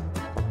 Damn.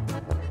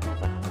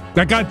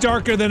 That got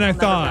darker than I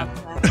thought.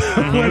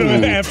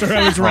 After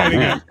I was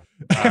writing it.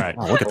 All right.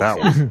 Oh, look at that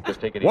one.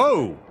 Just take it easy.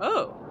 Whoa!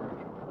 Oh.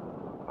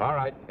 All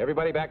right,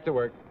 everybody back to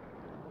work.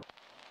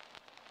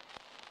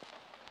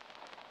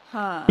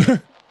 Huh.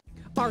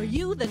 Are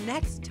you the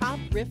next top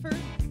riffer?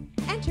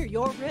 Enter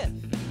your riff.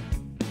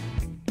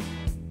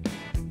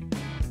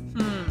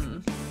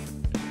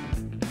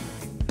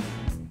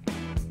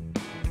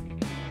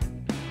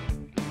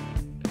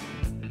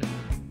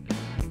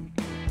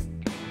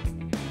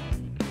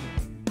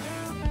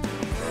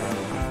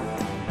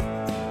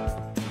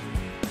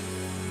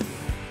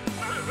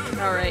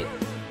 All right.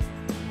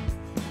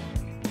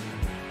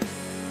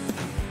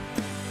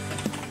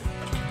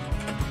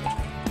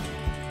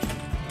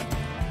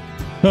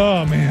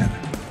 Oh man.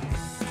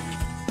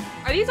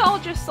 Are these all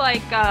just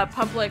like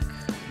public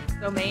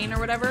domain or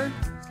whatever?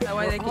 Is that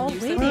why they can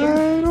use them?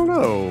 I don't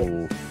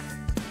know.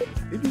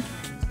 Maybe.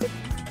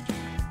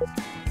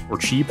 Or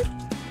cheap.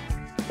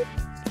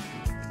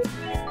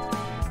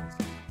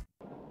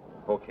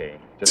 Okay,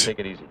 just take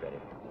it easy, Betty.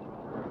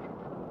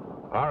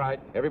 All right,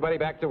 everybody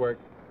back to work.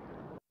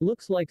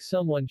 Looks like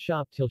someone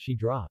shopped till she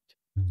dropped.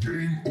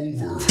 Game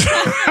over.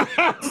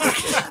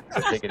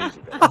 Just take it easy,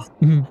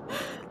 Betty.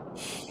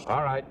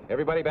 All right,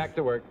 everybody back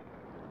to work.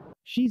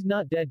 She's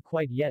not dead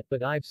quite yet,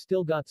 but I've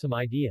still got some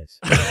ideas.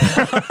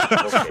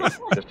 Okay,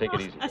 just take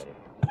it easy, Betty.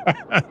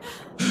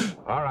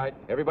 All right,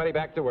 everybody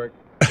back to work.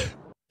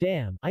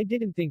 Damn, I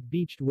didn't think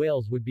beached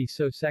whales would be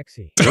so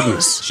sexy.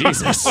 Goodness.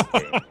 Jesus.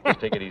 Okay, just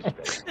take it easy,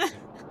 Betty.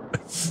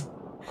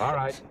 All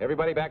right,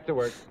 everybody back to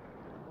work.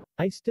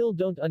 I still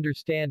don't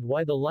understand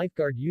why the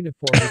lifeguard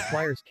uniform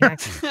requires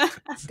khaki.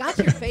 Got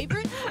your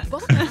favorite?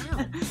 Vote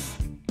now.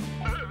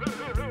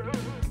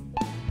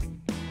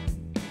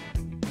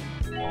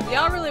 We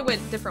all really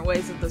went different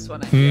ways with this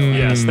one, I feel.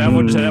 Yes, that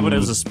one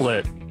is a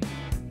split.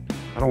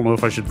 I don't know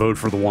if I should vote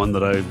for the one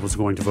that I was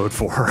going to vote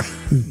for.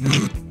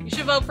 You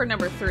should vote for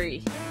number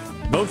 3.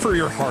 Vote for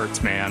your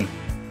heart, man.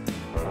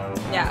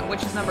 Yeah,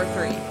 which is number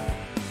 3.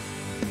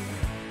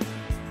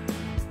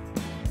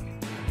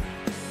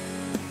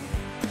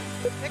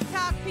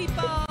 TikTok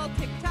people,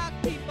 TikTok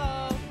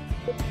people.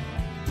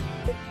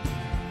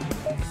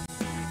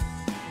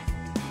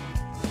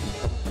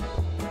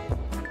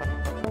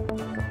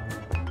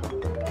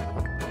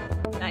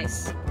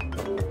 Nice.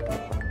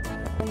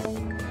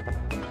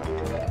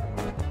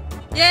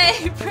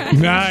 Yay, Brad.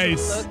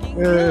 Nice. Looking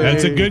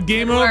That's a good. good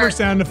game Good over work.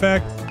 sound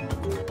effect.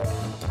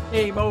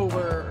 Game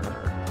over.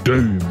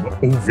 Game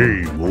over.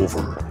 Game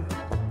over.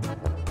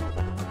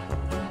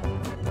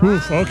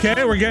 Oof,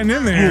 okay, we're getting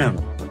in there.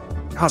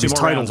 God, these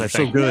titles are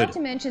so good. Not to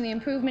mention the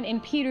improvement in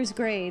Peter's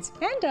grades,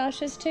 and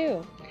Dasha's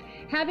too.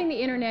 Having the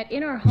internet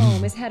in our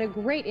home has had a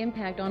great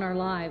impact on our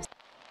lives.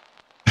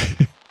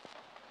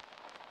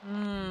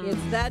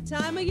 It's that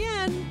time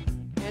again.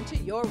 Enter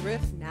your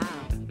riff now.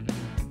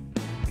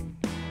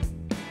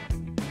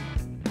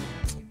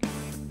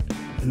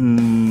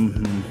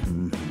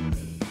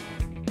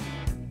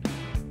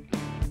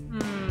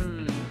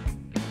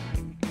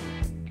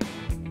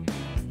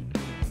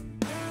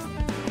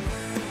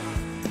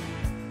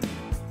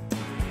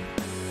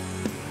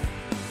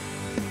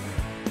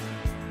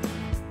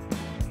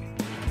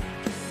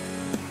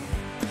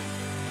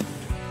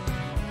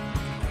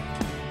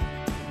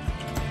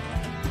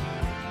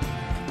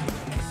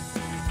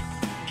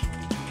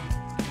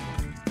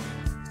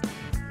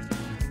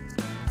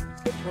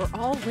 We're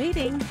all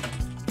waiting.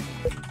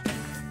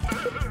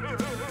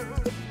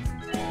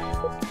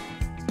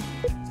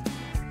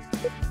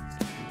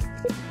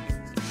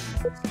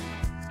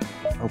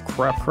 Oh,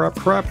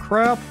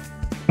 crap.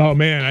 Oh,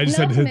 man, I just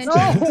Not had to to hit mention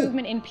the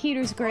improvement in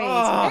Peter's grades,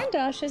 and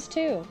Dasha's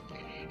too.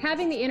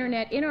 Having the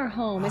internet in our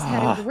home has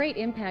had a great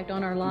impact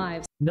on our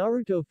lives.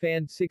 Naruto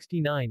fan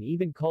 69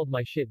 even called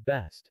my shit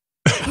best.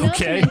 Not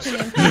to mention the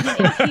improvement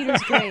in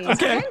Peter's grades,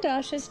 and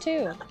Dasha's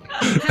too.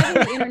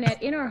 Having the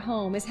internet in our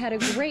home has had a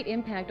great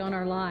impact on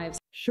our lives.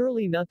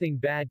 Surely nothing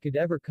bad could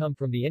ever come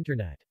from the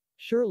internet.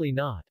 Surely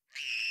not.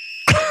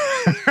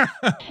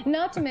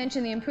 Not to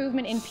mention the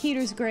improvement in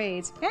Peter's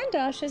grades, and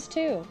Dasha's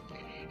too.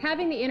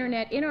 Having the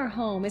internet in our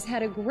home has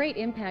had a great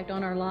impact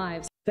on our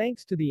lives.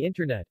 Thanks to the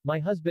internet, my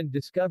husband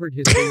discovered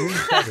his balloon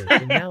feathers,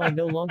 and now I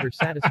no longer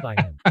satisfy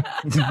him.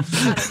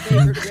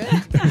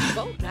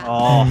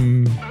 Oh,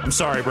 I'm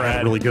sorry, Brad.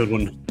 That's a really good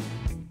one.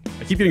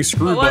 I keep getting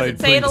screwed by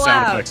putting the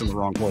sound effects in the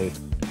wrong place.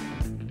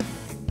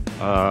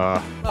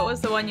 What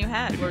was the one you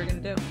had? What were we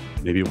gonna do?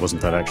 Maybe it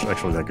wasn't that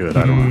actually that good.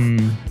 I don't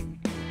know.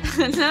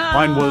 No.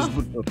 Mine was,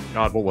 oh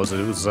God, what was it?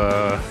 It was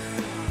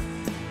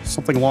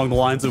something along the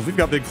lines of, "We've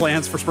got big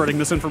plans for spreading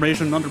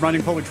misinformation,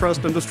 undermining public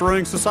trust, and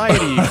destroying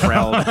society."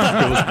 Crowd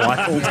goes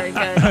wild. Very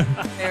good.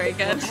 Very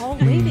good. We're all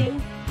waiting.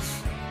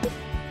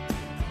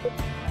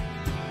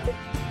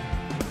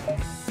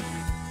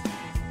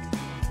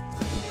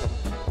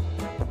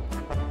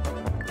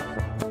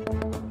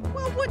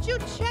 Well, would you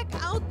check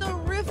out the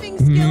riffing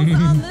skills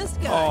on this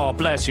guy? Oh,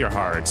 bless your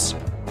hearts.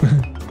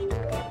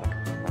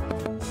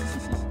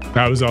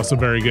 That was also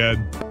very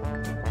good.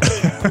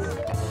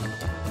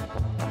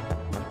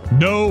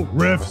 No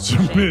riff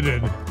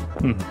submitted.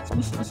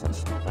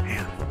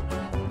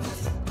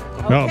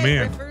 Oh,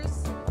 man.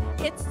 Riffers,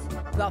 it's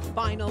the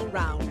final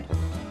round.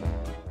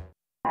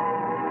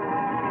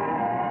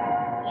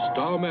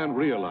 Starman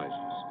realizes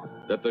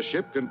that the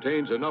ship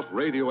contains enough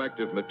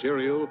radioactive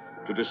material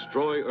to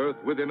destroy Earth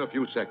within a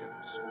few seconds.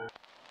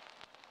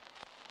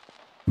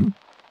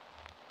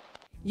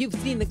 You've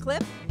seen the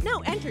clip. Now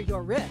enter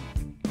your riff.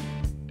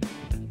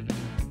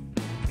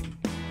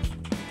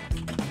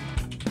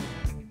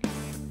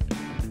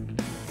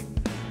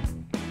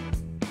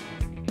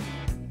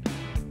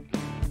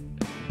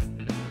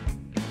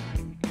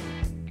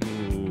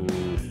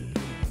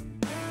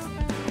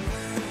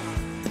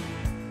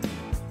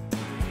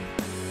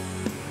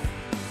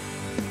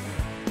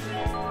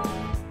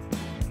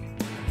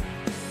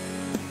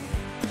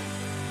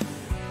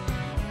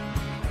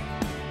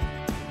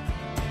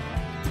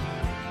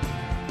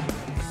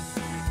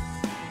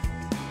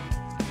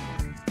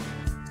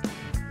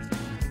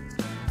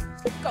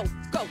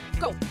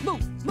 Go,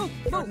 move.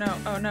 Oh no,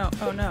 oh no,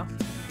 oh no.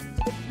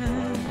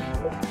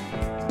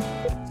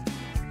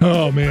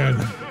 Oh, man.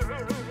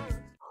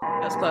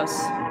 That's close.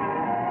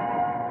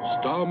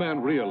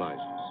 Starman realizes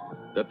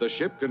that the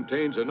ship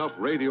contains enough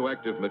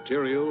radioactive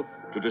material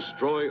to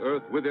destroy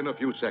Earth within a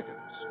few seconds.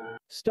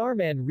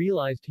 Starman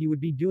realized he would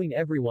be doing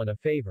everyone a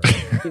favor.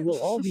 It will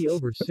all be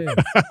over soon.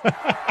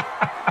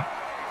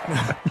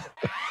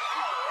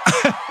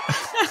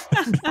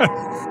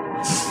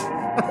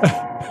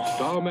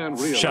 Starman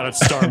realized Shout out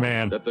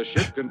Starman. that the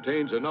ship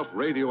contains enough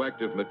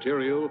radioactive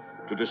material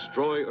to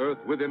destroy Earth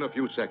within a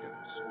few seconds.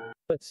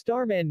 But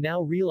Starman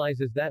now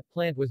realizes that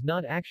plant was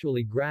not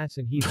actually grass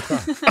and he's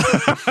fucked.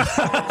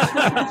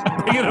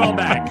 Bring it all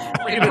back.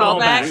 Bring it all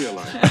back.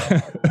 Realized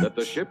that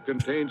the ship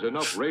contains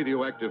enough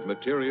radioactive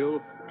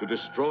material to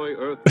destroy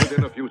Earth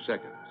within a few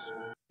seconds.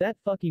 That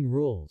fucking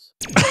rules.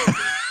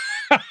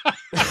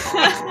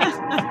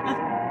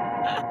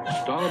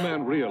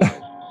 Starman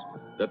realizes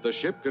that the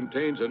ship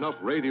contains enough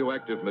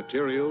radioactive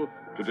material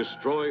to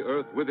destroy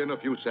Earth within a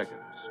few seconds.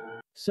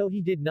 So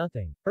he did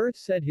nothing. Earth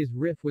said his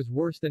riff was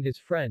worse than his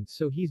friend's,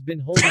 so he's been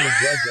holding a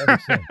grudge ever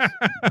since.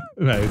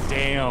 Nice.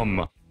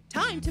 Damn.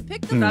 Time to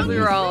pick the Glad we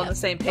were all on the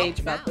same page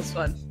about this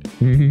one.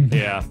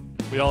 Yeah,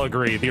 we all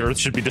agree the Earth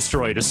should be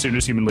destroyed as soon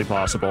as humanly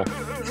possible.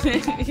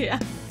 Yeah.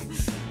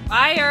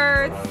 Bye,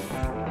 Earth.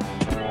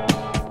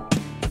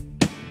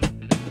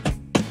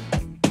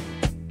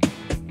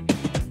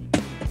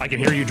 I can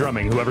hear you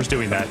drumming. Whoever's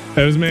doing that.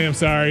 That was me. I'm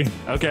sorry.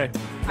 Okay.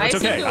 I That's okay.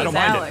 assumed it I was don't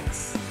mind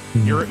Alex.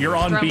 it. You're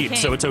on Drum beat, king.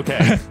 so it's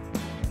okay.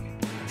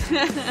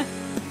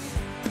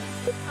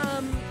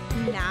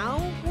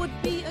 Now would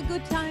be a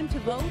good time to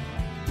vote.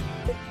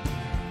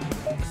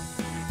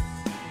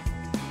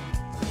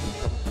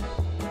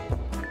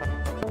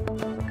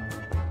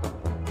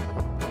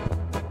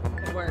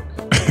 Good work.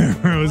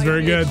 It was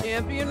very good.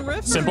 Champion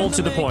riff. Simple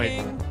to the point.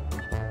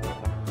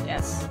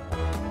 Yes.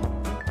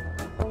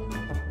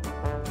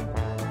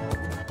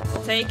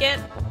 Take it.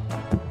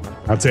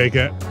 I'll take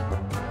it.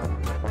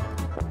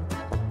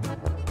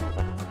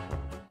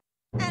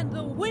 And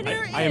the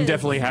winner I am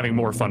definitely having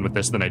more fun with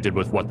this than I did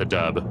with What the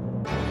Dub. Me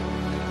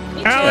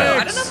too.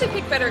 I don't know if they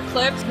pick better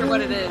clips or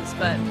what it is,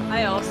 but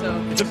I also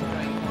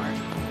enjoying more.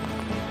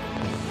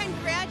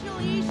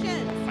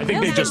 Congratulations. I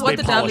think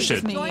they polish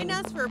it. Join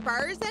us for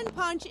Bars and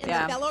Punch in the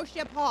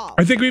Fellowship Hall.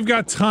 I think we've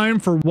got time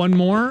for one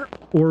more,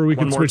 or we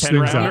One can more switch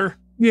things up. 10-rounder?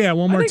 Yeah,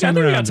 one more I 10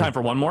 think we got rounder. time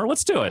for one more.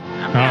 Let's do it. All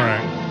right.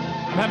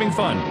 I'm having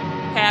fun.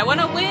 Okay, I want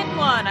to win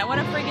one. I want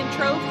a friggin'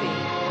 trophy.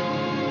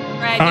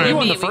 Right, All right. you You and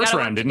won me, the we first gotta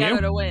round, work didn't you?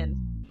 together to win.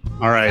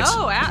 All right.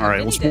 Oh, All right.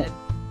 Vinny Let's, did.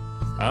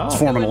 let's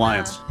form an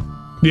alliance.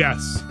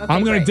 Yes, Okay,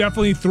 I'm gonna great.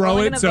 definitely throw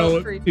We're it. gonna So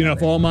vote for each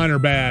if all mine are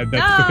bad,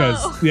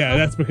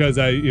 that's because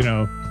I threw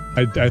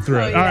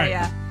Oh, it. yeah, All right,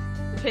 yeah.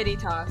 The pity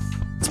toss.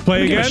 let's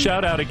play Give again. a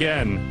shout out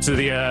again to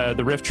the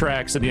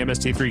RiffTrax and the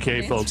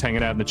MST3K folks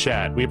hanging out in the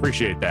chat. We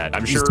appreciate that.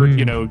 I'm sure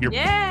you're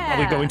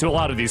probably going to a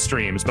lot of these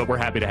streams, but we're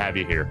happy to have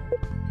you here.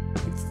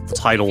 The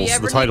titles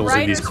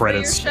in these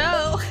credits.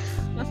 Show.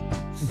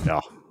 Yeah.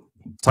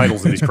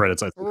 Titles in these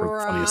credits, I think, are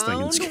the funniest thing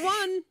in this game.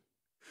 One.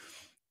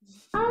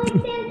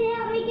 Alexander,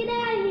 help me get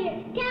out of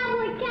here!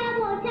 Cowboy,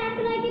 cowboy, how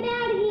can I get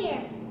out of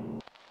here?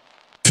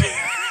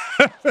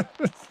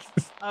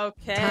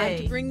 Okay. Time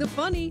to bring the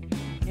funny.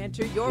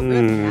 Enter your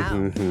riff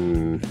now.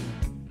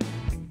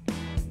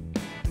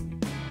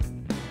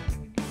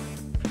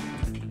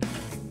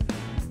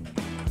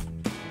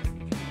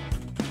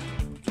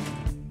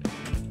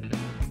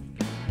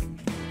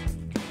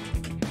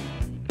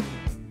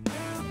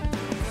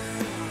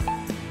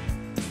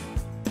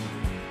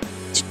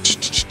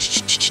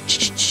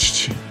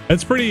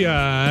 That's pretty.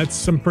 That's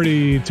some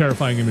pretty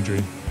terrifying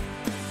imagery.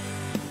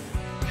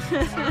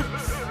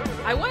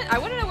 I want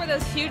to know where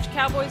those huge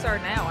cowboys are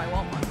now. I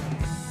want one.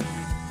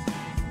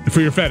 For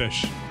your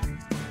fetish.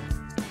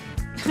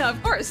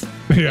 Of course.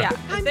 Yeah.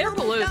 If they're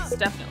balloons,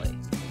 definitely.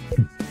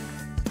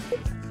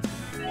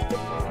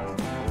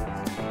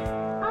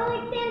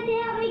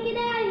 Alexander, help me get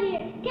out of here!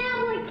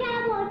 Cowboy,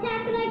 cowboy,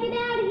 how can I get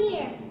out of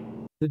here?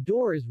 The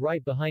door is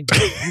right behind you,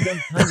 you dumb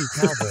tiny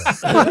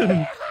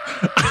cowboy.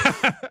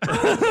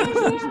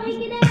 Alexander, help me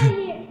get out of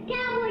here!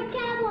 Cowboy,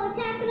 cowboy,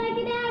 how can I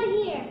get out of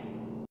here?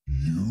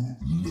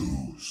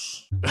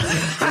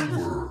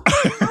 Alexander,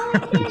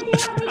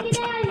 help me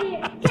get out of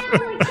here!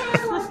 Cowboy,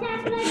 cowboy,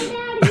 how can I get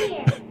out of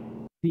here?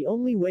 The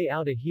only way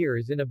out of here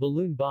is in a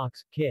balloon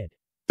box, kid.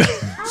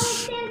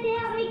 Alexander,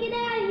 help me get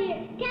out of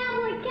here!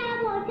 Cowboy,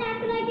 cowboy, how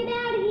can I get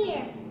out of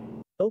here?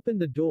 Open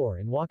the door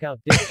and walk out.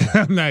 Dick.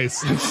 Nice.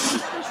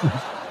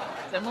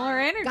 Similar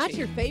energy. Got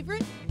your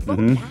favorite? Vote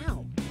Mhm.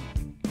 now.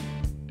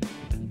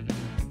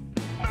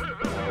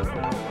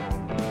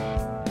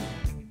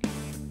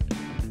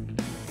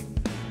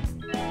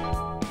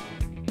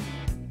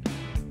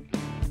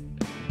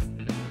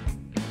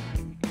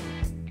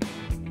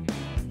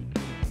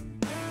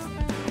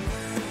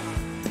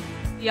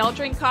 Y'all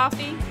drink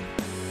coffee?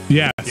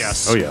 Yes.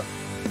 Yes. Oh yeah.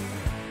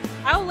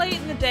 How late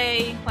in the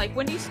day? Like,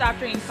 when do you stop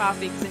drinking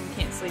coffee because then you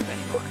can't sleep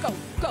anymore?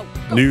 Go.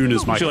 Noon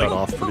is my Usually-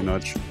 cutoff, pretty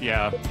much.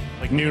 Yeah,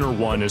 like noon or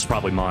 1 is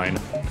probably mine.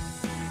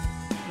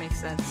 Makes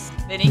sense.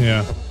 Vinny?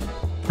 Yeah.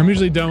 I'm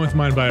usually done with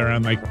mine by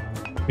around like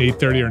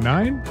 8:30 or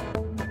 9.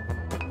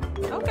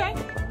 Okay.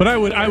 But I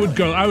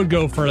would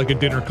go for like a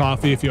dinner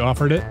coffee if you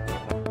offered it.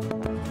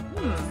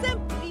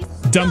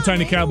 Dumb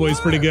Tiny Cowboy is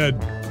pretty good.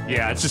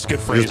 Yeah, it's just good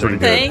It is pretty phrasing.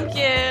 good. Thank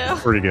you.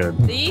 Pretty good.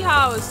 The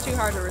yeehaw is too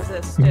hard to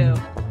resist, too.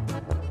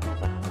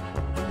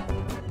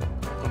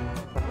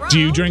 Do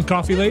you drink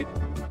coffee late?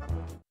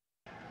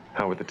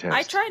 How with the test?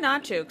 I try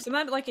not to, because I'm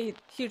not like a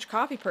huge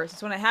coffee person.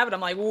 So when I have it, I'm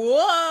like,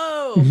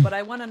 whoa! But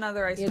I want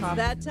another iced It's coffee.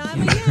 that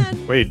time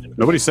again. Wait,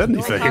 nobody said We'll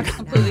anything. talk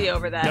completely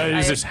over that. No,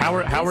 it's I- just how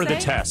are the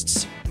say?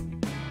 tests?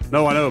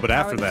 No, I know, but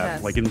How after are the that,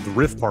 tests? like in the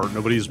riff part,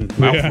 nobody's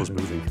mouth Yeah. was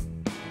moving.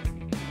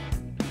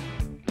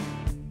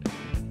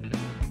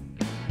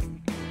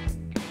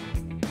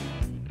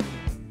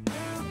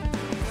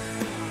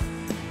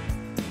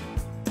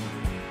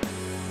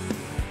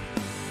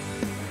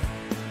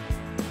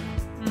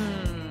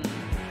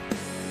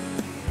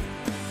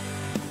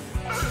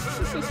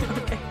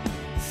 Okay.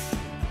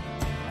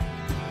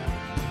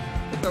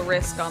 Took a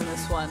risk on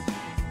this one.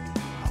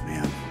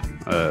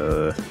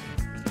 Oh man.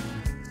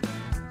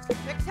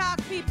 TikTok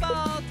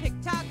people.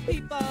 TikTok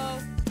people.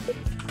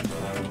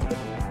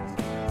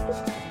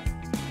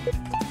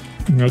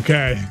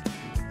 Okay.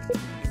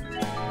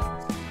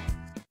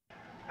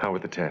 How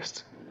with the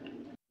test?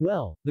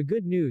 Well, the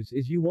good news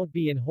is you won't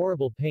be in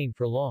horrible pain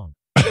for long.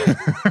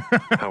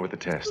 How were the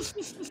tests?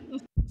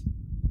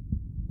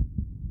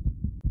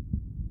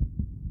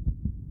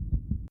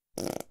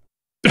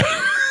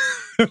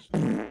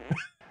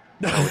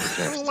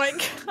 Oh my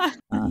god.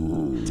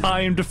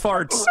 Timed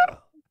farts.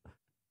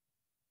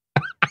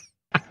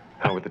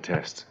 How were the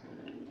tests?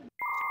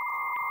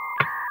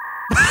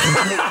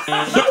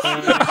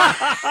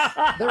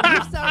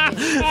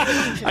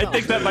 I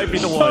think that might be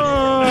the one.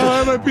 Oh,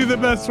 that might be the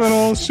best one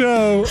all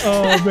show.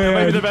 Oh man, That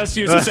might be the best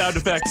use of sound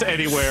effects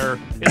anywhere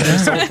in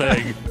this whole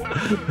thing.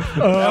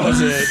 That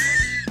was it.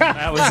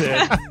 That was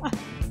it.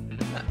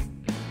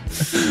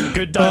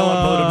 Good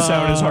dial-up modem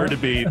sound is hard to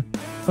beat.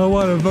 I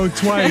want to vote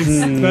twice.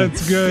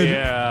 That's good.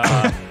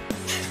 Yeah.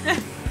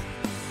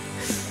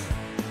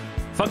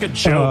 Fucking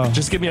joke.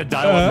 Just give me a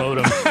dial-up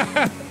modem.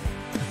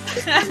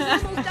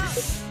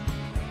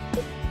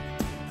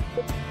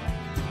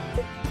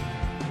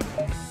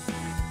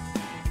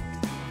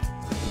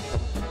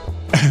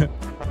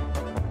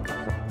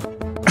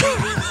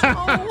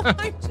 Oh,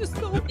 I'm just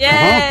so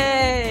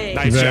Yay!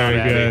 Nice Very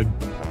job, good.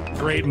 Abby.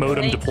 Great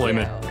modem Thank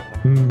deployment.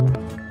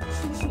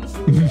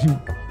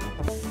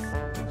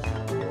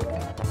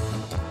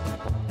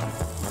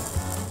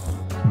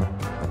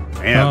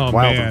 Man, Oh,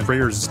 wow, man. the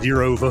prayer's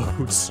 0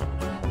 votes.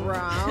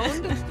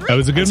 round. That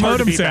was a good It's hard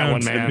to modem beat that sound.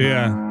 one, man.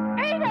 Yeah.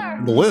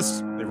 On the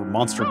list, they were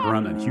Monster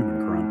Grunt and Human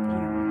Grunt.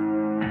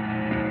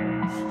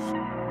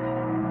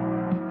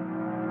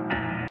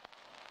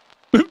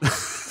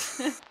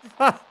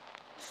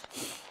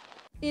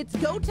 It's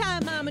go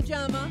time, Mama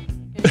Jama.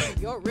 And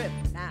you're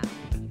ripped now.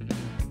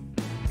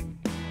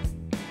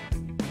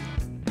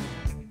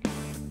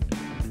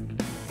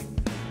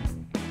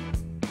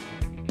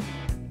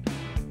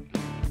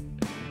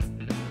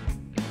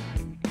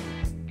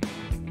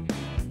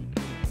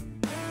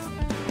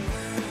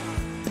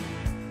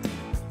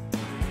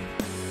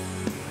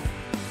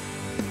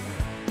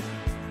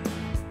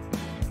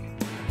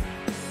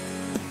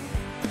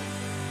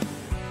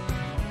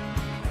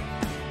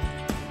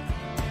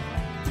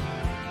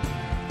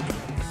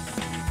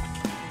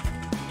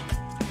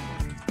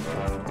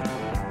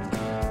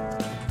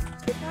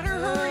 Better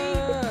hurry.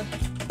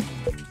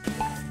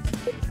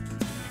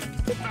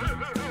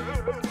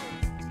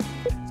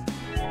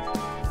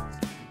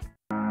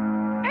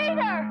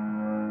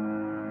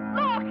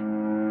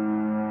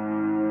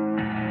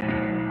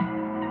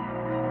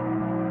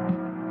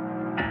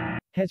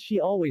 Has she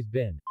always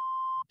been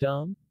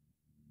dumb?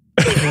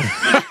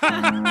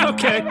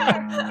 Okay.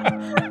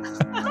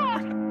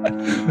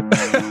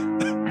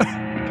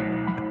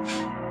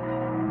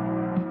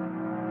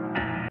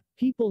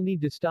 People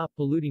need to stop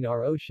polluting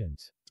our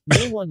oceans.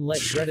 No one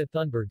let Greta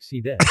Thunberg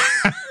see this.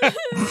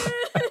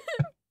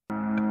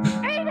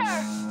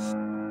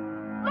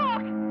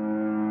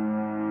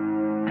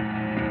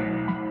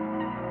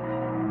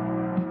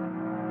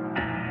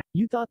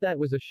 You thought that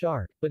was a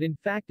shark, but in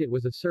fact it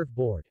was a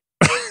surfboard.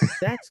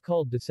 That's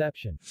called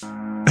deception.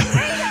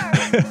 I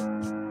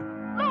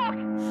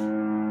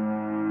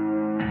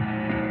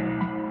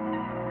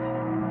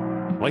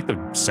like the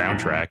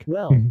soundtrack.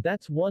 Well,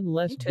 that's one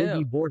less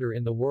boogie border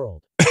in the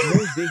world.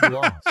 No big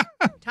loss.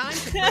 Time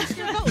to place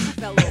your vote,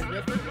 fellow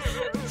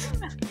rippers.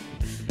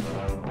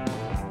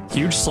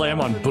 Huge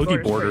slam on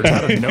boogie borders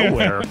out of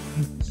nowhere.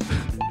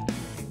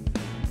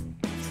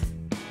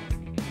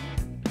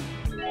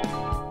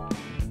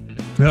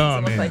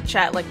 Oh Look man. like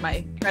chat like my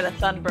Greta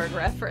Thunberg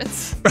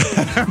reference.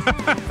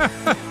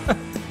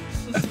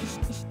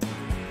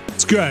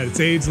 It's good. It's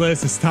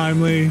ageless. It's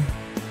timely.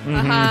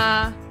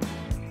 Uh-huh.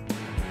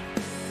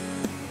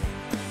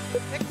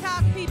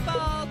 TikTok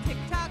people,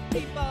 TikTok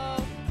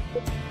people.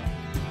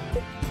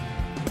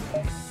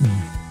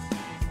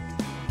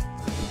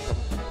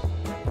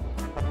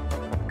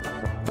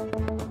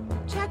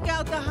 Check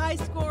out the high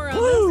score on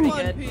Woo! this Pretty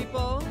one, good.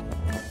 people.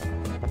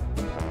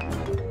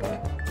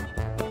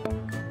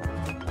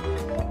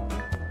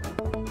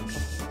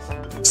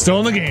 Still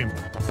in the game.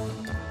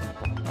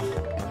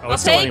 Oh, I'll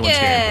it's still take anyone's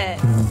game. it.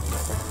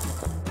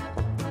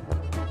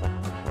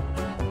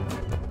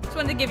 Just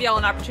wanted to give y'all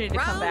an opportunity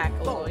to come back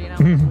a little, you know?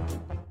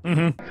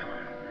 Mm-hmm.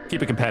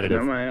 Keep it competitive.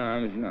 Not my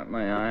arm, it's not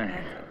my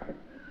eye.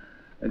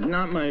 It's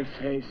not my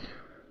face.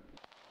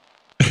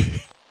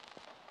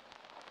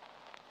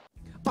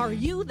 Are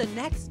you the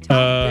next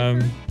top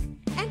ripper?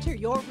 Enter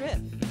your riff.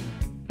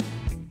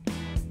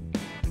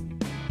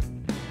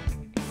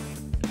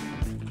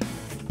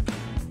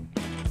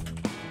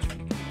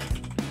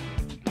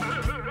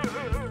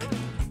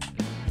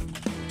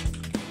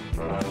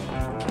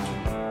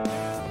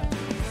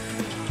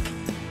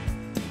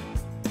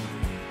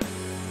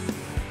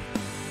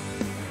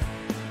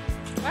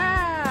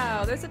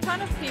 Wow, there's a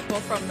ton of people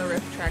from the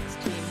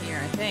RiffTrax team here,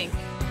 I think.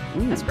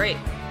 That's great.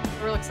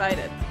 We're real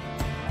excited.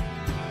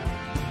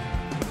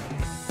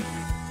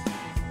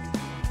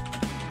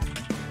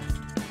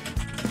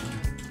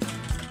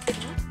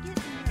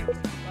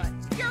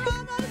 You're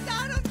almost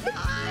out of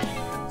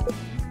time.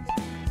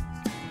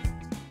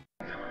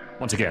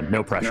 Once again,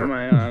 no pressure. Not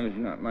my arm, it's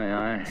not my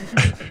eye.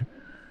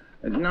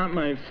 It's not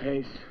my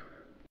face.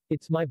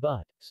 It's my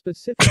butt,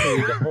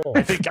 specifically the hole.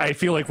 I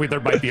feel like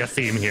there might be a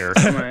theme here.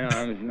 My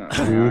arm's not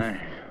my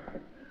eye.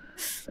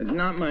 It's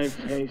not my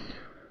face.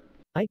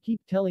 I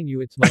keep telling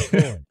you it's my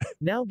colon.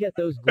 Now get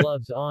those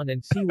gloves on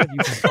and see what you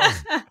can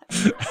find.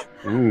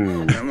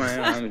 Ooh. My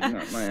arm's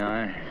not my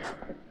eye.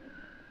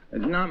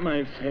 It's not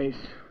my face.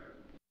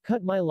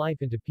 Cut my life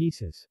into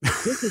pieces.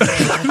 This is my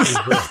last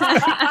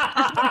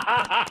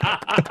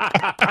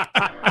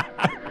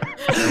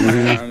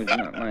My arm's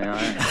not my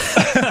eye.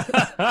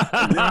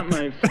 It's not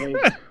my face.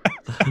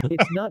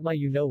 It's not my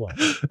you-know-what.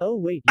 Oh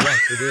wait,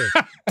 yes it is.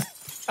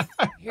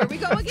 Here we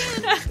go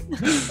again.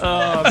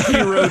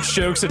 P-Roach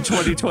jokes in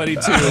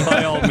 2022,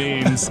 by all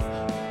means.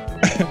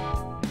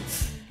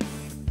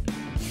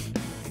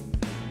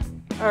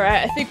 All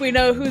right, I think we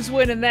know who's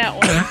winning that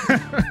one.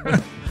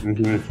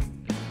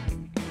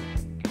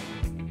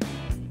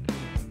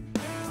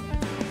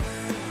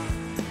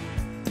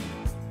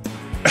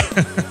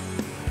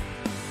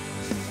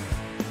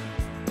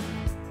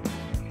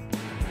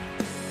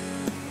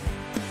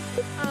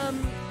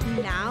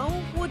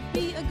 Now would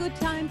be a good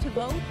time to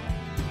vote.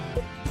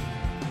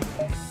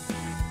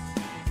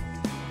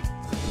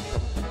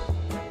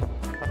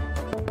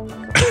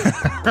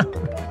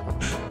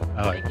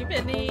 Thank you,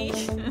 Benny.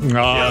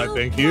 Oh,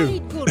 thank you.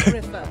 Good,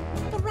 Riffer.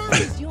 The round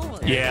is yours.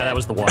 Yeah, that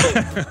was the one.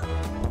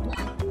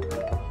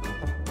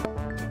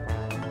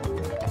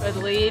 Good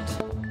lead.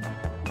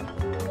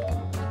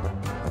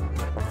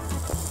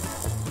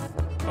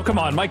 Oh, come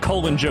on. My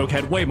colon joke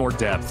had way more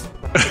depth.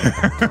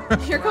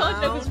 Your colon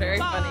joke was very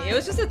funny. It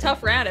was just a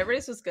tough round.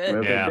 Everybody's was good.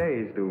 Well, Yeah.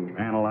 days to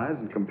analyze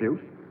and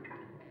compute.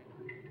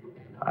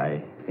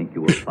 I think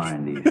you will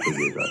find these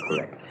figures are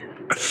correct.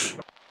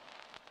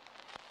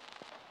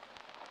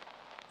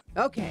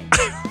 Okay.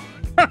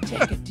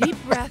 Take a deep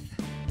breath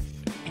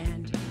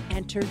and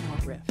enter your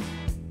riff.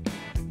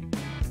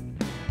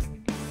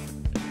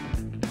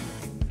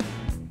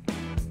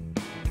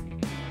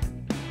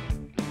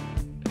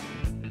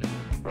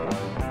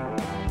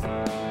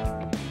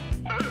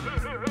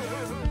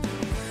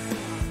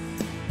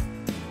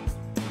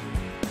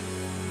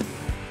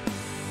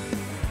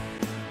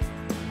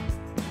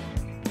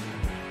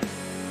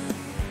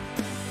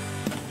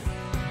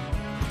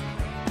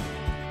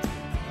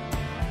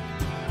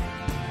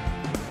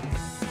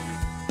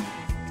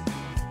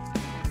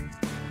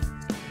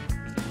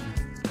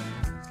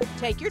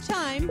 Take your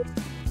time.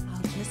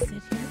 I'll just sit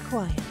here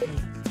quietly.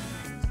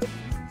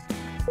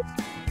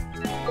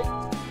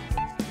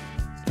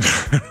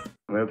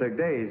 Will take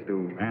days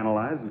to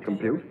analyze and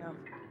compute.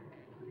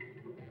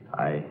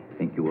 I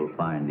think you will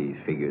find these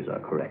figures are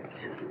correct.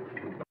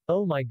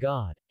 Oh my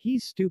god,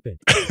 he's stupid.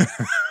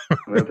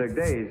 Will take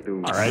days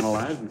to All right.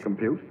 analyze and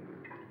compute.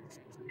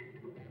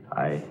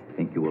 I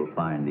think you will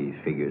find these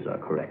figures are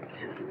correct.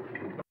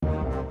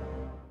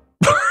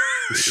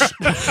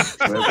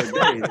 Will take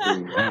days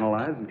to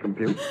analyze and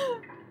compute.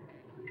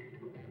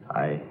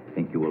 I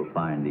think you will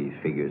find these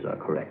figures are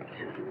correct.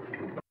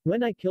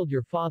 When I killed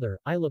your father,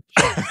 I looked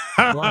just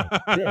like this.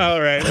 All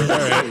right.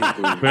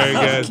 Very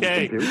good.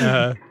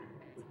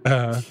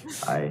 Okay.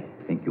 I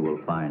think you will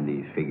find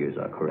these figures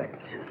are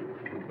correct.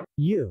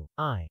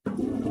 I.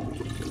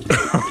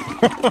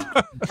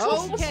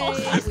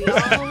 Okay, we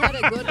all had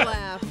a good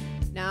laugh.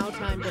 Now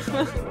time to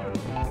vote.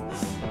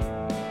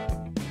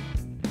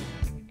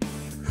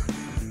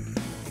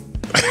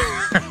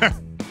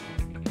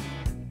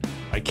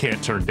 I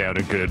can't turn down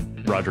a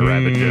good Roger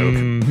Rabbit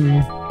joke.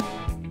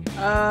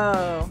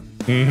 Oh.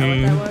 Is that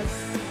what that was?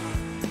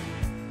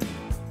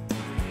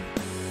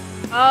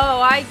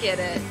 Oh, I get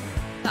it.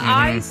 The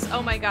eyes,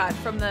 oh my god,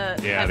 from the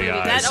Yeah, that the movie.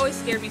 eyes. That always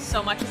scared me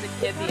so much as a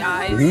kid, the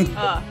eyes.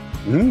 Yeah,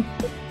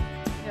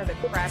 the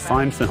crap out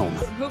Fine of me. film.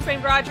 Who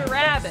Framed Roger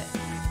Rabbit?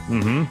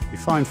 A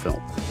fine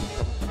film.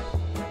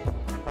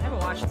 I haven't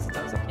watched it since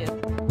I was a kid.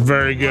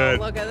 Very good.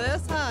 Look at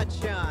this hot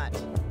shot.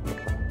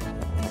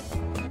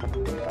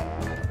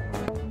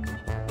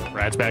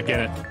 Brad's back in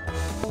it.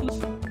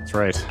 That's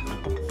right.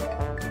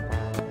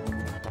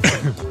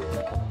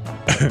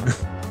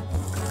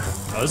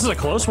 Oh, this is a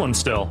close one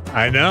still.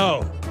 I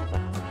know.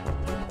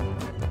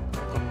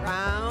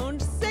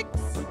 Round 6.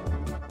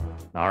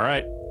 All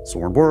right.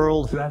 Sword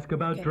World. You ask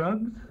about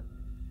drugs?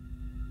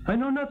 I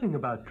know nothing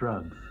about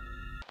drugs.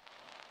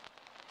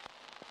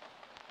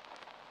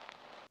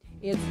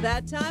 It's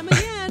that time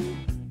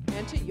again.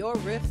 Enter your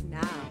riff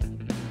now.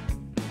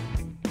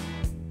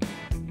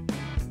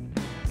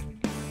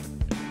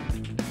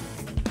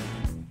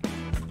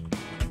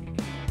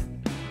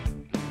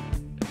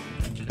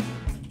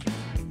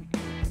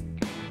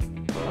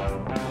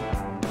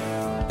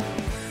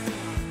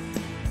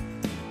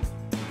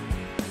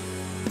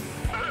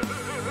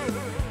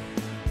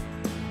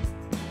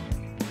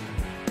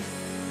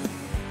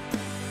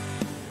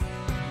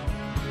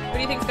 Who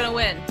do you think's gonna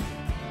win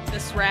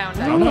this round?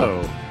 I don't know.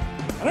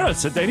 I don't know.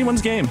 It's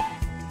anyone's game.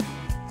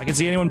 I can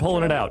see anyone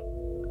pulling it out.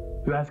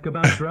 You ask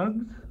about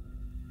drugs?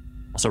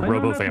 Also, I know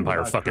Robo nothing Vampire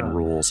about fucking drugs.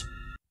 rules.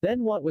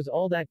 Then what was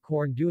all that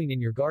corn doing in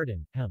your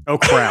garden? Oh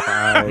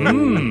crap!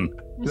 You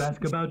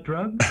ask about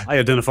drugs? I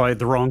identified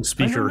the wrong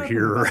speaker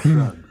here.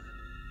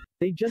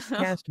 They just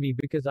cast me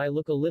because I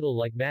look a little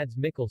like Mads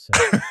Mikkelsen.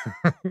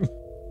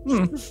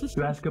 You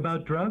ask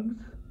about drugs?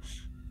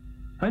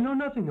 I know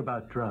nothing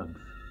about drugs.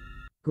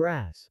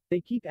 Grass.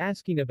 They keep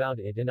asking about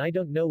it and I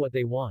don't know what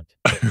they want.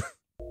 You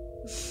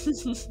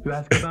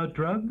ask about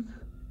drugs?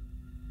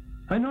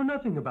 I know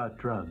nothing about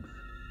drugs.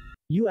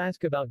 You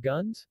ask about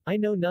guns? I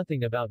know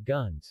nothing about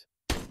guns.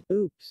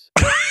 Oops.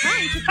 All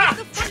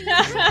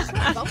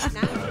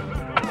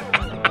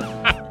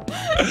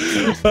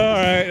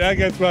right, that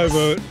gets my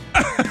vote.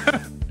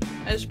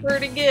 That's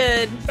pretty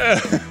good.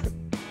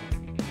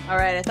 All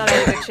right, I thought I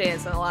had a good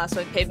chance, and the last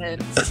one came in,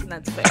 and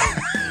that's fair.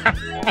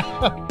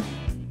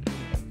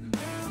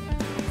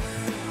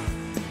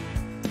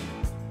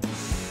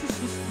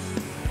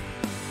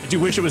 I do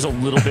wish it was a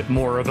little bit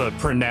more of a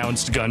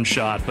pronounced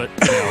gunshot, but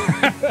you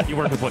know, you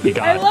work with what you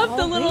got. I love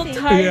the little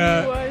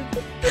tiny one.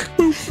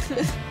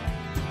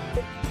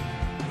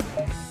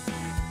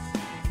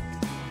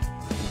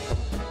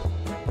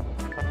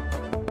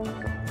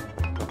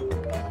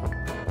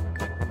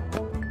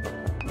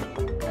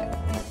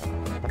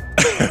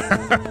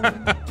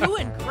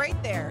 Doing great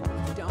there.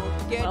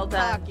 Don't get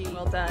cocky.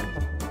 Well done.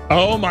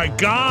 Oh my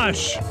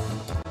gosh. All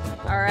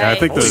right. Yeah, I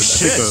think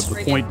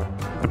Holy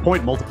the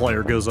point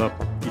multiplier goes up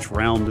each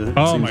round. It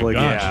Oh seems my like.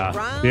 gosh.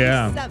 Round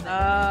Yeah. 7.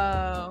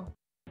 Oh.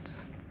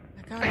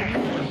 I got it.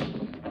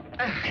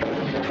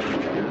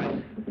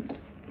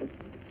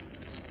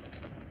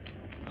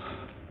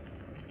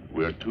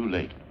 We're too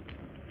late.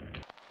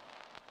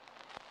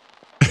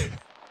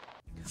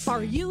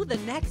 Are you the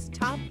next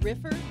top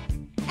riffer?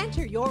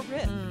 Enter your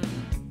riff.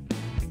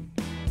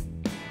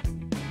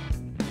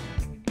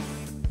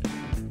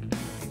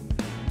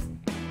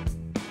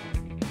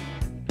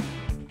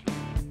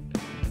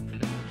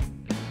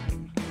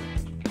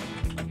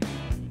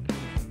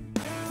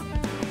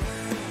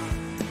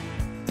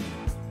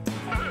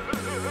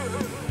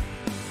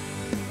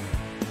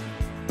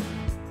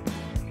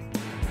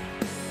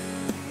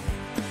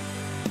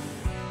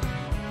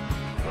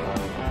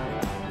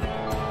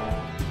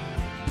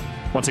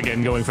 Once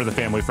again, going for the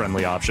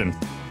family-friendly option.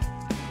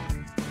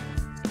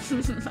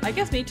 I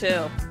guess me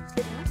too.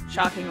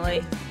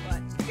 Shockingly.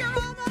 You're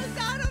almost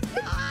out of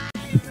time.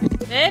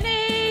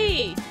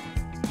 Vinny!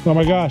 Oh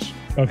my gosh.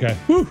 Okay.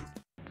 Whew.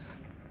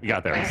 You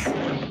got there.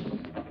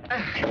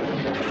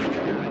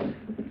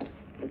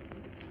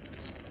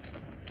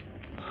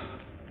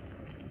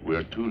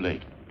 We're too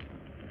late.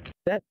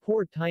 That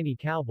poor tiny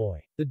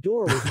cowboy. The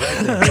door was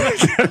right there.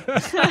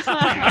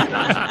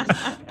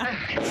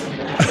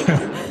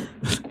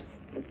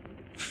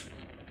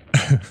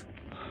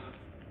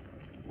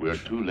 We're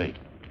too late.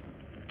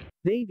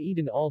 They've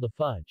eaten all the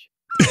fudge.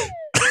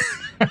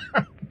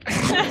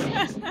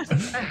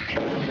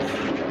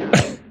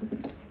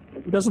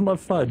 Who doesn't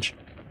love fudge?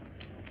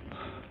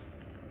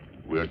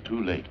 We're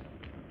too late.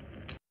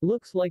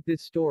 Looks like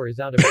this store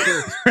is out of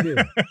shirts, too.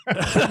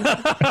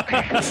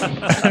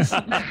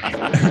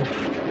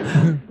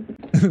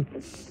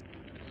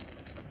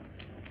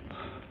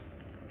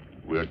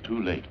 We're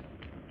too late.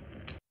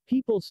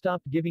 People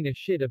stopped giving a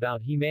shit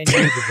about He-Man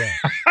years ago.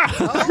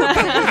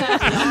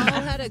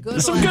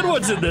 There's some good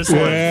ones in this one.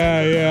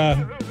 Yeah,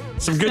 yeah.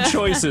 Some good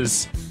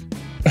choices.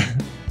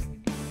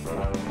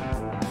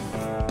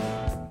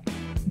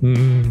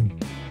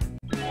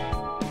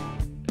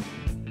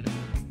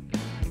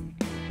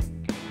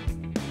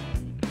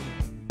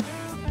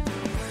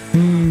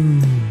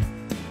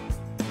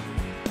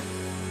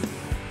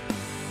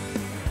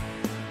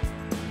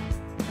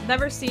 I've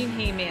never seen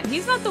He-Man.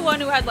 He's not the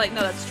one who had like,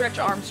 no, that's Stretch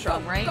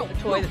Armstrong, right? The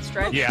toy that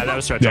stretched? Yeah, that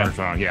was Stretch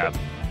Armstrong, yeah.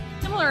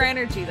 Similar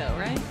energy though,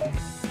 right?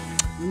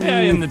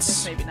 Yeah, and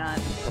it's maybe not.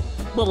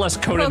 a little less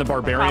Conan the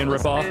Barbarian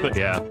ripoff, but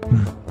yeah.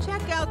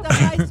 Check out the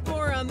high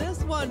score on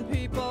this one,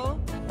 people.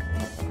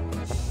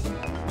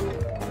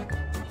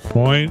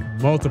 Point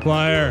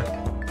multiplier.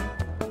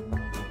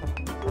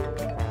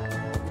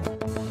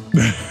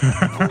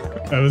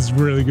 That was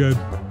really good.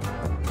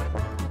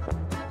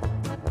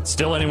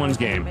 Still anyone's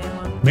game.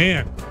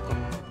 Man.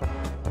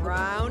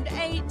 Round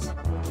 8.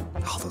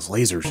 Oh, those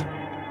lasers.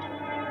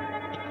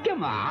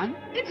 Come on,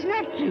 it's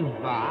not too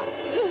far.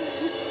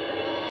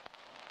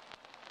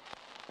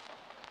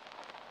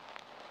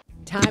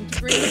 Time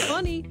to bring the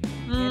funny.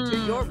 Enter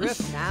your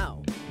riff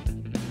now.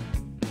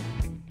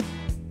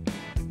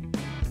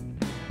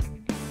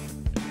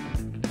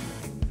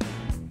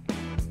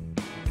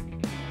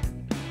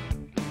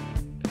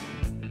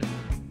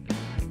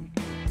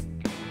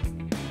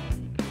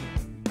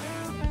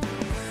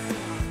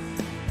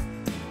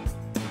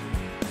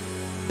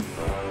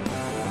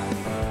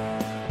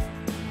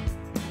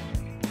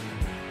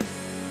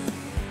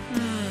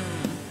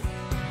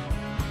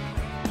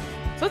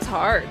 So it's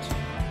hard.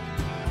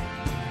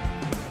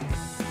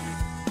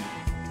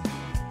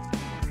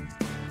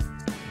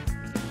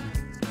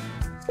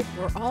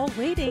 We're all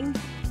waiting.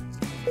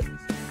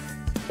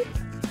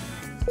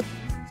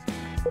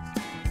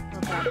 Oh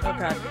god, oh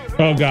god.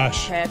 Oh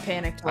gosh. Okay, I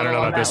panicked. I don't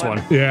know about this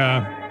one.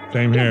 Yeah,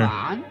 same here. Come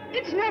on,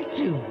 it's not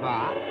too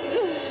far.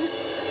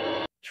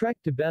 Trek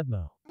to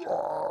Bevmo.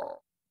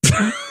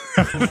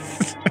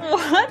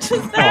 What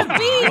does that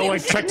mean? Oh,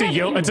 like it's a Trek to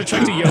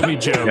Yomi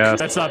joke. Yes.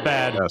 That's not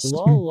bad. Yes.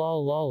 Lol,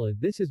 lol, lol.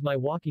 This is my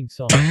walking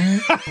song.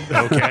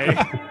 Okay.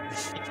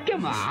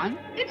 Come on,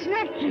 it's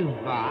not too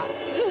far.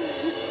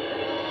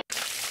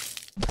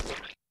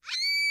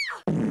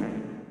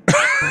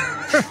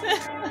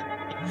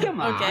 Come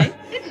on, Okay.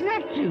 it's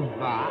not too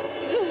far.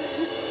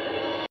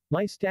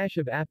 My stash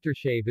of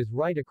aftershave is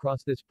right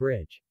across this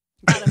bridge.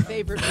 Got a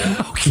favorite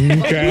riff?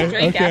 Okay.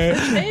 Drink Okay.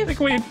 I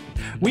think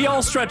we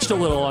all stretched a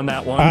little on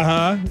that one.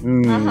 Uh-huh.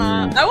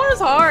 That one was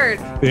hard.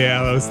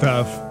 Yeah, that was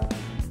tough.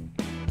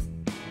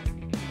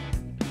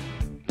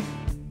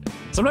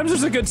 Sometimes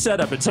there's a good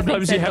setup, and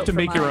sometimes you have to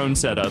make your own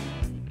setup.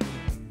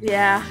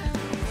 Yeah.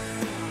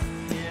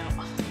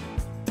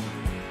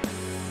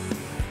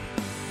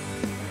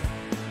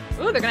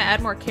 Ooh, they're gonna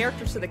add more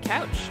characters to the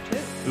couch too.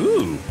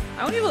 Ooh.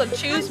 I won't be able to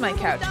choose my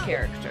couch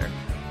character.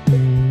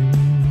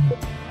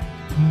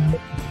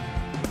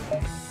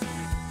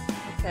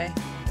 Okay,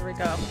 here we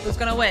go. Who's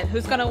gonna win?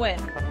 Who's gonna win?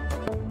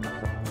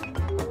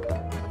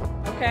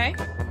 Okay.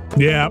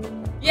 Yeah.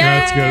 Yay!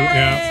 That's good.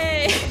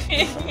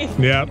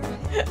 Yeah. Yep.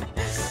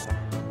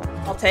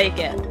 I'll take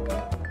it.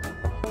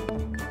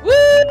 Woo!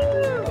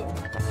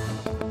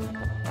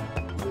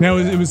 Now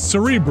it was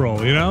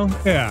cerebral, you know?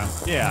 Yeah.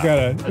 Yeah. You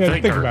gotta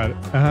think thinker. about it.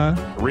 Uh-huh.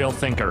 Real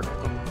thinker.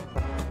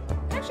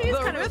 Actually, it's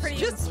The kind of a riffs pretty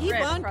just keep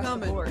spread on across the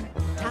coming. board.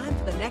 Time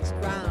for the next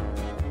round.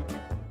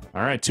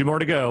 All right, 2 more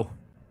to go.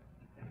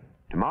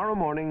 Tomorrow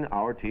morning,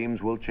 our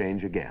teams will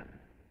change again.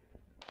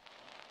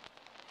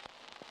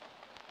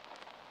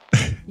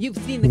 You've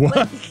seen the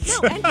What?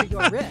 clip. Now enter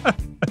your riff.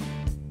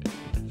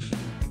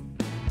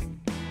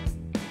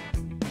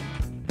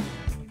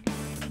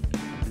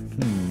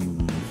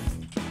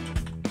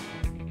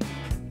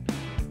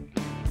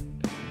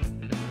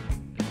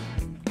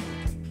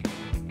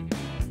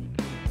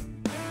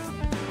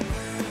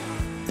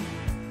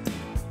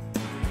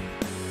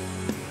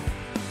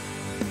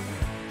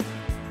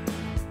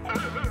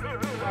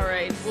 All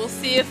right, we'll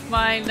see if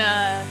mine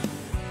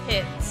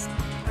hits.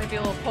 Might be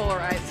a little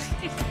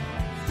polarizing.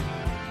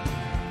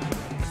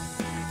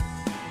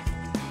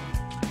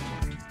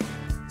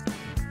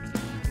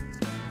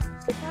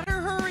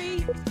 Better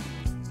hurry.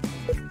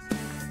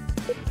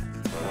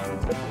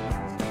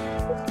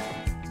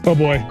 Oh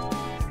boy.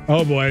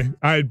 Oh boy.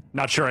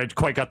 Not sure I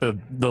quite got the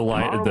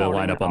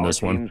lineup on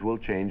this one. Teams will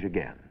change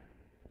again.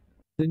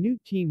 The new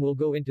team will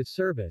go into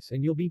service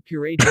and you'll be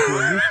pureed into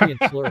a nutrient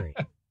slurry.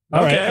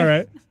 All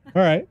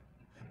right.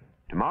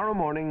 Tomorrow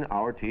morning,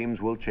 our teams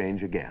will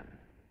change again.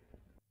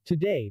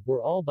 Today,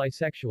 we're all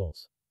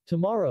bisexuals.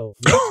 Tomorrow,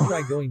 let's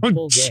try going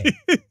full gay.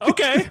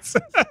 Okay.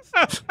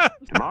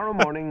 Tomorrow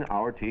morning,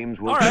 our teams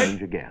will All right.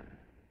 change again.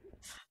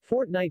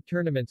 Fortnite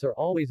tournaments are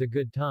always a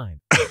good time.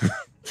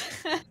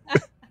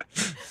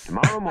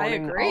 Tomorrow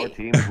morning, agree. our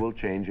teams will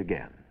change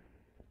again.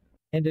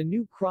 And a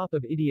new crop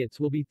of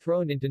idiots will be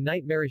thrown into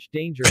nightmarish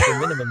danger for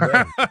minimum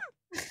wage.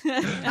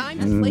 Time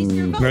to place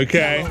your vote.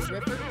 Okay. fellow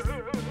riffers.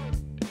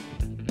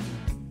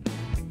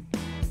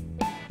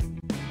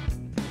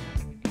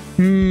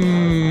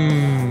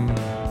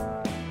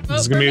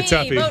 This is gonna be a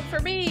toughie. Vote for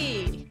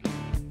me.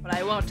 But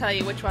I won't tell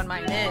you which one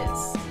mine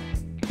is.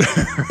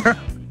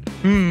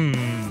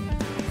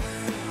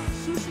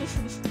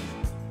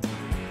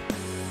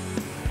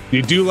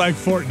 You do like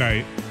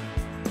Fortnite.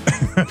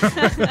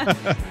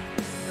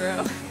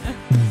 True.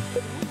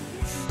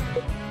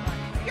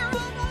 You're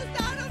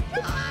almost out of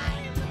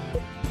time.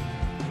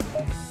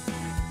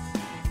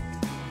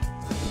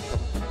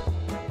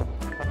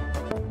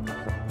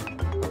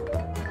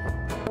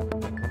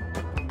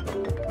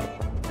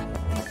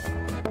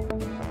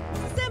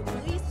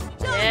 Simply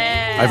stunning.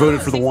 Yeah. I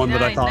voted for the one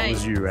that I 69, thought nice.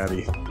 was you,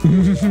 Abby.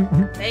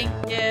 Thank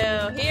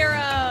you,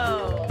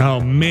 hero. Oh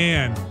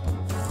man.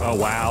 Oh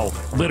wow.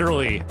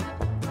 Literally.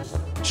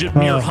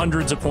 Mere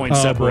hundreds of points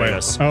Oh separate boy.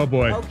 us. Oh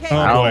boy. Okay.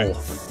 Oh boy.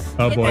 Ow.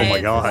 Oh boy. Oh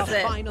my That's god.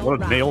 it. Final What a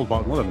round.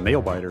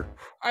 nail biter.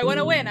 I want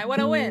to win. I want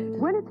to win.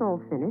 When it's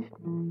all finished,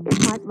 it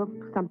might look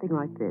something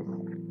like this.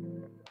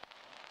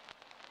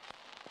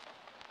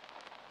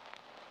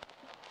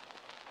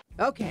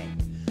 Okay.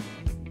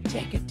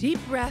 Take a deep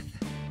breath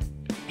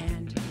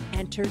and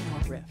enter your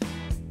riff.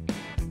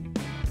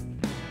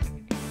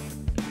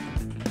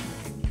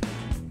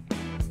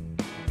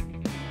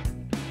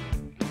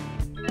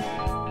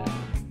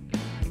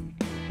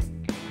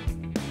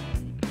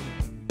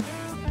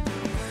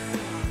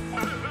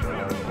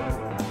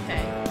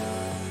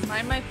 Okay.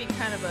 Mine might be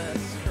kind of a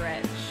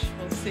stretch.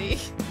 We'll see.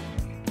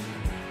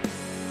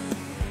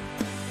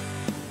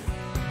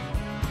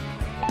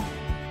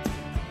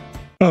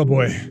 Oh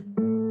boy.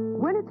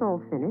 When it's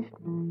all finished,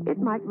 it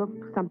might look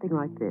something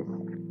like this.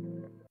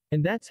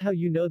 And that's how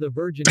you know the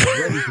virgin is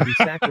ready to be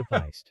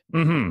sacrificed.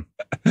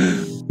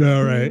 Mm-hmm.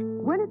 All right.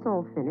 When it's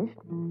all finished,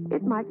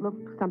 it might look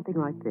something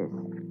like this.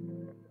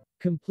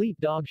 Complete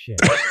dog shit.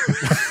 When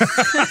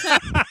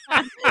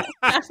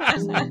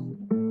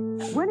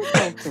it's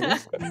all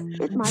finished,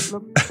 it might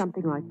look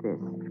something like this.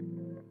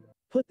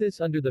 Put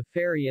this under the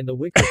ferry and the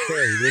wicker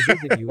fairy will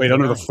visit you. Wait,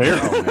 under the ferry?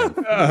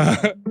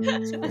 I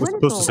was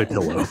supposed to say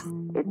pillow.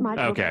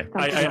 Okay,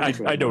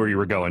 I know where you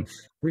were going.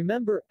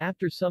 Remember,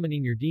 after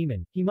summoning your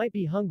demon, he might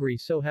be hungry,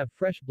 so have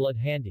fresh blood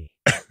handy.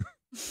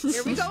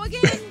 Here we go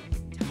again. Time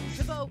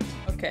to vote.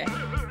 Okay.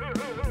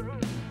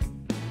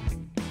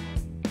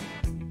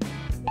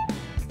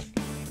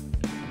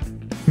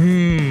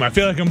 I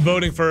feel like I'm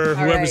voting for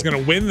whoever's right.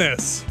 gonna win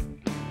this.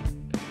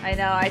 I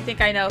know. I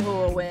think I know who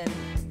will win.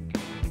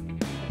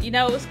 You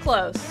know, it was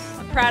close.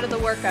 I'm proud of the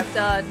work I've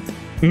done.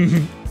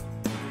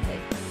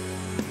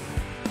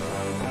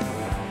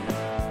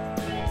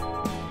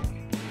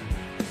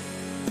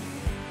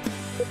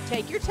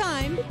 Take your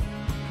time.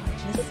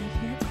 I'll just sit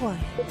here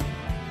quietly.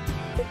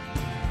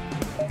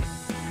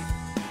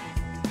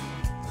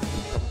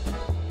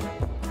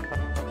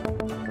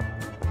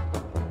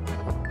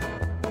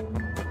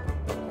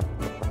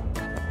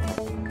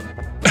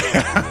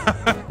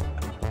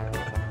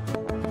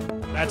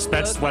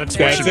 That's what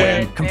should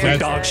win. Complete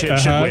dog shit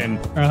should win.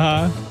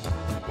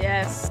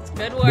 Yes,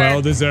 good work.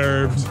 Well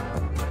deserved.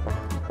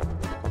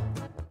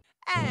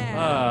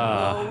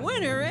 And the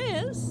winner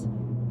is...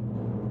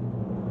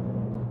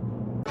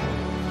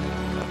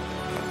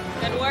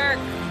 Good work.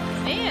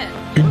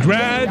 Man.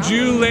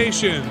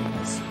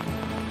 Congratulations.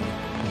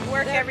 Good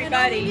work,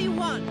 everybody. There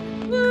can only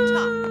be one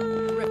top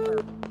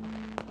ripper.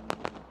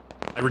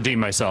 I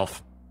redeemed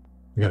myself.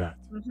 Look at that.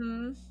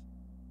 Mm-hmm.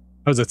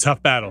 That was a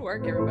tough battle. Good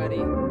work,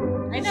 everybody.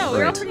 I know,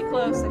 we're all pretty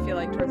close, I feel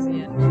like, towards the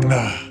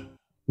end.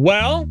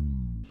 Well,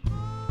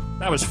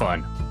 that was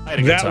fun. I had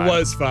a good time. That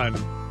was fun.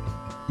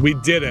 We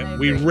did it.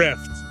 We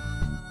riffed.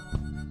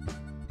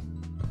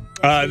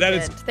 That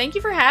is. Thank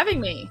you for having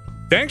me.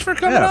 Thanks for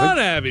coming on,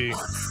 Abby.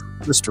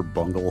 Mr.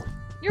 Bungle.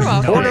 You're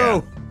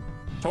welcome.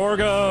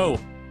 Torgo.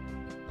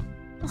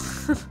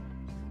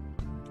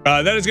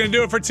 That is going to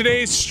do it for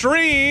today's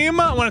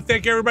stream. I want to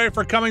thank everybody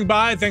for coming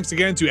by. Thanks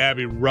again to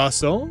Abby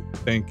Russell.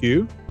 Thank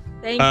you.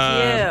 Thank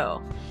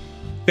you.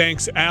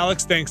 Thanks,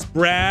 Alex. Thanks,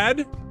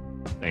 Brad.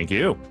 Thank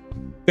you.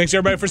 Thanks,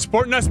 everybody, for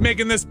supporting us,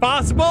 making this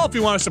possible. If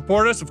you want to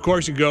support us, of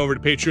course, you go over to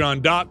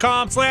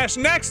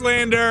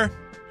patreon.com/Nextlander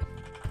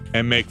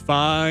and make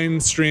fine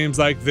streams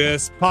like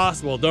this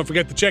possible. Don't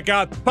forget to check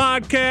out the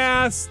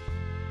podcast,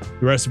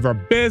 the rest of our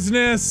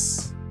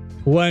business.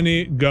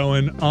 Plenty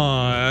going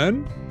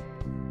on.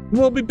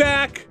 We'll be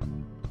back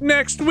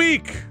next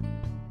week.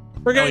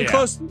 We're getting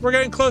close. We're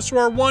getting close to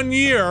our 1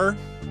 year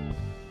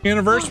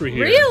anniversary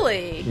here.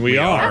 Really? We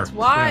are. That's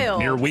wild.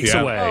 Mere weeks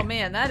away. Oh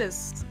man,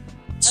 that's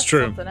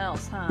true. Something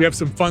else, huh? We have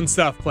some fun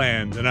stuff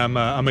planned, and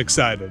I'm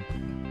excited.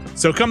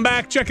 So come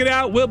back, check it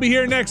out. We'll be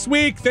here next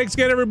week. Thanks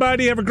again,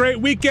 everybody. Have a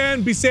great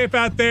weekend. Be safe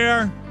out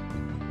there.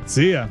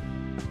 See ya.